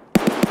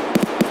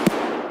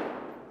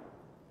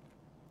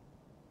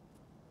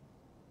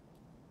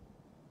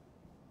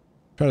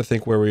 Trying to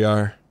think where we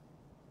are.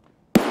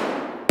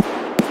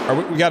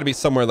 We got to be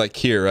somewhere like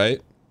here,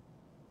 right?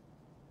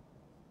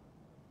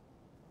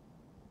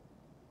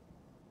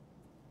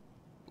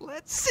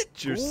 Let's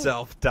sit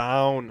yourself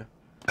down.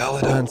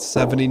 Belladon,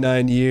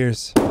 79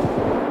 years.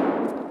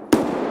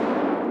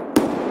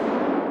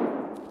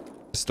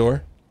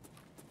 Store.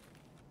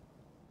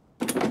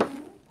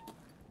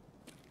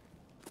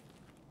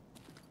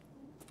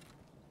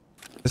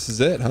 This is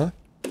it, huh?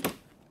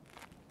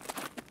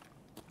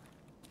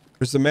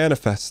 Where's the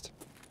manifest?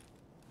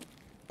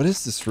 What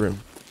is this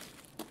room?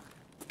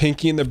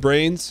 Pinky and the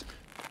Brains,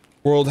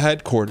 World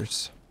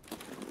Headquarters.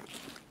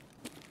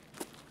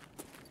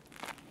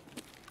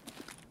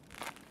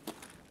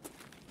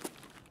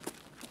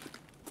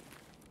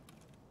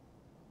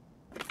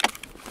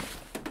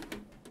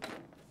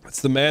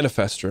 It's the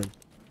manifest room.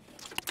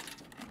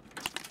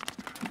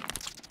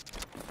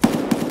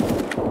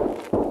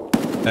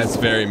 That's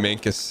very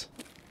Minkus.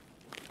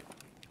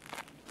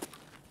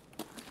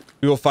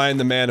 We will find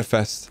the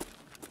manifest.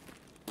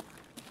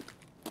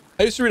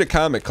 I used to read a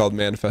comic called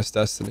Manifest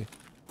Destiny.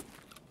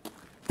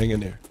 Hang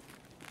in here.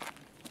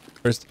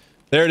 First,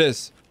 there it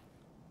is.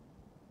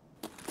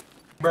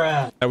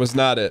 Bruh. That was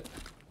not it.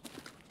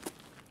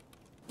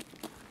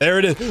 There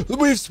it is.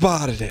 We've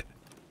spotted it.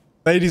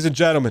 Ladies and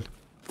gentlemen.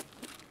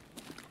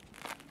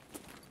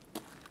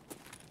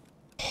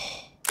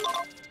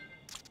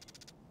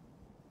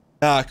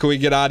 Ah, can we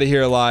get out of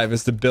here alive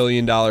is the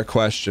billion-dollar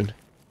question.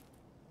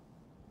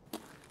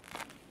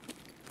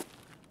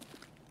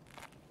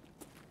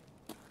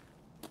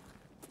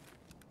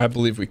 I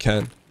believe we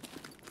can.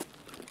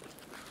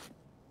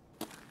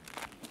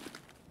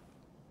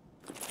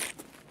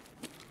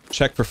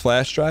 Check for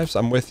flash drives.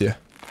 I'm with you.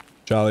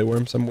 Jolly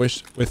Worms, I'm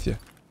with you.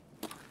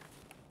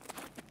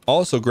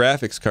 Also,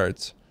 graphics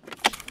cards.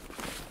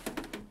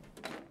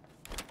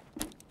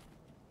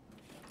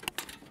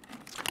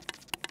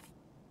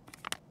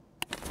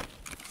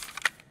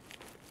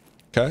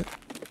 Okay.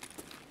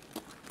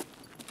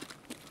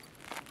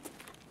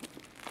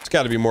 There's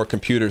got to be more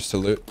computers to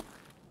loot.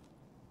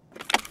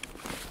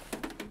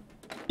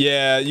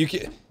 Yeah, you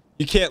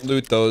can't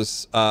loot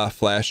those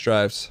flash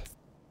drives,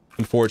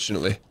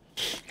 unfortunately.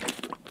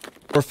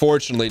 Or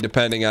fortunately,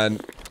 depending on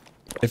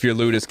if your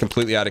loot is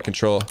completely out of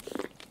control.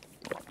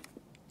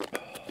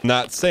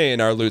 Not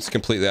saying our loot's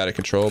completely out of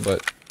control,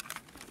 but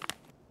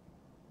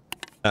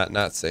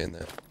not saying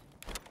that.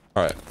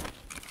 All right.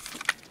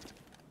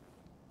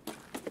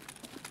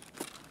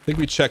 I think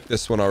we checked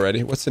this one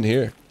already. What's in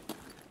here?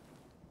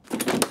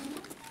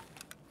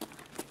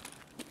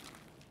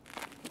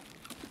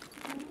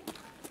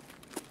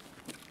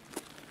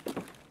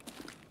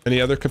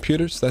 Any other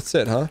computers? That's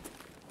it, huh?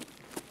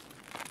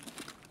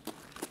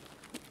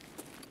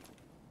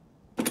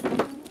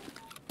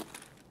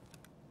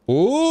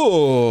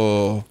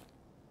 Ooh.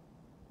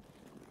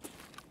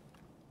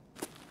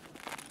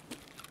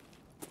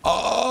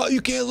 Oh,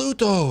 you can't loot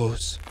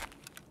those.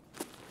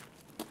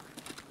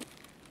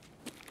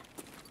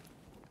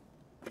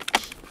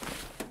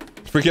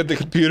 Forget the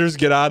computers,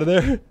 get out of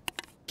there.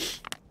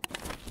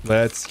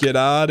 Let's get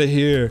out of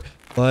here.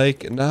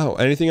 Like, no.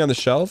 Anything on the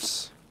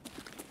shelves?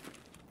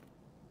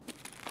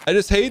 I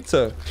just hate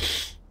to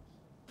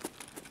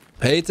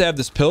have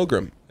this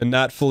pilgrim and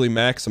not fully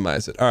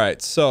maximize it. All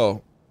right,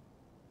 so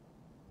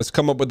let's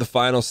come up with the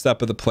final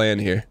step of the plan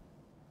here.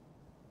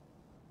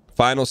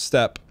 Final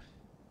step.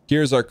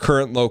 Here's our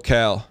current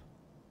locale.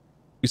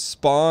 We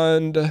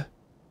spawned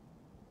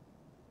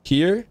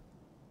here.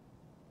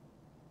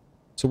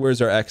 So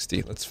where's our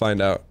XD? Let's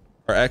find out.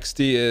 Our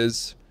XD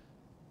is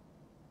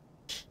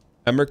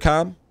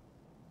Emercom,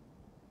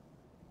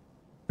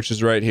 which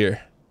is right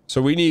here.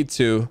 So we need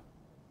to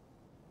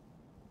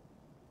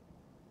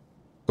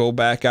go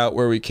back out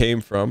where we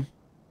came from.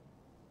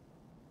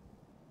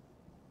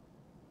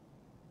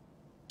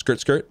 Skirt,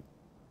 skirt.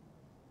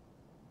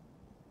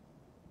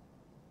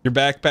 Your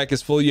backpack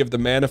is full. You have the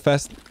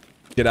manifest.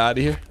 Get out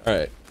of here. All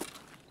right.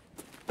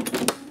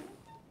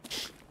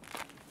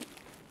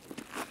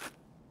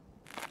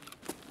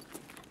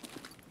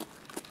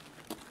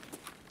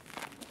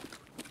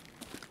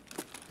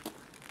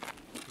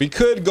 We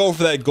could go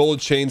for that gold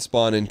chain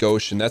spawn in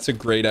Goshen. That's a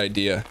great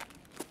idea.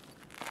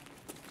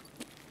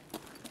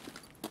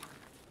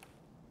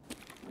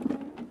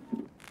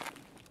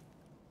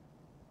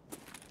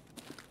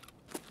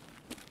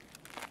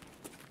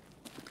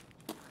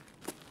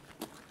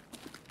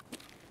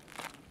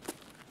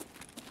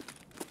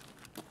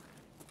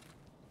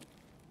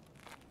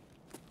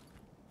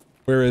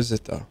 Where is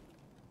it though?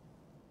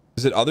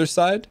 Is it other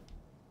side?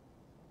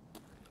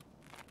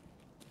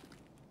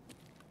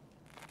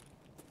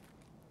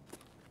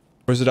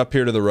 Or is it up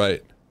here to the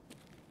right?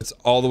 It's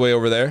all the way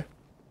over there.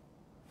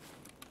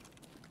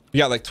 We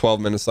got like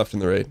 12 minutes left in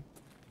the raid.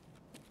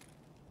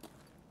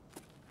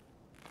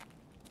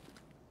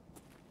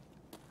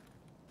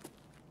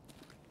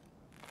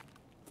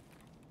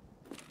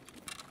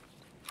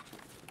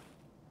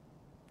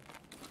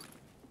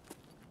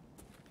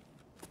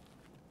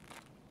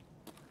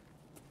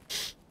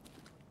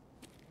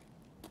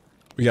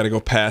 We got to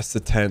go past the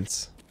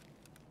tents.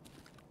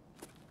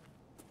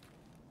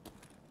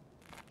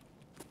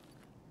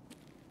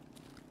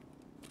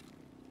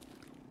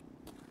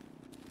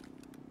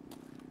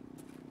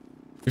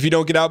 If you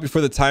don't get out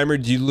before the timer,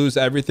 do you lose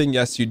everything?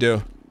 Yes, you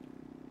do.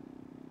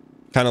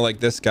 Kind of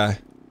like this guy.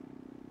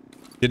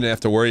 Didn't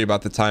have to worry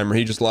about the timer.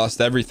 He just lost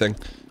everything.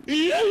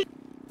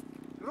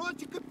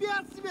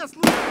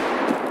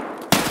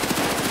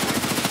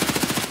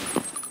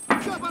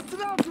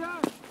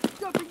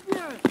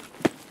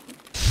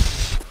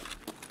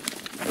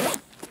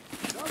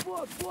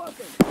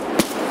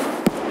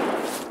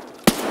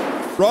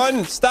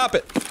 Run! Stop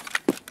it!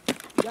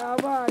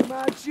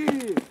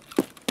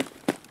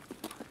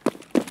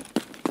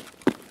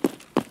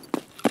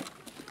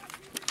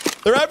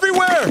 They're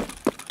everywhere!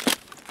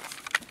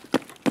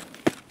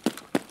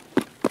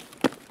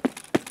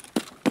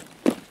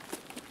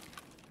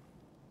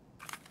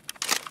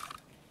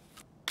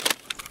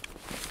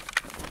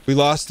 We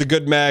lost a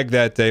good mag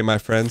that day, my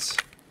friends.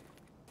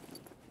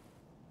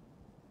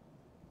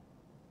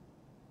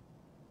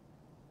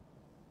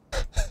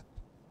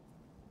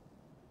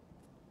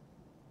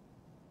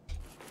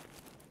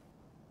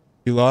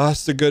 We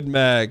lost a good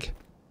mag.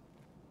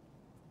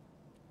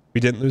 We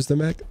didn't lose the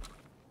mag?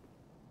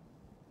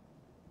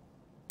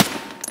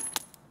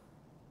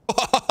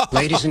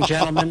 Ladies and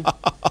gentlemen,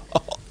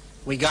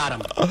 we got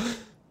him.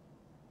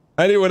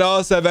 Anyone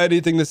else have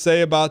anything to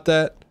say about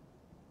that?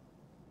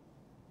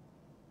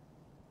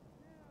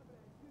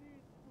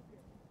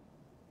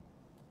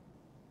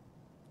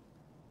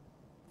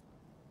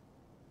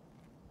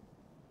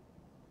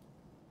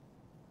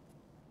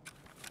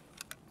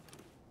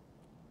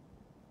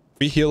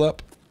 We heal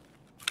up.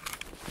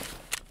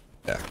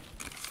 Yeah.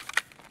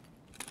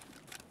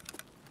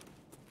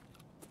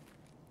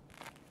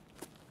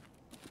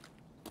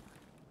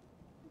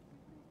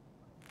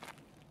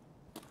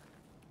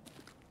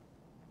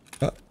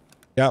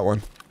 Got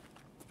one.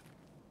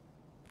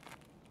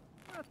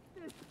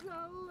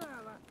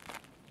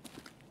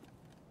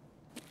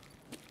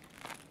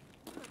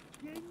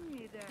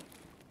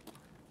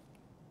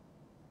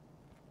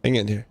 Hang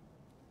in here.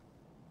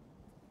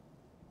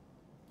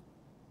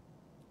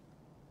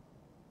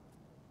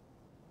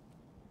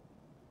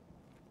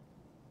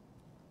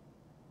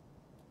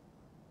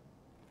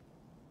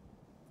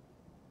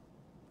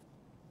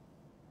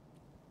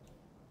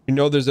 You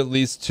know there's at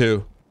least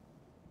two.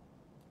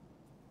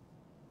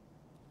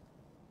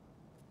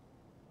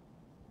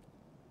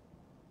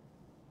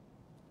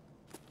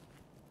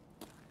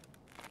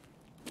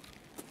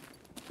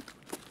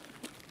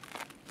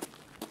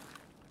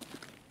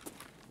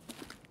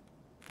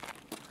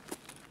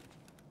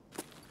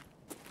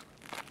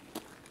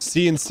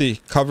 C&C,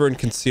 cover and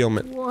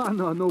concealment.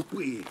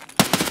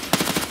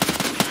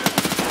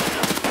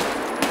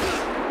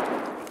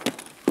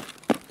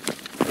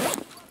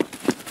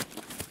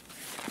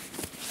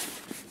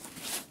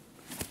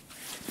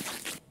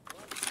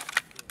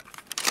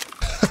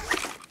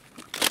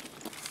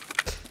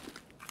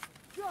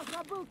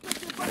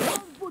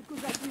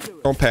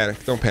 Don't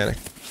panic, don't panic.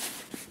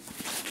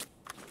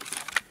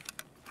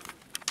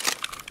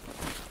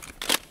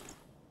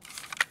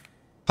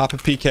 Pop a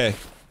PK.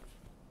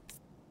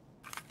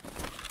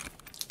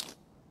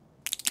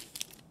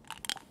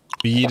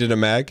 We yeeted a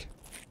mag.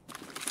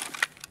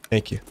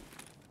 Thank you.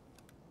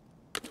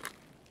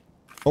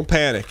 Don't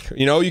panic.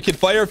 You know, you can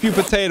fire a few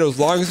potatoes as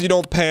long as you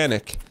don't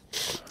panic.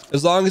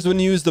 As long as when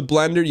you use the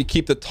blender, you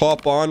keep the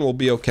top on, we'll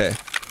be okay.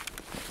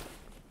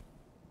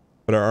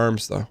 But our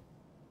arms, though.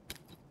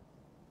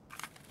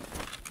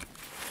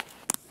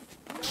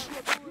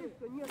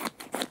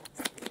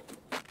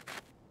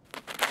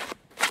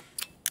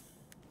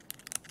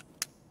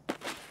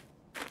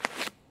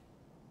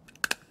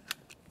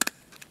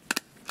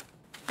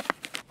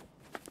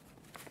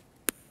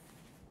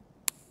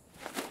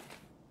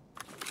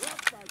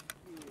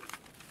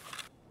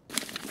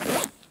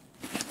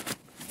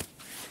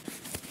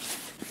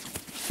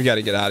 We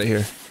gotta get out of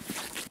here.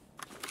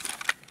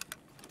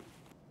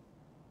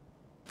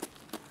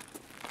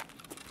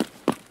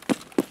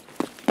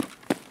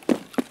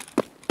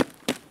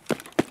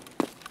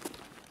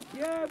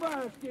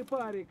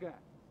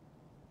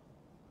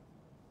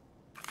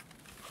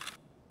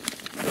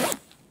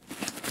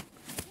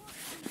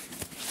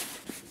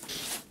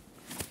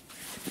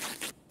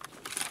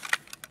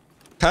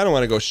 Kind of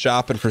want to go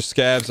shopping for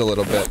scabs a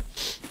little bit.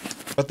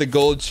 But the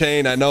gold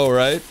chain, I know,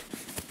 right?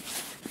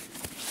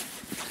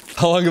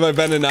 How long have I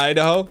been in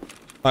Idaho?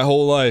 My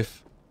whole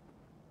life.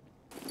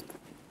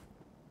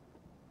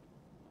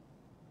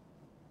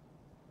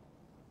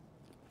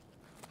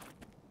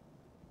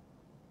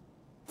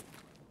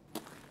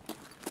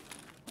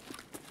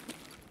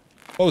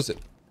 Close it.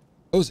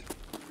 Close it.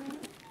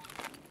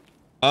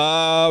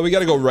 We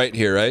gotta go right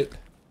here, right?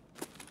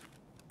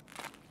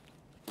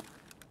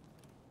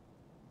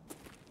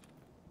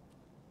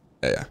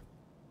 Yeah.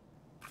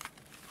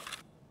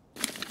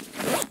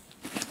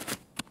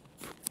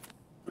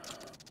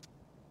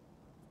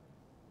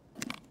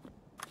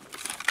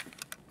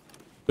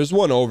 There's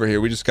one over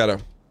here. We just gotta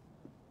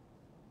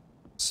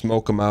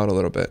smoke them out a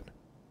little bit.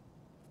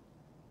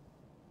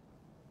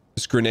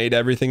 Just grenade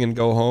everything and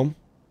go home.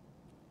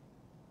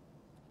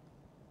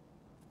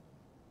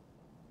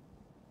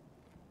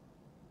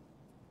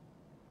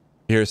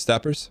 You hear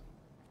steppers?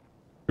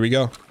 Here we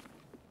go.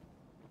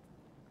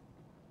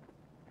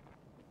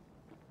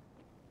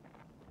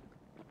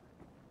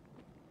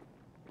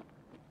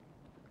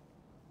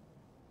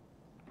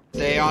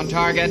 Stay on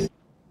target.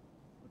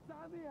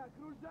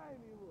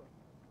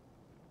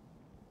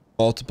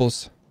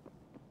 Multiples.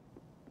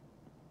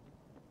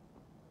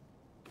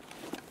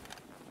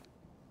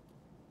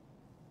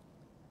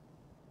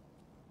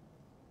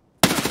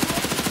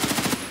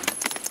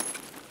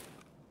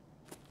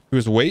 He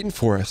was waiting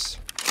for us.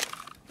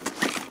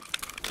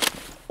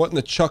 What in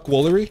the Chuck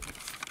Woolery?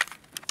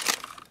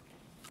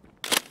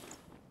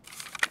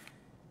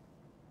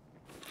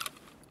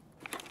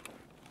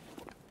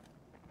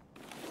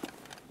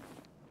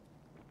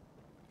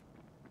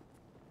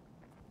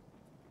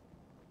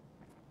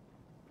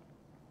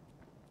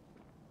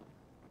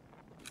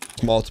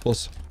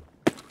 Multiples.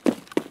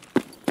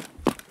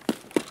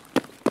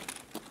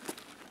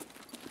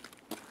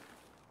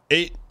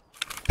 Eight.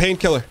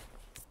 Painkiller.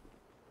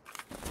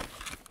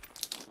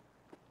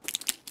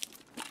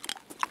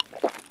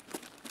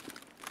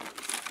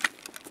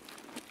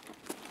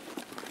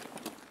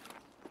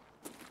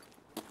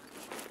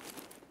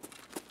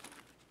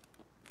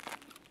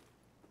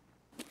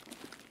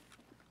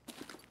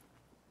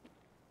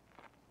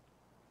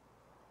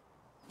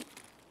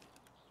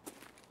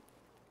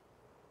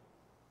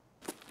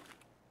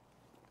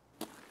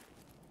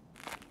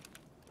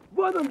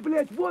 Вон он,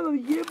 блядь, вон он,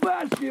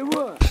 ебашь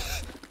его!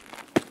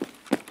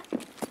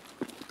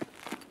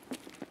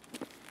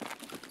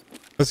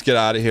 Let's get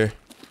out of here.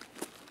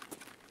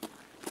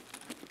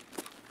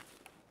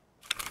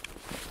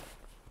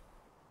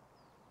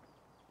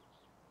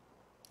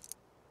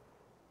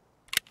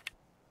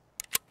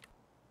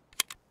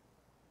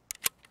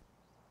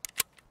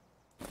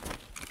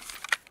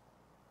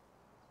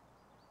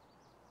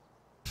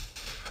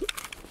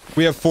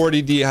 We have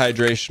 40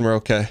 dehydration. We're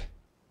okay.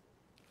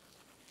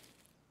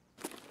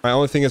 My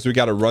only thing is we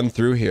got to run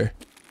through here.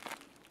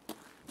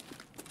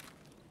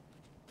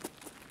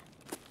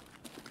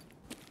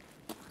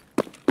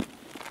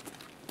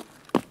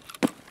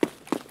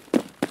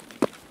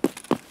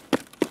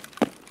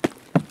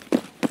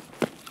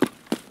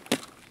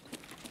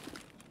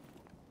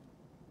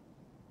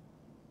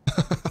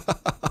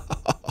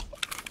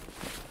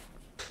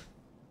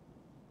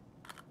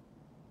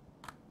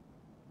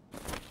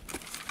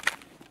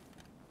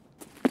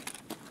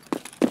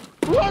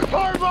 Work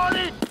hard,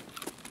 Marty!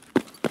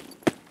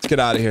 Let's get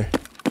out of here.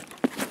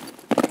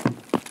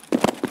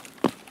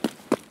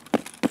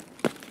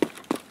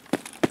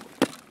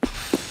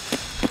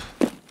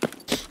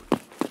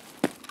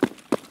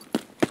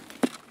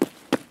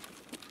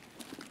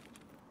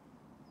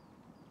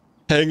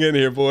 Hang in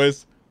here,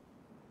 boys.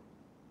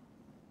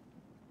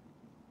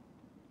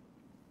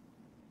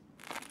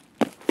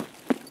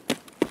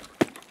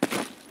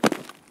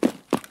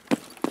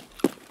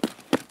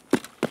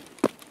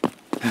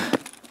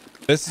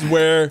 This is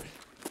where,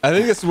 I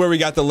think this is where we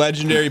got the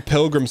legendary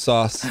pilgrim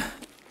sauce.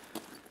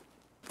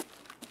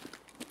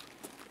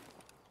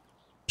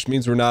 Which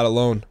means we're not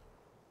alone.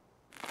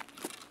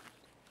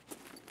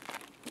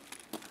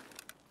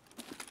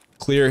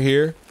 Clear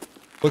here.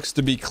 Looks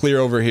to be clear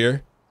over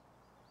here.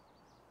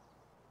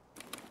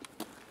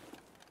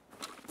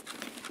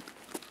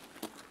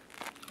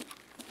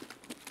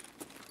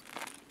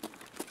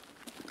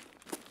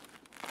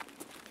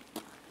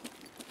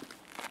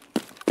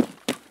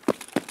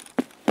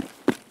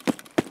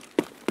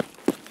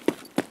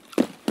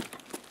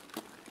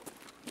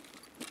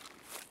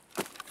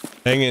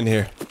 Hang in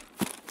here.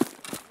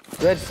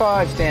 Red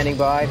 5 standing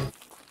by.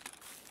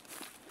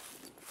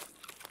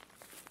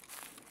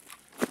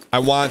 I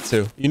want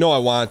to. You know I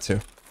want to.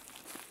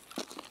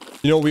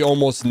 You know we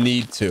almost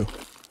need to.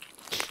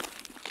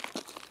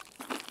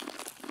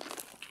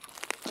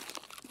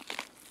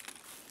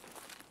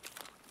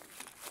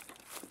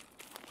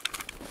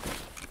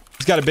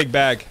 He's got a big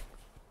bag.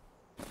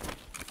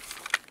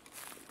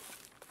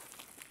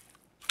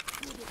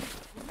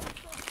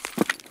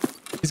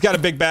 He's got a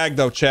big bag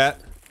though, chat.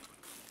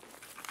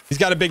 He's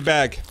got a big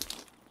bag.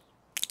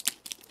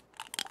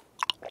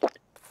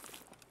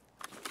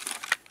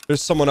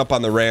 There's someone up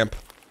on the ramp.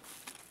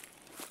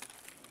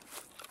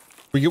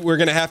 We're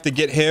gonna have to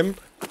get him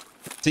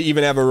to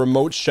even have a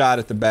remote shot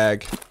at the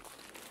bag.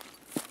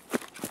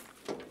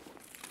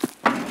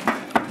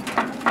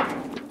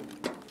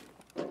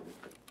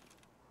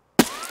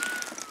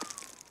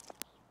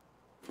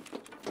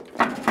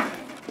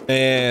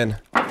 Man,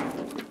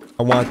 I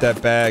want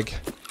that bag.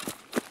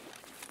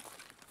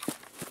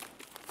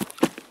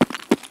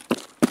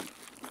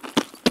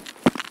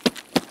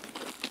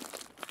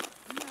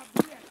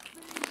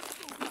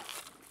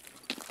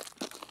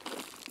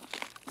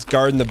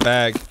 Guarding the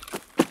bag.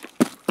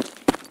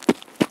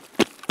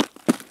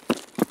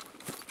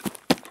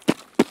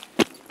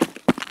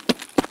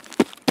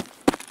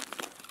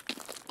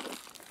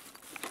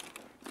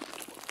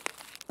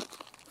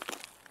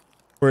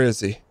 Where is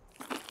he?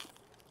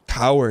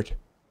 Coward.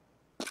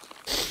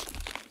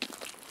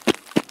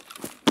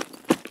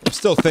 I'm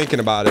still thinking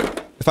about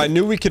it. If I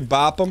knew we could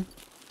bop him,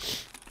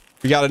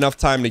 we got enough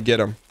time to get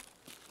him.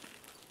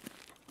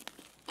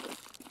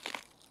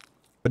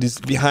 But he's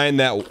behind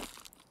that.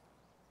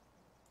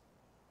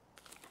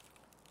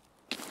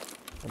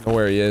 I don't know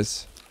where he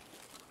is.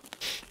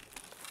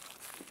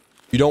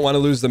 You don't want to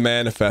lose the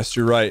manifest,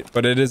 you're right,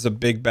 but it is a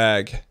big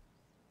bag. Is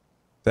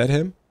that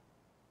him?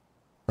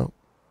 Oh.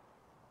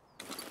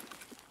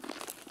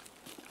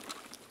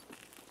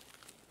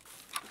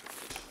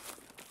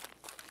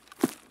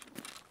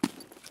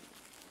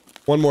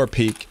 One more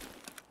peek.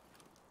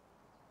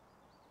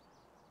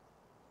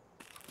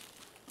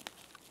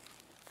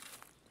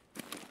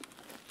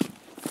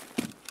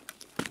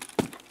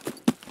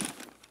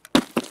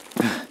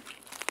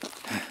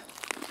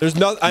 There's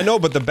no, I know,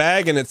 but the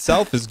bag in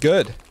itself is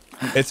good.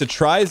 It's a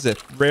trizip,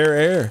 rare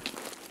air.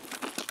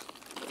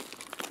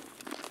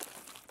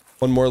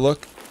 One more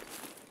look.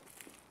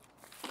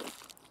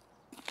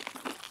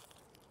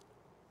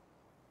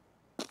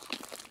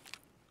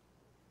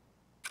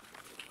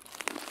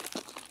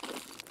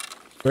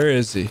 Where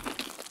is he?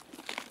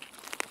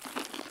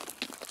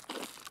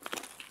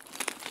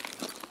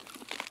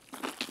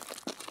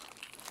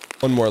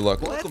 One more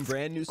look. Welcome,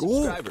 brand new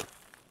subscriber.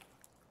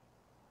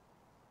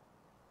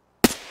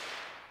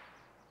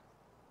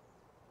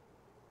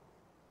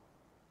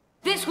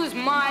 This was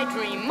my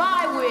dream,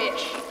 my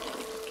wish.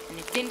 And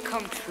it didn't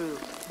come true.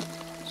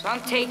 So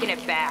I'm taking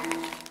it back.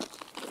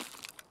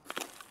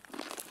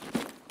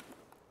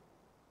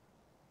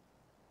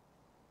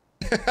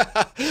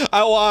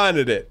 I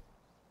wanted it.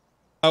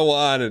 I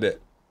wanted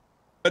it.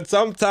 But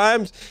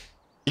sometimes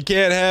you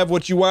can't have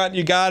what you want.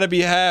 You gotta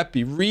be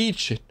happy.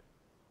 Reach it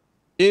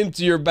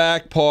into your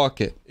back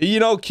pocket. You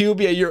know,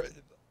 QB,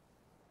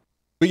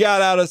 we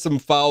got out of some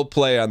foul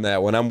play on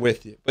that one. I'm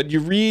with you. But you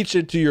reach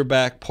into your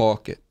back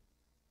pocket.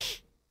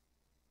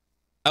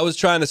 I was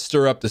trying to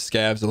stir up the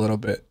scabs a little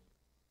bit.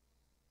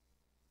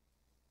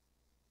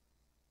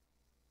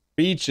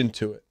 Reach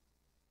into it.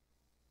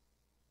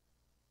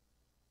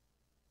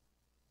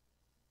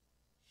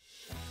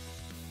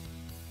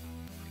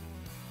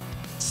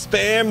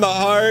 Spam the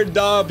hard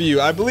W.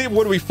 I believe,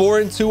 what are we,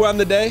 4-2 on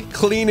the day?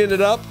 Cleaning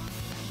it up.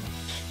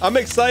 I'm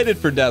excited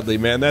for Deadly,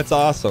 man. That's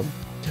awesome.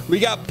 We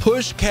got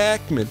Push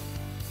Cackman.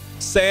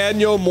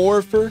 Sanyo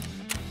Morpher.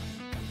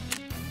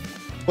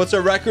 What's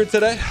our record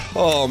today?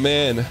 Oh,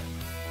 man.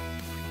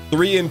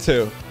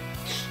 3-2.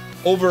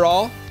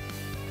 Overall.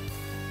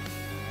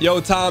 Yo,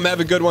 Tom,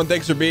 have a good one.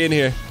 Thanks for being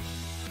here.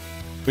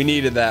 We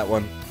needed that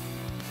one.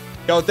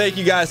 Yo, thank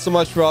you guys so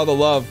much for all the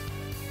love.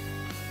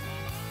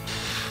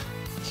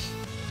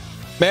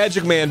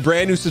 Magic Man,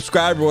 brand new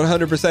subscriber,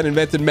 100%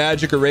 invented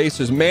magic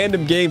erasers.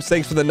 Mandem Games,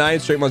 thanks for the 9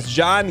 straight months.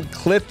 John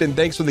Clifton,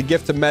 thanks for the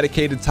gift of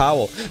medicated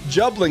towel.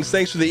 Jublings,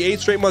 thanks for the 8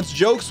 straight months.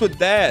 Jokes with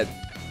Dad,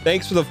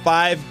 thanks for the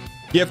 5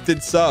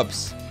 gifted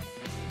subs.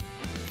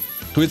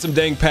 We had some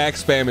dang pack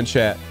spam in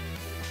chat.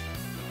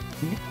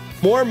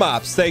 More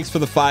Mops, thanks for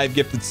the 5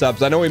 gifted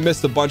subs. I know we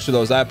missed a bunch of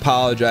those. I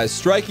apologize.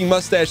 Striking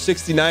Mustache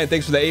 69,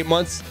 thanks for the 8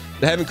 months.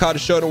 I haven't caught a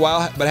show in a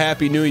while, but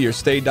Happy New Year.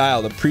 Stay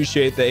dialed.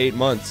 Appreciate the 8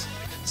 months.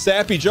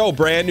 Sappy Joe,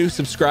 brand new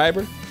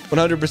subscriber,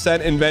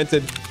 100%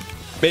 invented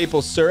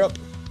maple syrup.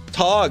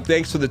 Tog,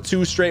 thanks for the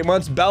 2 straight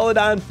months.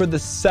 Belladon for the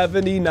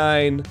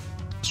 79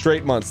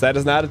 straight months. That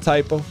is not a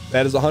typo.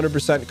 That is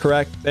 100%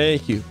 correct.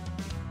 Thank you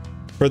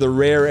for the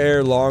rare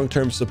air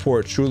long-term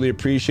support. Truly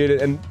appreciate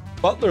it. And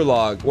Butler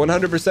Log,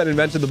 100%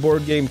 invented the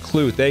board game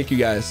Clue. Thank you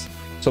guys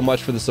so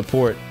much for the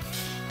support.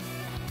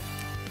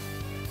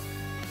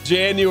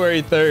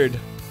 January 3rd,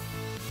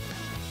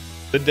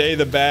 the day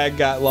the bag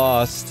got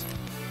lost.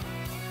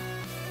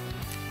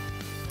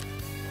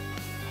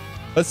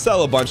 Let's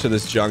sell a bunch of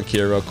this junk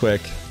here real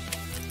quick.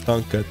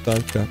 Thunka,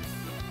 thunka.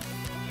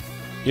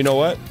 You know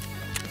what?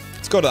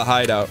 Let's go to the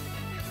hideout.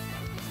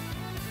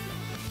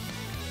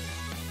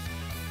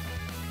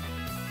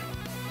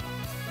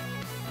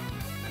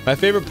 My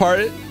favorite part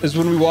is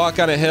when we walk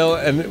on a hill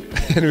and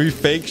we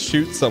fake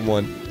shoot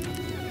someone.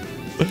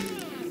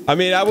 I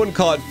mean, I wouldn't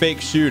call it fake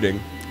shooting.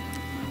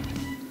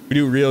 We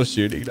do real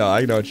shooting. No,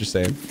 I know what you're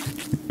saying.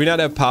 Do we not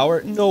have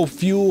power? No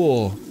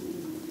fuel.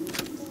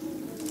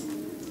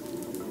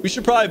 We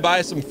should probably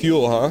buy some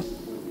fuel, huh?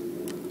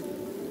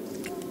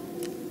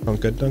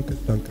 Dunka, dunka,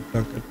 dunka,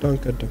 dunka,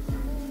 dunka, dunka.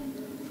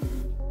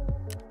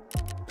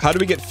 How do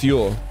we get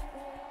fuel?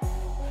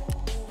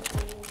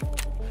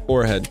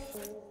 Forehead.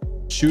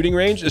 Shooting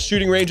range? The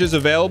shooting range is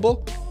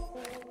available?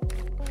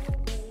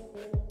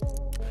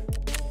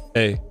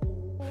 Hey.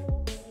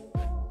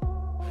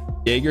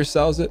 Jaeger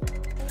sells it?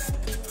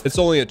 It's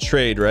only a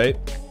trade, right?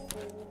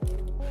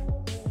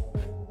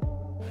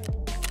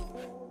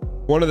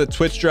 One of the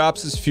Twitch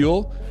drops is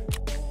fuel.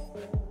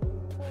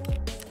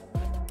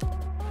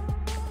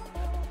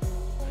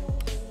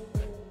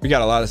 We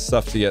got a lot of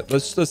stuff to get.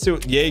 Let's see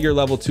what Jaeger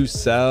level 2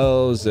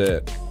 sells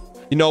it.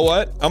 You know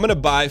what? I'm gonna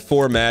buy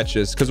 4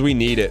 matches because we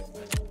need it.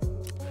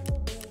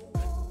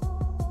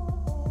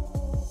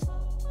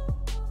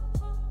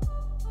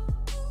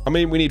 How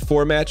many? We need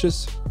 4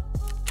 matches.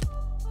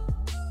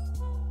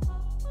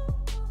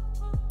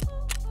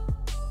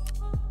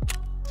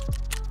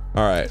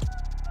 All right.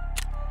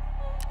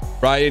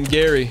 Ryan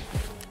Gary,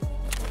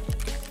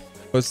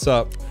 what's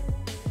up?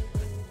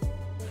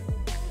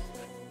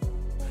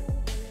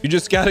 You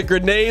just got a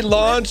grenade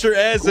launcher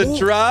as a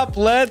drop.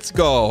 Let's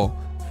go. All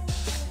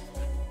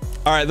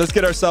right, let's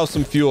get ourselves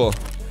some fuel.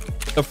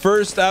 The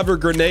first ever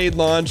grenade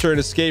launcher in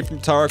Escape from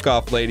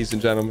Tarkov, ladies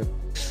and gentlemen.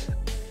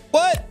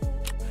 What?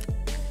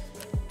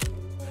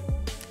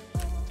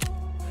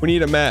 We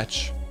need a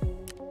match.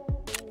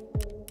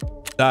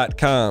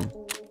 .com.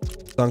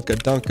 Dunka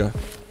dunka.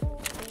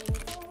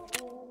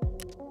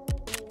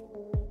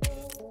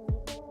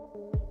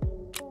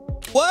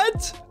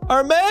 What?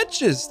 Our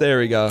matches. There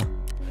we go.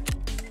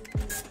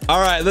 All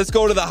right, let's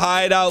go to the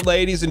hideout,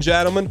 ladies and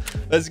gentlemen.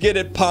 Let's get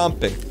it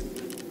pumping.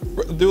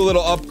 Do a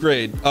little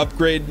upgrade.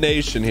 Upgrade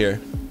nation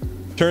here.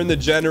 Turn the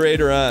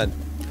generator on.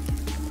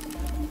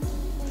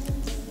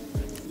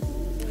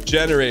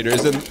 Generator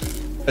is in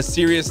a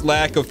serious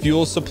lack of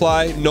fuel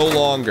supply. No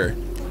longer.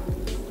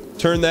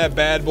 Turn that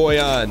bad boy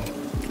on.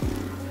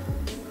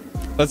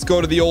 Let's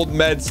go to the old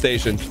med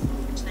station.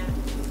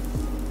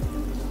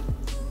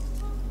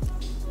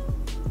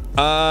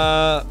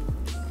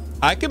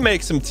 I could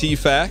make some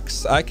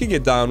T-Facts. I could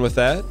get down with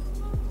that.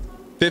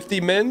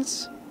 50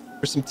 mins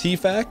for some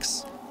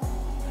T-Facts.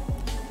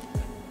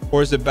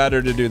 Or is it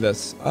better to do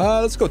this?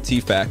 Let's go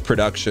T-Fact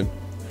production.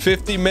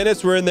 50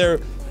 minutes. We're in there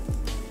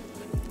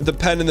with the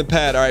pen and the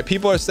pad. All right.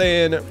 People are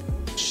saying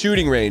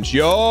shooting range.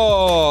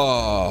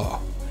 Yo.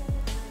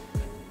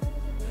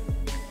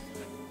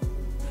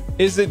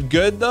 Is it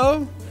good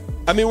though?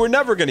 I mean, we're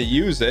never going to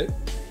use it.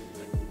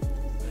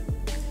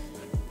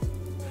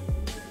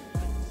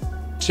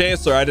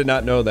 Chancellor, I did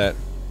not know that.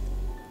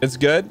 It's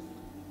good.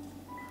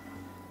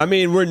 I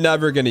mean, we're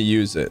never going to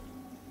use it.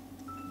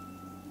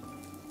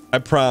 I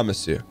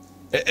promise you.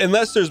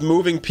 Unless there's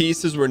moving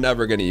pieces, we're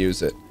never going to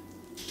use it.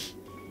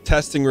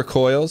 Testing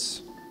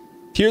recoils.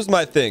 Here's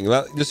my thing.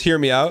 Just hear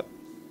me out.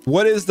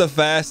 What is the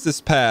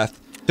fastest path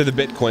to the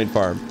Bitcoin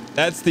farm?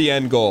 That's the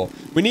end goal.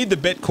 We need the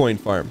Bitcoin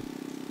farm.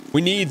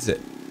 We needs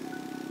it.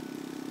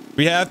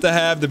 We have to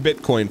have the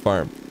Bitcoin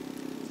farm.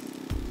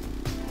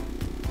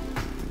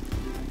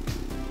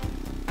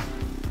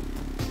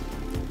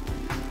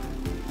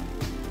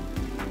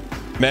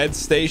 Med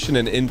station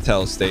and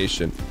intel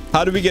station.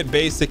 How do we get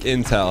basic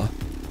intel?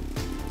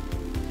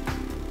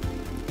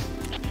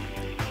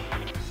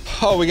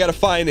 Oh, we gotta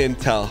find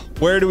intel.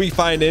 Where do we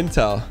find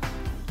intel?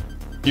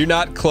 You're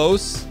not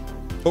close,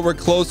 but we're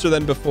closer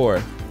than before.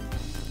 All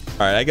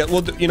right, I get.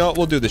 We'll do, you know what?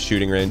 We'll do the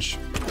shooting range.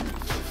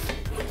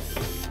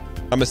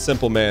 I'm a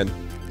simple man.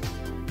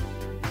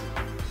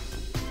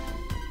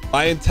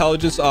 Buy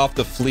intelligence off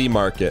the flea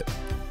market.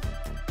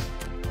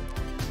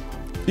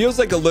 Feels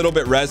like a little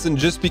bit resin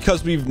just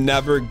because we've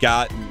never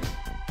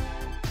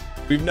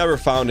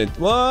found it.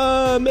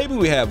 Well, maybe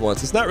we have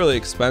once. It's not really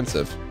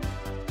expensive.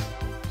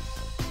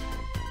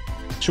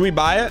 Should we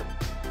buy it?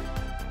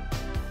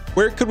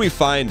 Where could we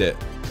find it?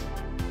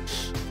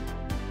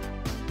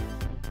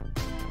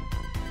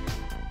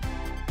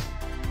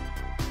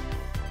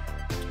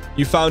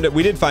 You found it.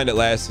 We did find it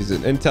last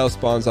season. Intel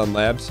spawns on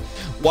labs.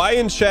 Why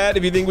in chat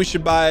if you think we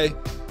should buy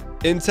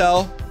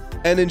intel,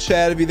 and in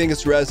chat if you think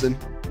it's resin.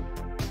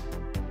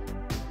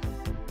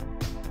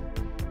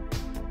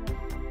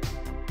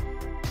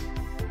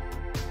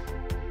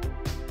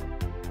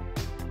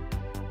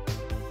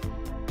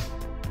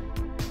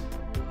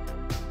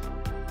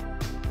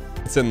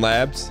 It's in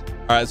labs.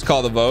 All right, let's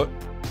call the vote.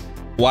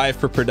 Y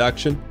for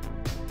production.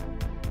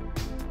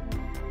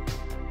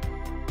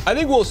 I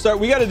think we'll start.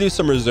 We got to do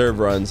some reserve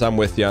runs. I'm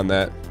with you on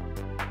that.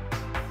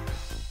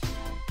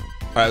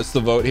 All right, what's the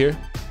vote here?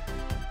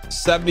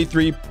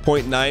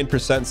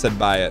 73.9% said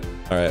buy it.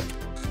 All right.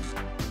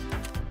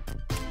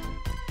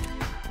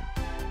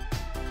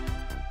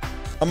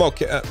 I'm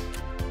okay.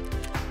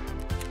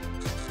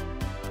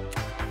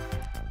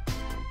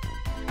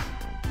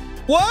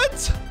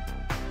 What?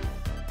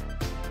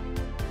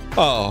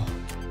 Oh.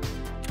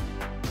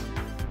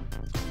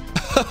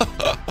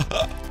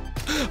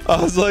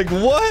 I was like,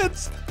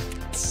 what?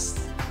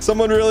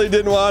 Someone really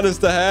didn't want us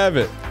to have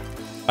it.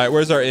 All right,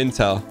 where's our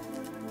intel?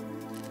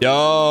 Yo.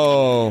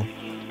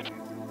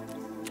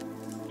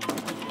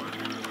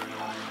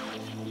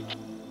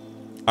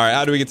 All right,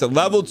 how do we get to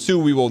level 2?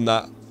 We will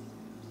not.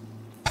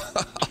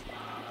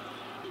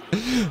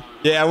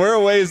 Yeah, we're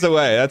a ways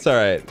away. That's all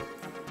right.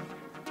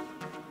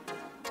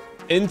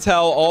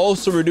 Intel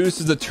also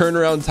reduces the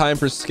turnaround time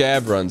for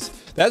scab runs.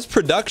 That's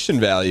production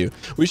value.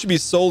 We should be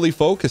solely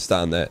focused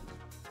on that.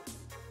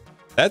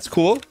 That's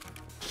cool.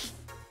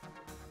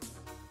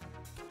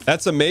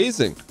 That's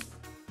amazing.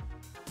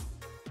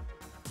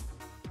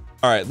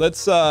 All right,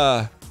 let's we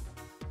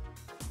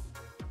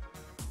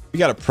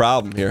got a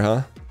problem here,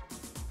 huh?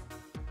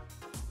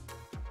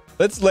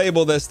 Let's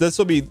label this. This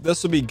will be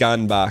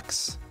gun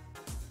box.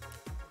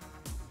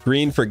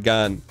 Green for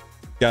gun.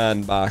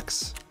 Gun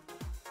box.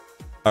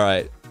 All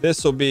right.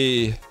 This will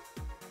be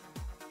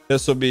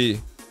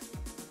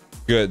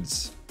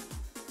goods.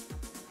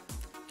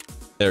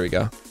 There we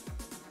go.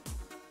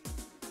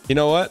 You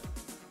know what?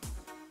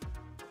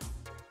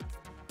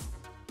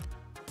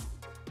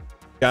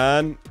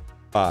 Gun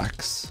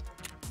box.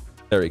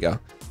 There we go.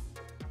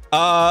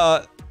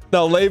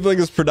 No, labeling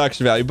is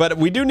production value, but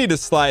we do need to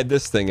slide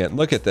this thing in.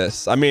 Look at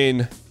this. I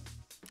mean,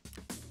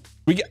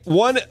 we get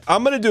one.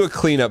 I'm gonna do a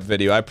cleanup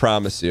video. I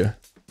promise you.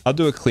 I'll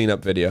do a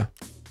cleanup video.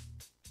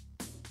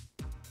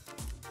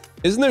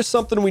 Isn't there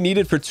something we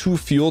needed for 2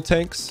 fuel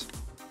tanks?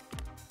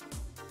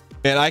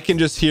 And I can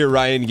just hear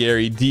Ryan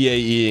Gary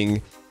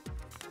DAEing.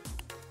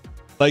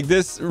 Like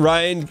this,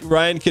 Ryan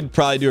could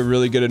probably do a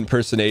really good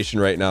impersonation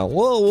right now.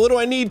 Well, what do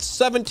I need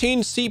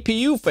 17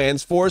 CPU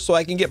fans for so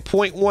I can get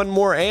 0.1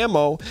 more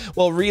ammo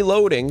while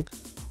reloading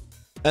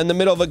in the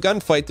middle of a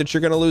gunfight that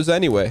you're going to lose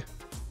anyway?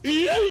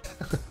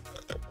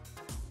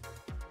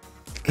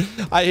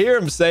 I hear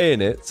him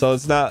saying it, so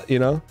it's not, you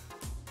know.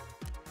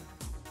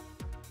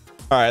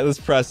 All right, let's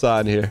press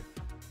on here.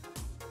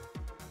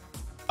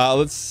 I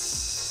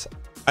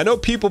know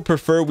people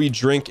prefer we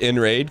drink in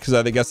raid because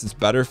I guess it's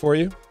better for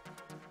you.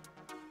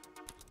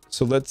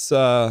 So let's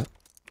sell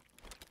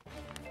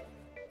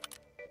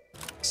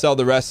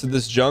the rest of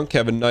this junk.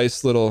 Have a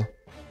nice little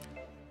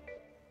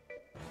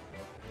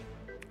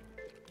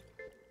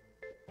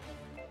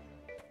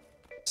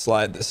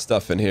slide this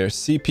stuff in here.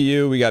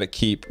 CPU we got to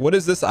keep. What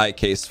is this eye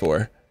case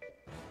for?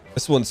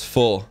 This one's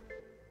full.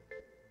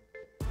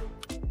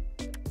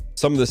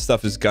 Some of this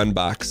stuff is gun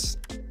box.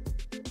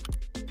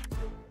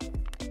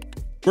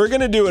 We're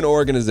gonna do an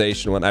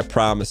organization one. I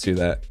promise you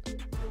that.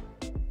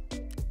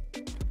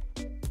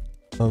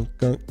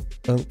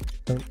 dun,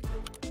 dun.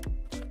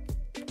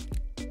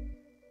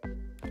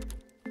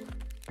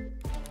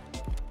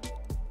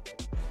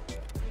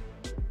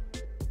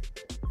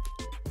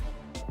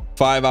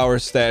 Five-hour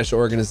stash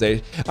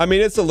organization. I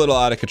mean, it's a little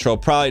out of control.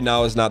 Probably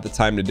now is not the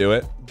time to do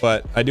it,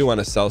 but I do want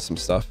to sell some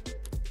stuff.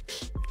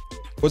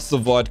 What's the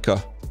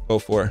vodka go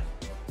for?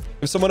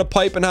 Give someone a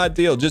pipe and hot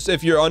deal. Just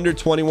if you're under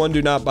 21,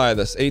 do not buy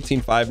this.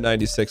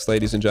 18,596,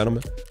 ladies and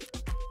gentlemen.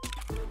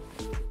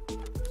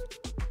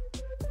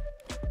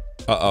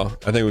 Uh-oh.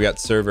 I think we got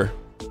server.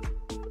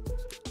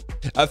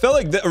 I felt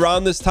like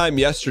around this time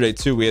yesterday,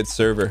 too, we had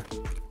server.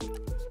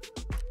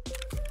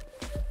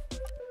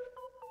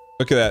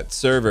 Look at that.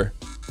 Server.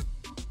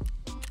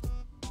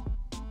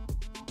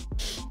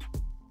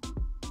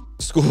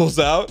 School's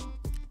out.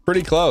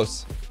 Pretty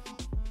close.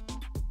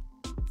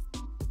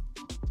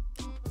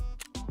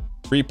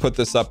 Re-put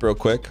this up real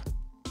quick.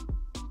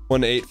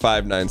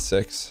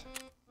 18596.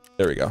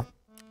 There we go.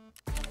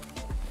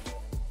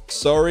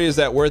 Sorry, is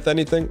that worth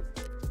anything?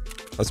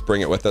 Let's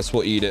bring it with us.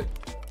 We'll eat it.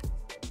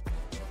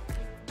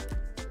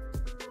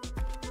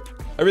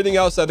 Everything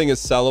else I think is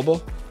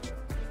sellable.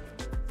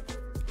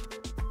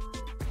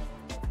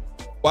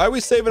 Why are we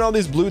saving all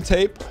these blue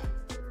tape? Do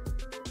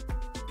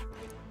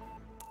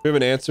we have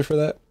an answer for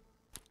that?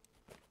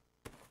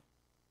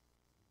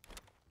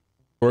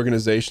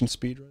 Organization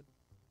speedrun.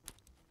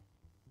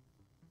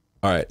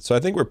 All right, so I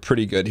think we're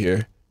pretty good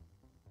here.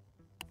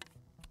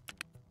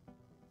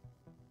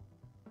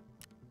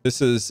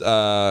 This is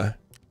goods.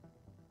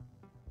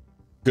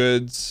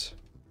 Goods.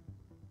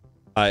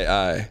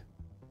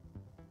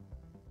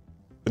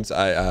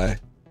 All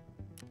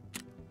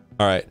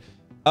right.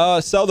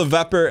 Sell the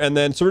Vepper, and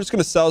then so we're just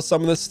gonna sell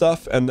some of this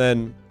stuff and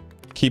then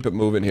keep it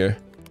moving here.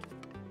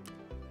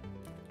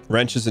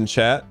 Wrenches in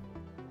chat.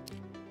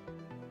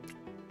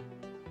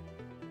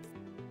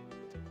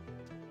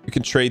 You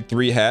can trade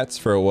 3 hats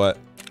for a what?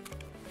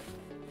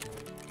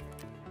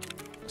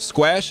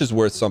 Squash is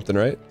worth something,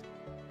 right?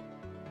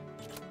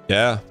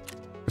 Yeah.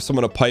 Give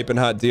someone a pipe and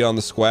hot deal on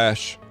the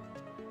squash.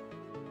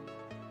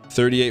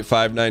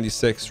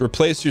 38,596.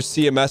 Replace your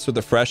CMS with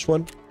a fresh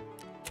one.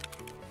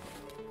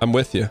 I'm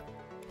with you.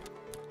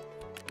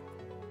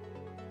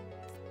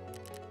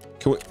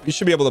 You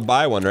should be able to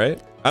buy one,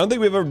 right? I don't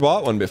think we've ever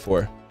bought one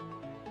before.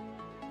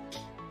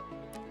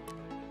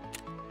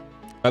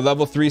 My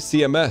level 3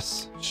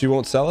 CMS. She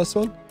won't sell us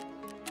one?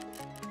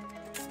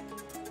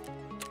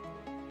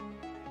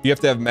 You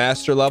have to have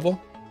master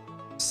level.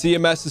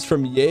 CMS is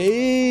from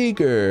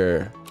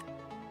Jaeger.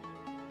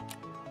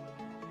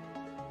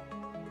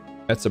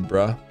 That's a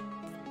bruh.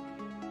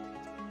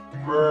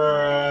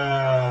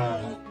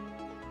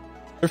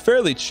 They're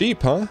fairly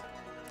cheap, huh?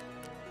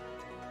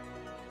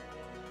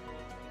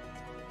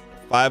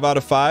 5 out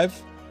of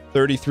 5.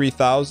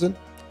 33,000.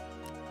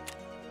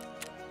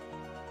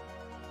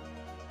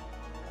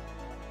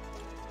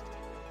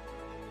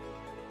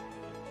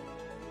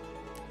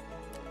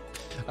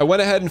 I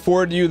went ahead and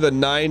forwarded you the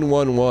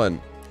 911.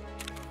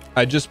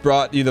 I just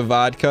brought you the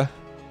vodka.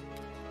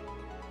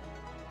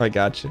 I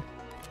got you.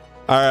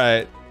 All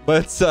right,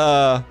 let's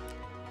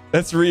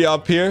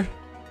re-up here.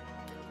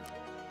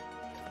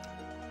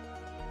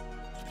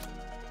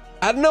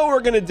 I don't know what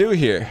we're gonna do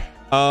here.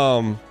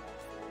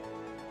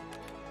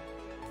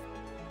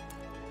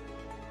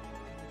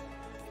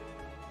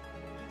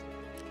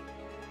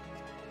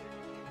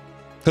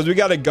 Because we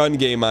got a gun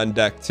game on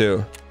deck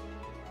too.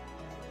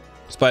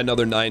 Let's buy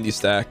another 90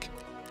 stack.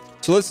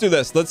 So let's do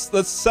this.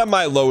 Let's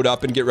semi-load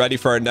up and get ready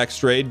for our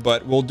next raid,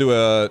 but we'll do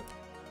a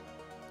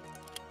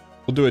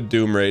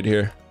Doom raid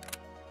here.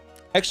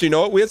 Actually, you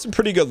know what? We had some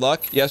pretty good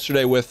luck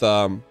yesterday with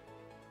let's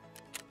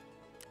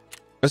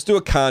do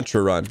a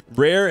Contra run.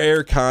 Rare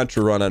air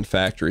Contra run on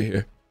factory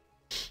here.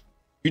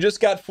 You just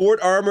got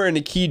Fort Armor and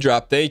a key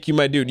drop. Thank you,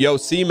 my dude. Yo,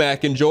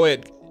 C-Mac, enjoy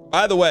it.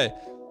 By the way,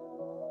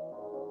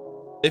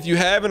 if you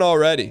haven't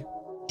already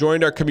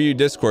joined our community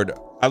Discord,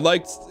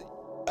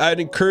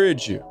 I'd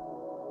encourage you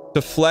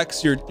to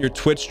flex your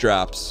Twitch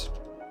drops,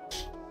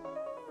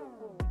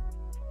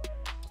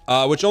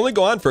 which only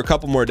go on for a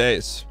couple more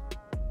days.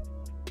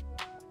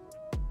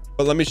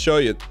 But let me show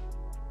you.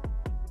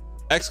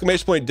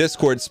 Exclamation point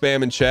Discord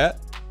spam in chat,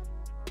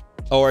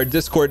 or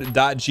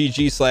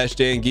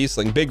discord.gg/Dan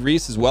Giesling. Big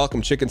Reese is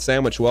welcome. Chicken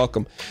Sandwich,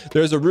 welcome.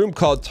 There's a room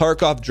called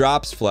Tarkov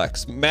Drops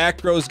Flex.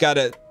 Macro's got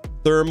a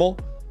thermal.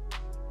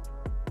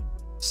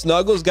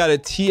 Snuggles got a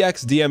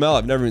TX DML.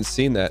 I've never even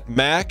seen that.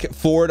 Mac,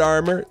 Ford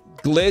Armor,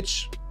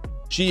 Glitch,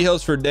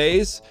 G-Hills for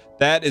days.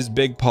 That is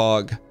big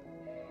pog.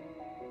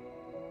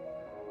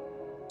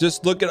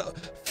 Just look at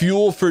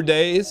fuel for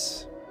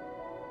days.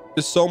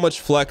 There's so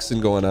much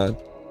flexing going on.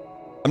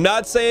 I'm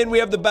not saying we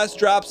have the best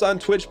drops on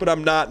Twitch, but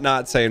I'm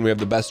not saying we have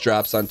the best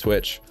drops on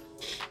Twitch.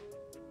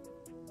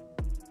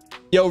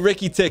 Yo,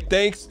 Ricky Tick,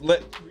 thanks.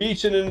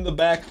 Reaching into the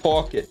back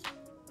pocket.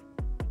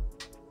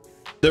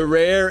 The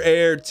Rare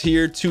Air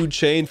Tier 2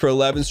 chain for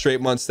 11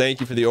 straight months. Thank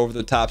you for the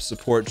over-the-top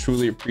support.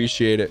 Truly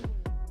appreciate it.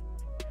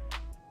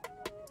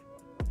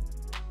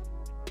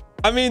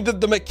 I mean,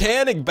 the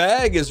mechanic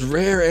bag is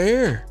Rare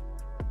Air.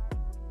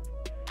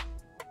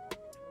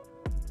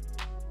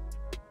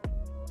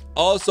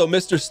 Also,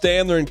 Mr.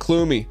 Stanler and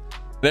Kloomy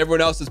and everyone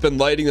else that's been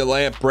lighting the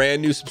lamp,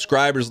 brand new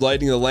subscribers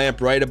lighting the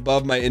lamp right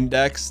above my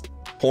index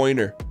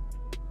pointer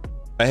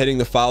by hitting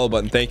the follow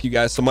button. Thank you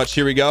guys so much.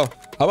 Here we go.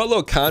 How about a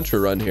little Contra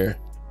run here?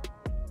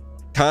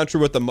 Contra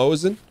with the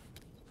Mosin?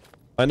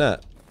 Why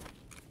not?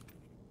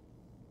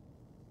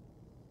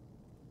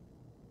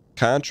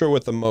 Contra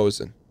with the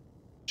Mosin.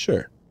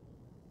 Sure.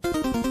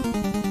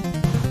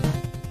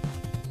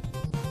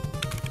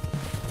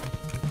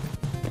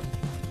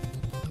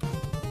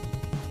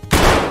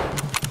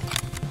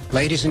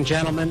 Ladies and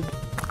gentlemen,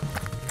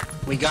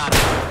 we got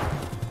it.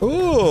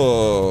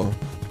 Ooh.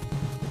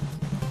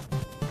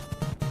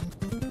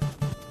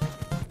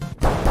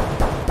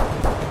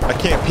 I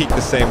can't peek the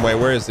same way.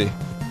 Where is he?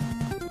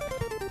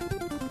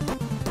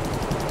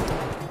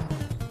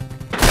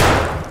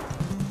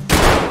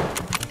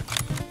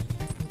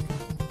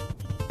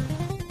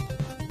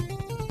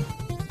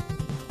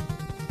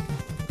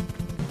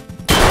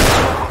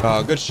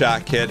 Oh, good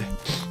shot, kid.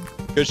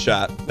 Good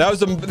shot. That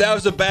was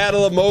a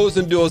battle of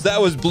Mosin duels.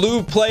 That was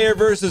blue player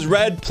versus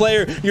red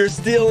player. You're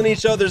stealing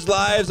each other's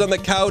lives on the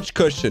couch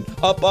cushion.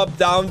 Up, up,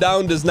 down,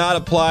 down does not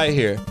apply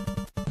here.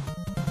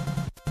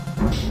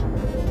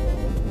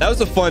 That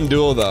was a fun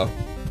duel, though.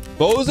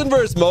 Mosin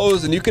versus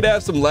Mosin. You could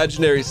have some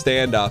legendary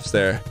standoffs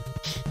there.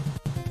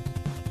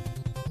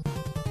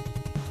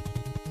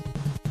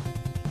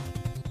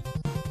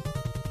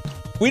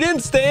 We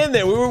didn't stand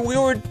there.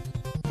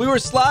 We were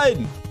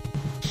sliding.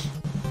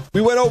 We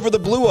went over the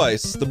blue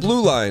ice, the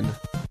blue line.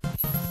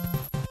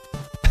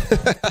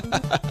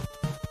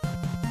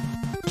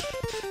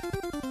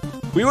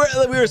 we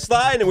were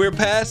sliding. We were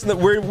passing.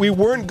 We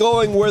weren't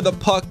going where the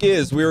puck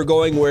is. We were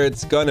going where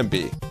it's gonna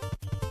be.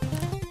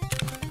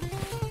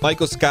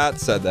 Michael Scott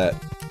said that.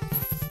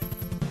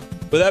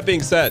 With that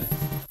being said,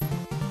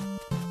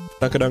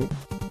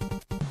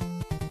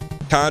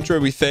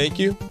 Contra, we thank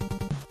you.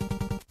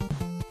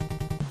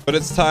 But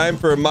it's time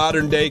for a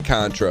modern day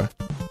Contra.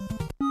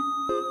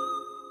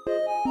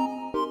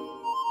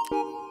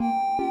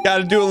 Got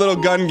to do a little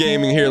gun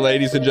gaming here,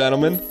 ladies and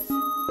gentlemen. Thank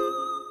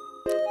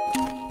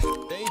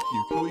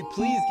you. Can we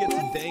please get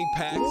some dang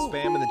pack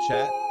spam in the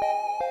chat?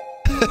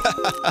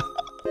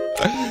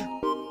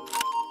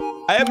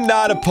 I am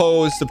not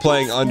opposed to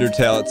playing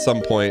Undertale at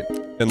some point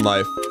in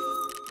life.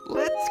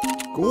 Let's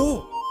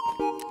go.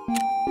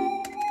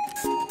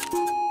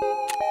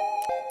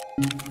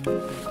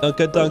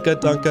 Dunka dunka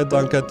dunka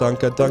dunka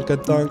dunka dunka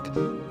dunk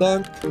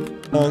dunk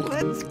dunk.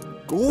 Let's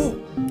go.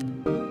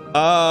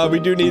 We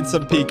do need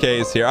some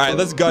PKs here. All right,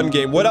 let's gun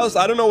game. What else?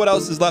 I don't know what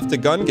else is left to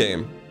gun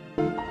game.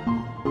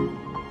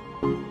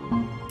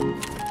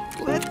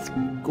 Let's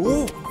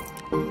go.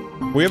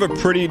 We have a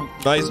pretty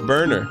nice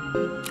burner.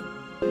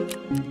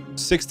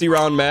 60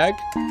 round mag.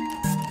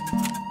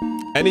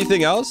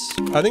 Anything else?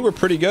 I think we're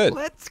pretty good.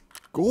 Let's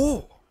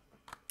go.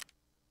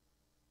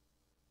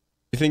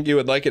 You think you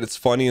would like it? It's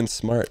funny and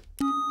smart.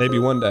 Maybe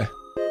one day.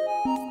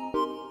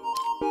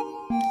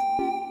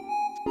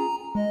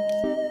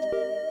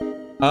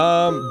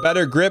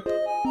 Better grip.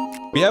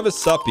 We have a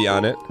suppy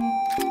on it.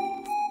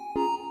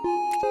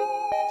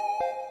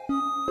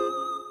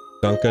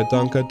 Dunka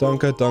dunka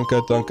dunka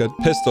dunka dunka.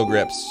 Pistol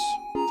grips.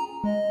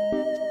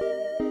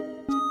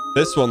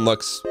 This one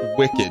looks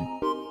wicked.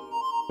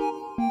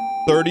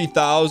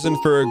 30,000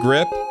 for a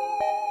grip.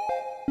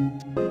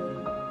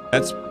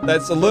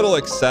 That's a little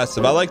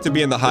excessive. I like to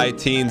be in the high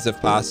teens if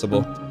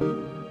possible.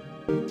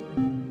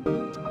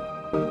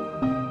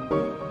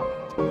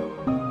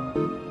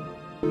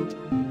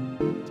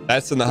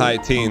 That's in the high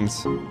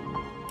teens.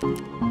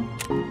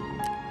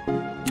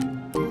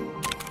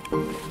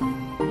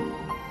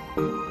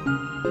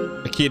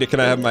 Akita, can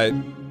I have my...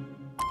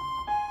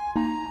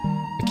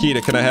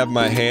 Akita, can I have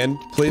my hand,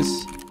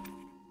 please?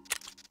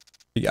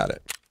 You got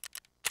it.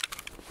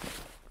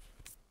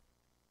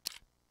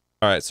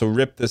 Alright, so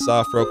rip this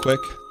off real quick.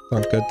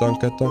 Dunka,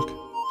 dunka, dunk.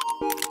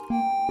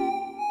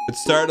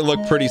 It's starting to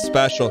look pretty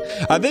special.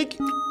 I think...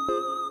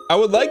 I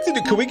would like to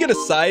do... Can we get a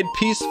side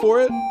piece for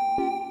it?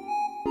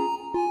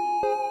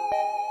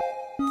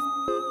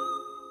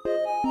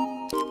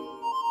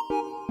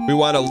 We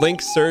want to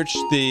link search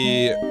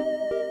this.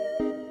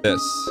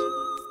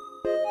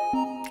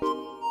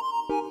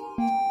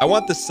 I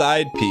want the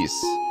side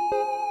piece.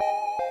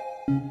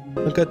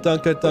 Dunka,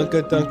 dunka,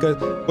 dunka,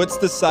 dunka. What's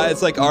the side?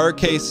 It's like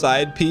RK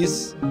side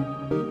piece.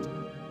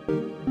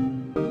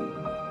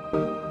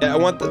 Yeah, I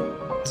want the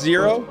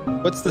 0.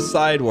 What's the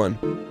side one?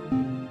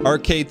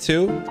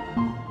 RK2?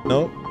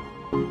 No.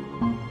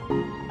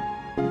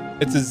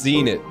 It's a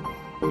Zenith.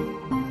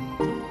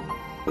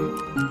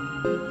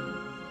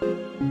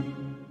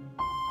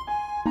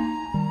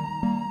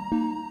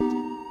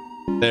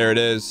 There it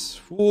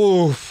is.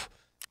 Oof.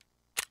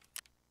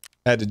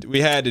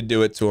 We had to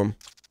do it to him.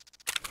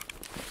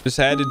 Just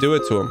had to do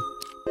it to him.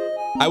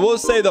 I will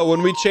say though,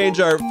 when we change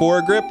our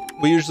foregrip,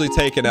 we usually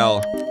take an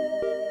L.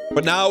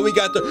 But now we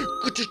got the...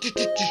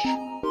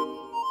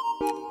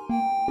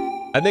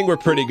 I think we're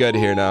pretty good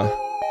here now.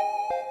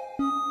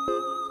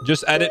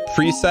 Just edit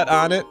preset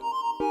on it.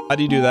 How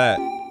do you do that?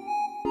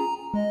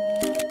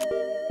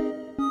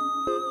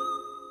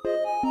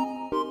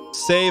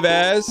 Save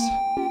as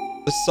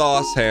the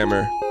sauce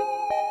hammer.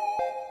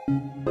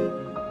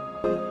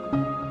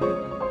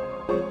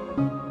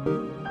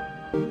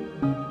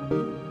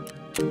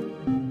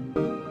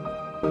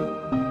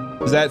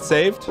 Is that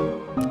saved?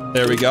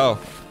 There we go.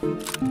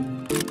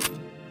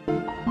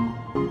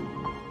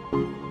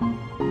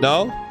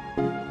 No?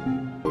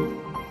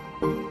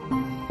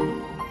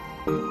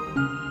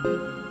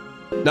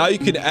 Now you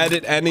can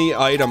edit any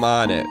item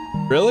on it.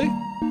 Really?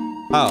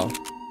 How?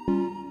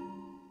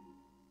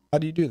 How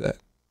do you do that?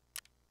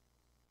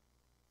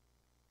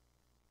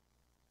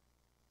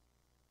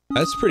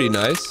 That's pretty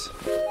nice.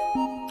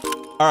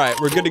 All right,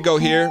 we're good to go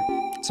here.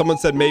 Someone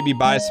said maybe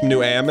buy some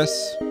new Amos.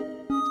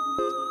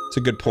 It's a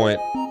good point.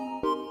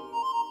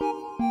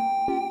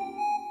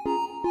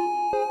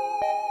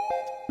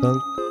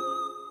 Dunk.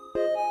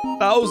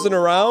 1,000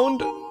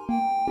 around.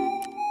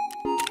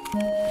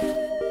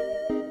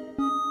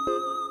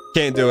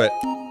 Can't do it.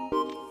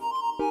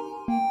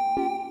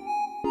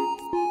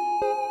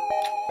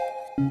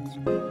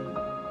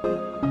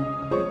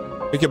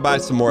 We could buy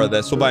some more of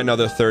this. We'll buy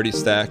another 30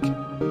 stack.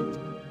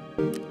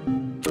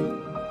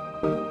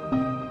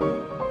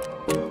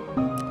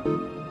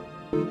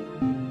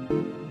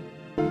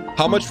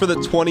 How much for the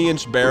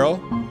 20-inch barrel?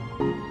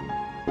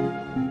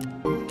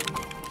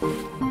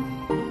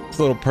 It's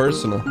a little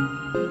personal.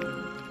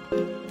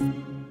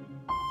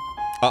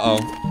 Uh-oh.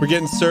 We're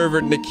getting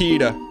servered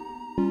Nikita.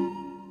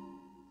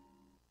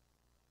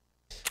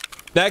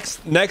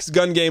 Next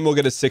gun game, we'll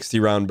get a 60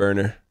 round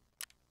burner.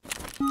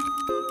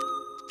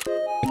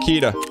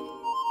 Nikita.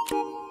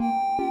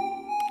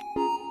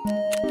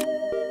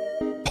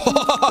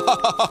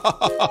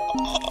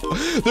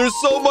 There's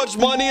so much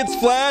money, it's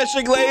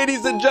flashing,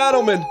 ladies and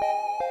gentlemen.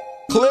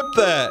 Clip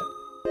that.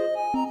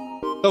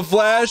 The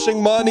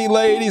flashing money,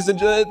 ladies and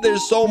gentlemen.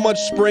 There's so much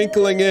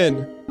sprinkling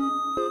in.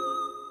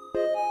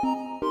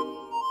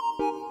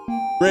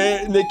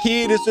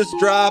 Nikita's just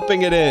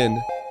dropping it in.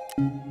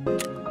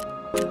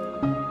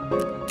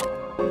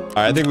 All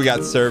right, I think we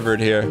got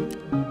servered here.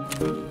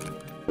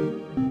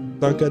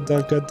 Dunka,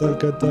 dunka,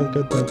 dunka,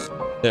 dunka,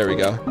 dunka. There we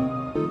go.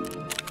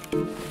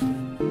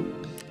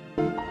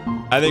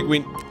 I think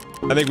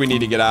we need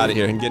to get out of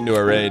here and get into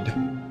a raid.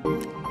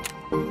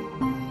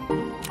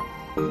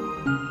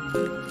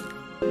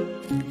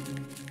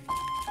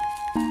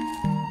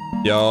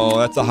 Yo,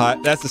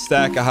 that's a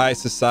stack of high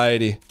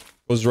society.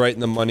 Was right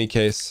in the money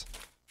case.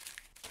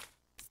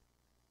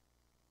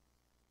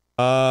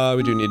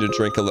 We do need to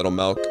drink a little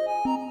milk.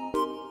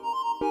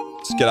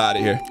 Let's get out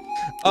of here.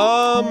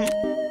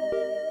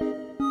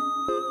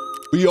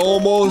 We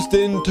almost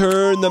didn't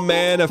turn the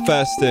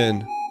manifest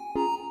in.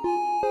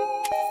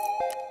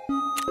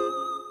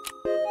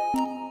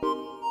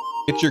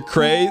 Get your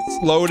crates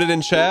loaded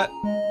in chat.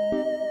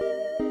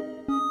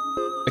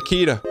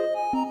 Akita.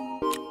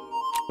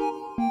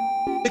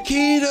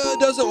 Akita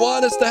doesn't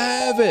want us to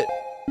have it.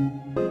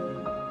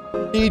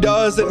 He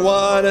doesn't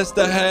want us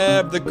to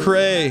have the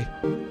cray.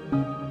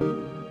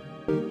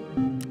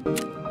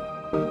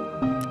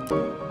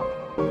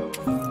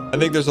 I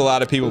think there's a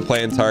lot of people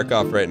playing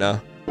Tarkov right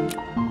now.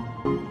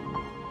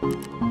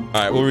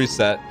 All right, we'll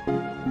reset.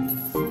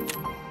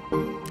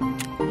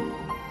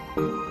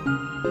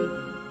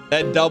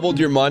 That doubled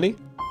your money?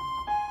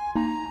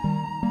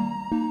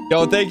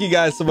 Yo, thank you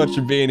guys so much for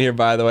being here,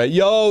 by the way.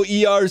 Yo,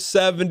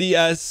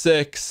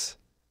 ER70S6.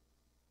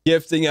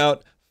 Gifting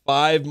out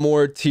 5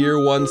 more tier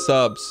 1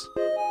 subs.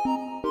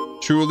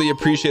 Truly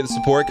appreciate the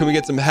support. Can we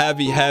get some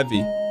heavy?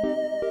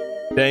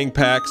 Dang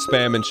pack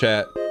spam in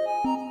chat.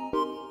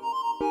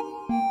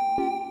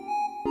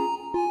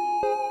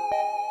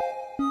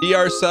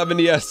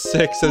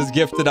 ER70S6 has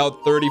gifted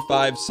out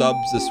 35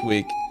 subs this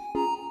week.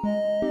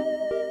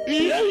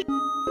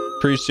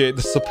 Appreciate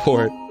the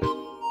support.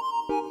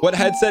 What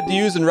headset to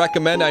use and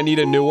recommend? I need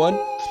a new one.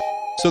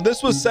 So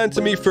this was sent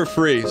to me for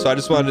free, so I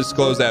just wanted to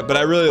disclose that, but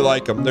I really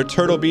like them. They're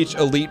Turtle Beach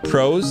Elite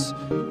Pros.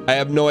 I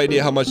have no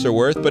idea how much they're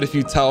worth, but if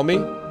you tell me,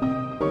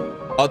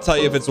 I'll tell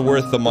you if it's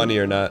worth the money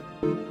or not.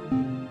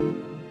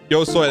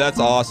 Yo, Soy, that's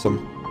awesome.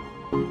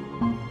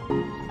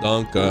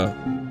 Dunka.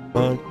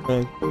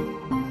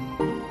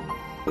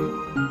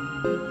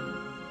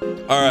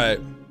 All right.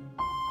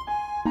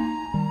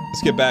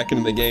 Let's get back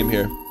into the game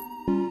here.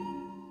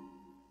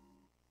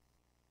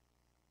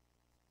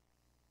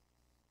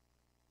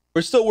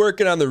 We're still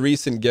working on the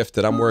recent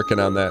gifted. I'm working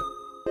on that.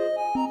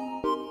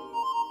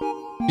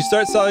 You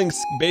start selling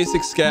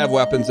basic scav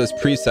weapons as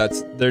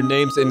presets. Their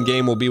names in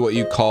game will be what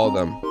you call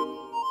them.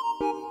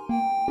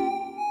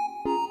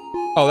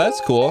 Oh,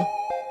 that's cool.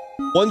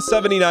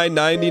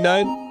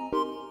 $179.99.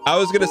 I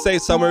was gonna say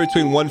somewhere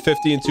between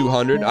 $150 and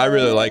 $200. I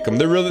really like them.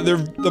 They're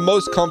the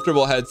most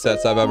comfortable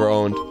headsets I've ever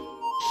owned.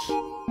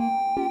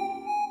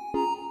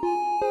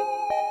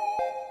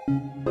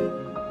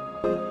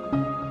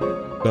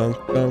 Dunk,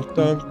 dunk,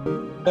 dunk,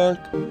 dunk,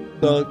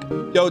 dunk.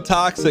 Yo,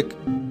 Toxic.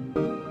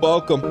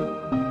 Welcome.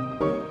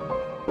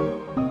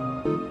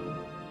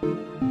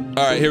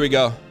 All right, here we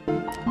go.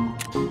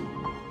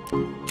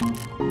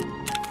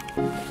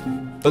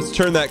 Let's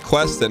turn that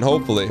quest in,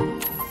 hopefully.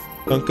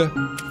 Dunka,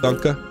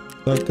 dunka,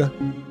 Okay.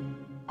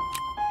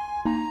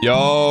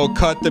 Yo,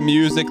 cut the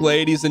music,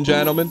 ladies and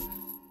gentlemen.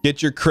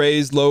 Get your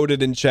craze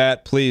loaded in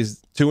chat,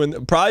 please.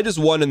 Probably just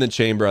one in the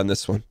chamber on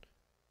this one.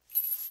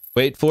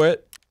 Wait for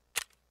it.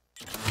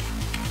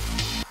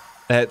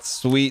 That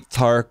sweet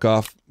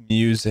Tarkov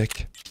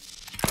music.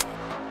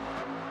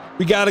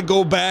 We gotta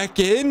go back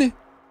in.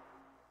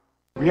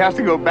 We have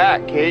to go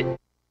back, Kate.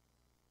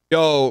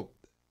 Yo,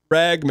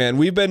 Ragman,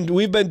 we've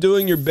been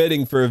doing your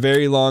bidding for a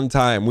very long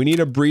time. We need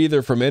a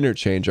breather from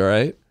Interchange, all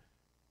right?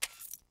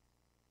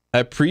 I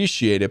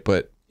appreciate it,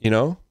 but you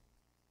know,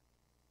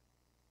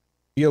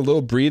 you get a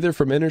little breather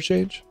from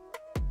Interchange.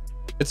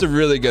 It's a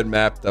really good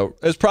map, though.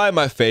 It's probably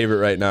my favorite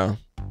right now.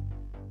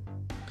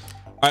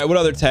 All right, what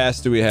other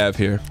tasks do we have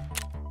here?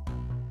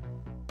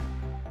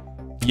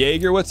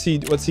 Jaeger, what's he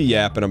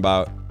yapping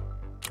about?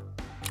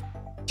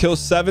 Kill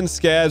 7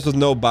 scabs with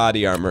no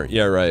body armor.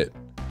 Yeah, right.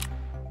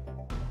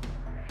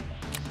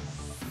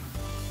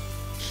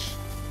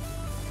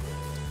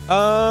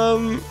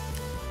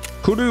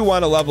 Who do we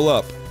want to level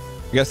up?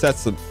 I guess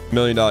that's the $1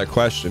 million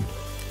question.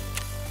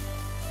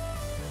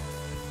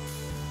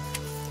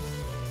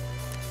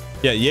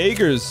 Yeah,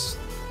 Jaeger's...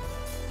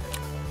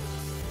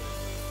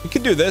 We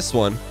could do this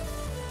one.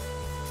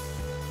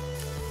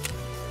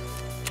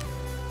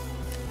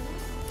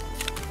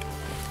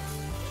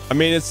 I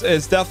mean, it's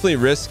definitely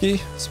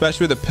risky,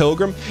 especially with a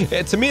pilgrim.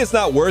 To me, it's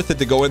not worth it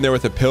to go in there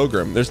with a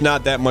pilgrim. There's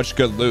not that much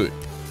good loot.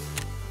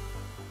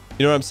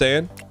 You know what I'm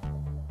saying?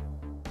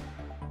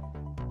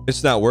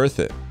 It's not worth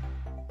it.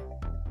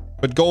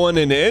 But going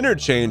into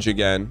Interchange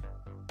again,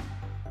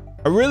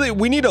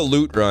 we need a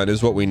loot run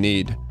is what we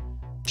need.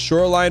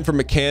 Shoreline for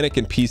Mechanic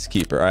and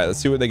Peacekeeper. All right, let's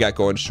see what they got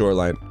going.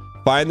 Shoreline.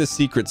 Find the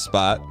secret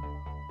spot.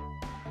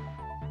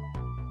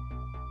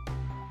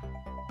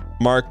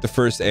 Mark the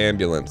first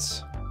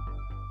ambulance.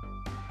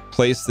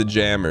 Place the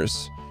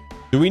jammers.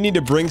 Do we need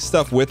to bring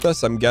stuff with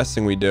us? I'm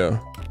guessing we do.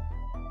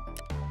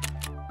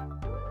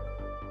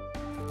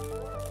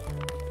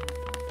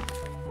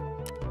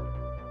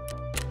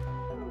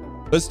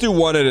 Let's do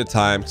one at a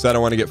time because I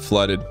don't want to get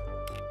flooded.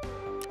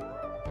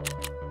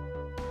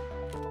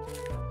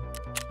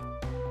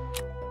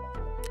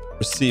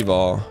 Receive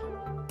all.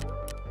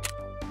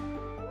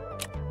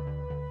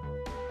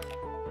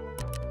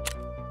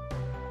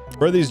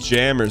 Where are these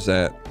jammers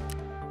at?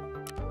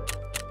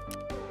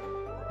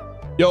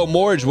 Yo,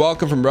 Morge,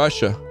 welcome from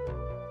Russia.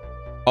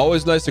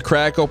 Always nice to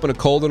crack open a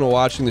cold one while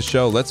watching the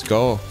show. Let's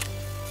go.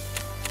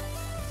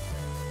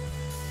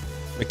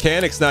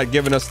 Mechanic's not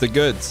giving us the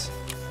goods.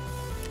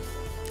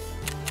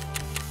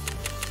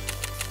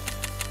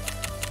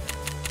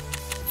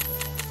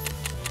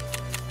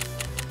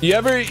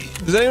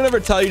 Does anyone ever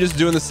tell you just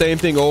doing the same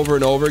thing over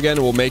and over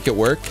again will make it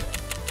work?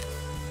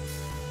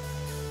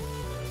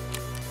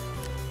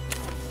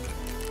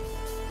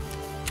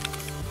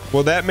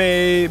 Well, that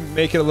may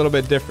make it a little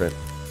bit different.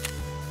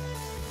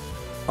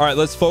 All right,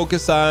 let's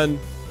focus on...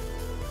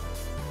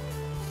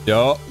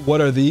 Yo, what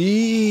are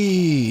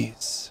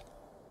these?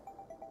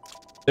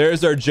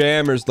 There's our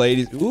jammers,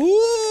 ladies. Ooh!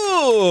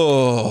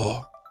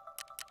 All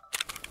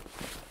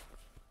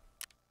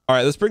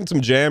right, let's bring some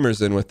jammers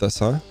in with us,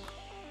 huh?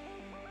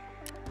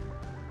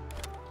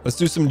 Let's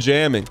do some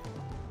jamming.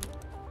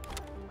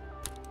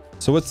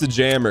 So what's the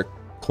jammer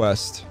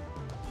quest?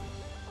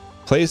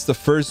 Place the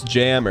first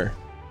jammer.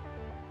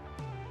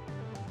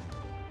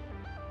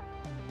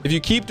 If you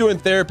keep doing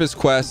therapist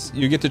quests,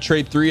 you get to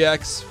trade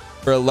 3x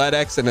for a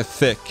LEDX and a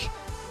thick.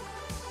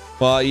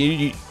 Well,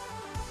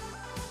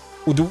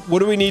 what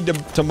do we need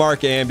to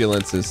mark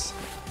ambulances?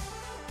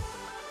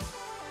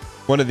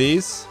 One of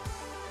these?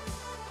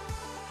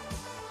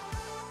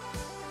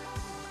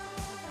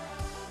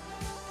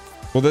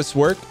 Will this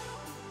work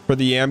for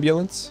the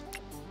ambulance?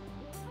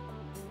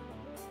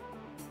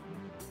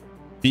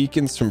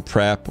 Beacons from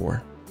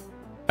Prapor.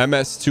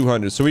 MS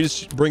 200. So we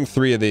just bring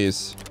 3 of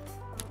these.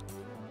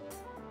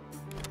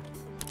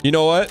 You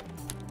know what?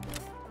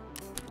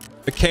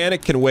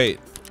 Mechanic can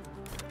wait.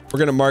 We're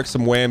going to mark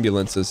some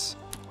wambulances.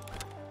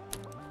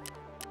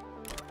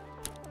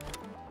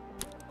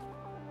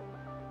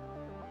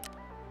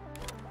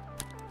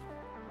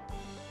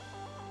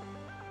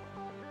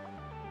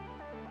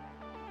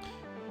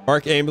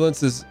 Mark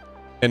ambulances,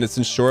 and it's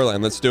in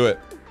Shoreline. Let's do it.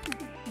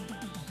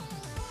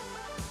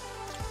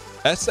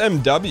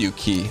 SMW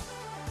key.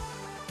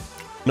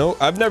 No,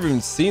 I've never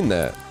even seen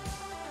that.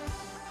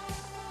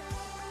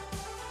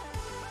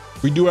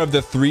 We do have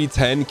the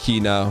 310 key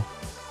now.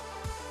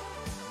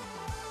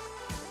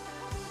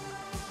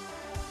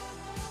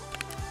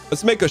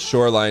 Let's make a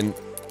Shoreline.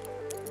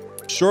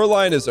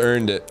 Shoreline has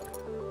earned it.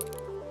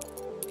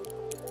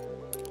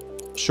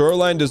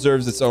 Shoreline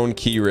deserves its own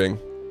key ring.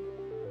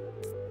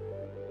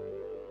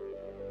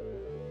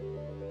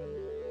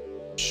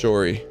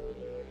 Shorey.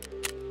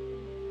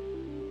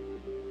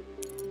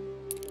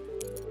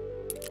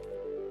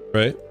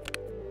 Right?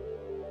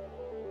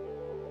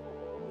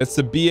 It's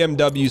the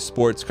BMW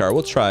sports car.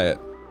 We'll try it.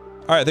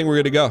 All right, I think we're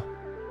good to go.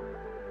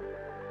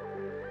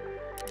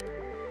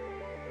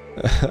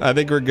 I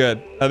think we're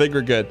good. I think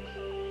we're good.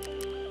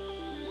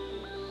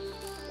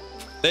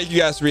 Thank you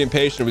guys for being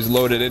patient. It was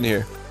loaded in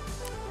here.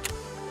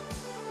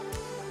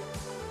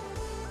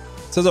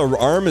 It says our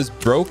arm is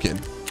broken.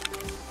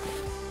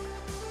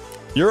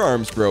 Your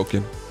arm's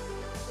broken.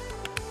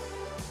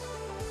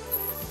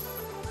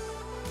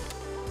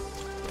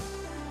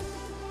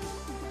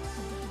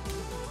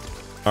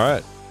 All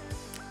right.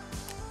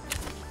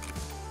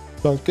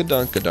 Dunka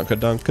dunka dunka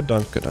dunka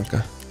dunka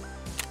dunka.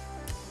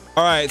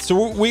 All right,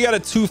 so we got a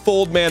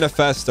two-fold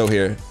manifesto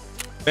here.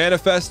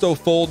 Manifesto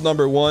fold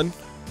number 1.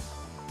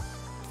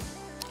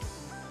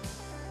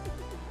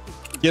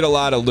 Get a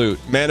lot of loot.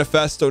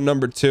 Manifesto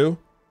number 2.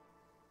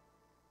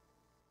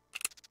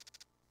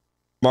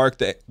 Mark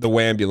the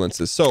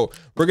ambulances. So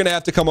we're gonna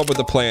have to come up with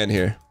a plan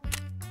here.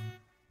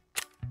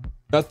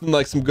 Nothing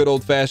like some good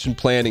old-fashioned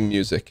planning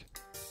music.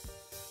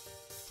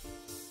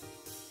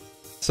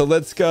 So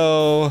let's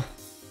go.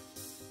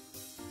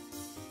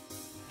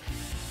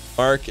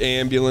 Mark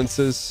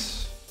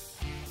ambulances.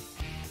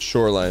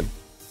 Shoreline.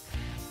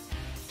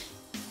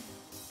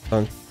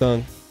 Dunk,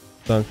 dunk,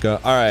 dunk. All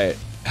right.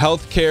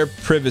 Healthcare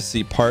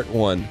privacy part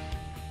 1.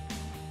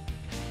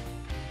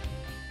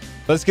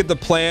 Let's get the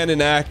plan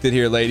enacted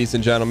here, ladies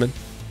and gentlemen.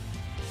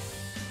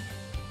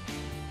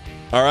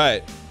 All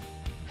right.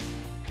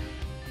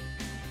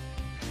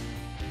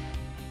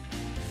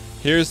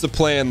 Here's the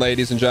plan,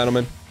 ladies and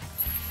gentlemen.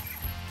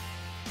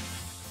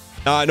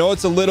 Now, I know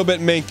it's a little bit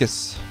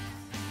minkus,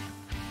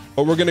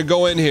 but we're going to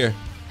go in here.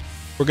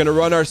 We're going to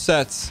run our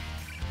sets.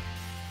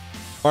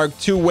 Mark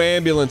 2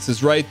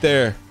 ambulances right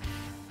there.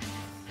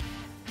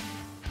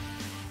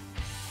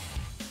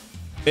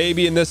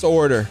 Maybe in this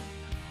order.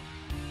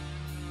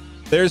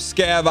 There's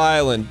Scav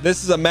Island.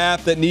 This is a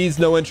map that needs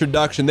no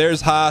introduction.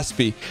 There's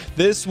Hospi.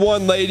 This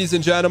one, ladies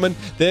and gentlemen,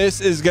 this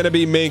is going to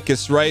be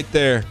Minkus right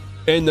there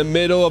in the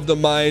middle of the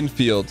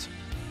minefield.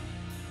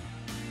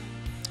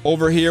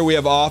 Over here, we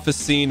have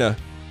Officina.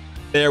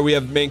 There, we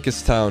have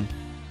Minkus Town.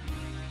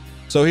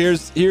 So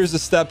here's a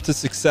step to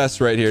success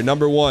right here.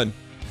 Number 1,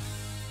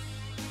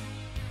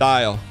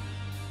 dial.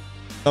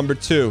 Number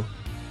 2,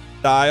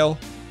 dial.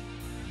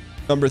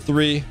 Number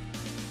 3,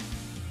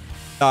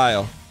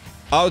 dial.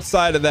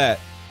 Outside of that,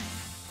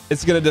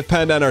 it's going to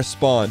depend on our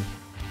spawn.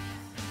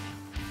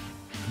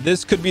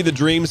 This could be the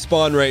dream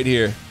spawn right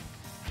here.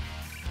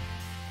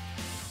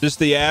 Just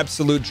the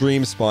absolute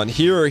dream spawn.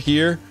 Here or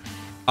here,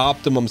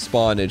 optimum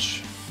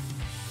spawnage.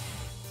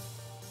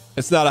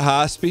 It's not a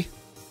Hospi.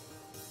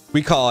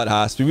 We call it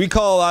Hospi. We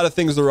call a lot of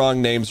things the wrong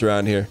names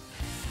around here.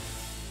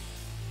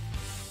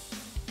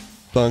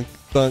 Thunk,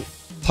 thunk.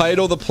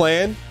 Title the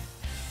plan.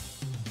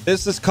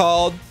 This is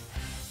called...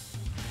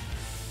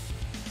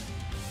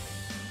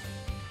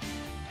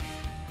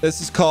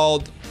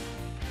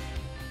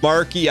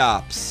 Marky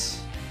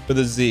Ops with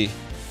a Z.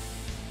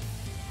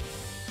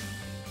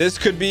 This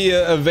could be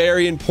a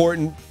very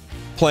important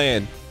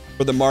plan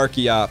for the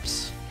Marky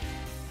Ops.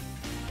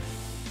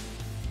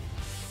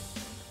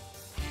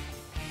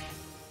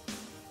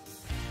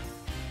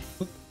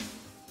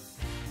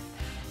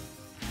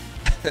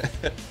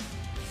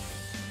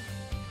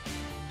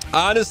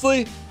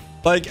 Honestly,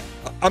 like,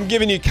 I'm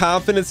giving you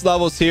confidence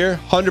levels here.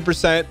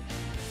 100%.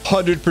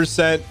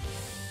 100%.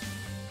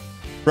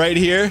 Right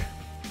here.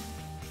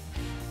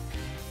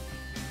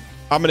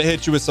 I'm going to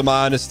hit you with some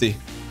honesty.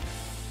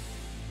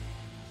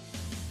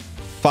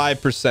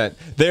 5%.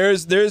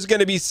 There's going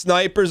to be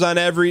snipers on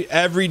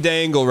every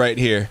dangle right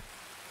here.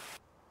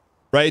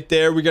 Right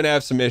there, we're going to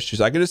have some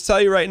issues. I can just tell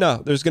you right now,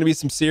 there's going to be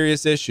some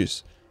serious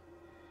issues.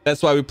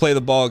 That's why we play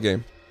the ball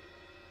game.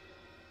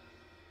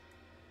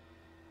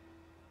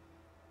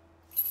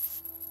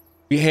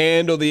 We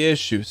handle the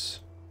issues.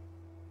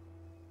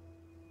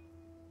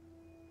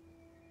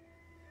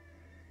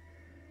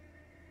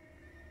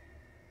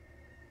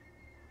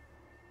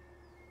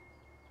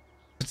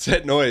 What's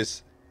that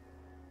noise?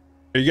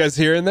 Are you guys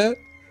hearing that?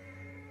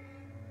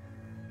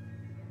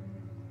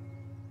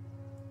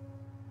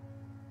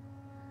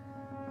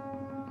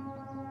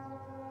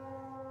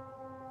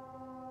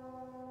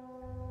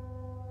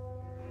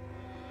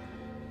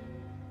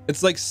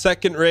 It's like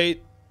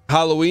second-rate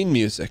Halloween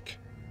music.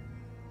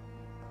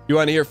 You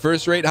want to hear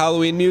first-rate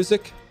Halloween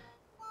music?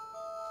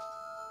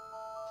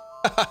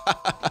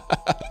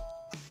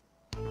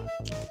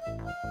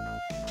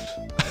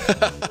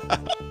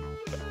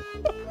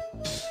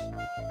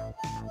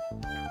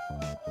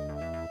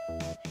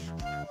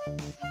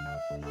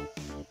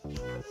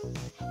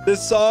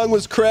 This song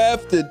was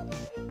crafted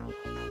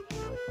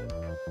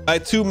by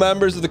 2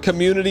 members of the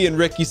community and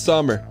Ricky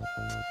Summer.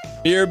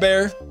 Beer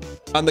Bear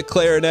on the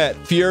clarinet,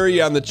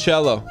 Fury on the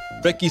cello,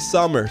 Ricky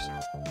Summers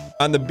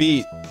on the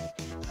beat.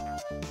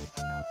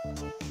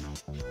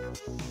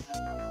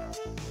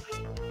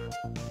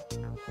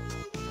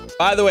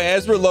 By the way,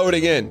 as we're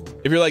loading in,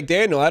 if you're like,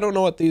 Daniel, I don't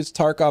know what these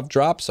Tarkov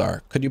drops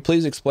are, could you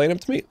please explain them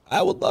to me?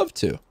 I would love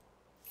to.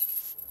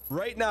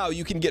 Right now,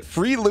 you can get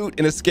free loot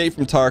in Escape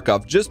from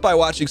Tarkov just by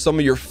watching some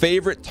of your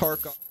favorite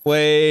Tarkov.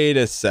 Wait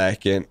a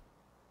second.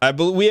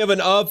 We have an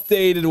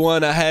updated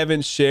one. I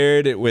haven't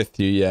shared it with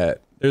you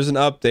yet. There's an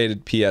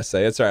updated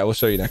PSA. It's all right. We'll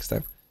show you next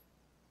time.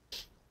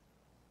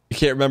 You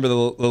can't remember the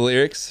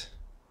lyrics?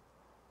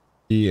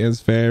 He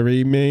is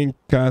very mean,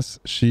 Gus.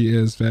 She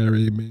is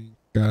very mean,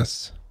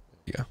 Gus.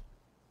 There you go.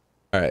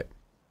 All right.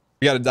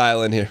 We got to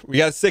dial in here. We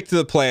got to stick to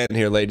the plan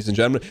here, ladies and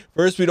gentlemen.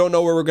 First, we don't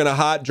know where we're going to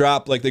hot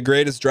drop like the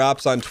greatest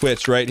drops on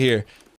Twitch right here.